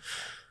importantly,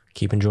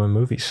 keep enjoying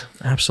movies.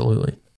 Absolutely.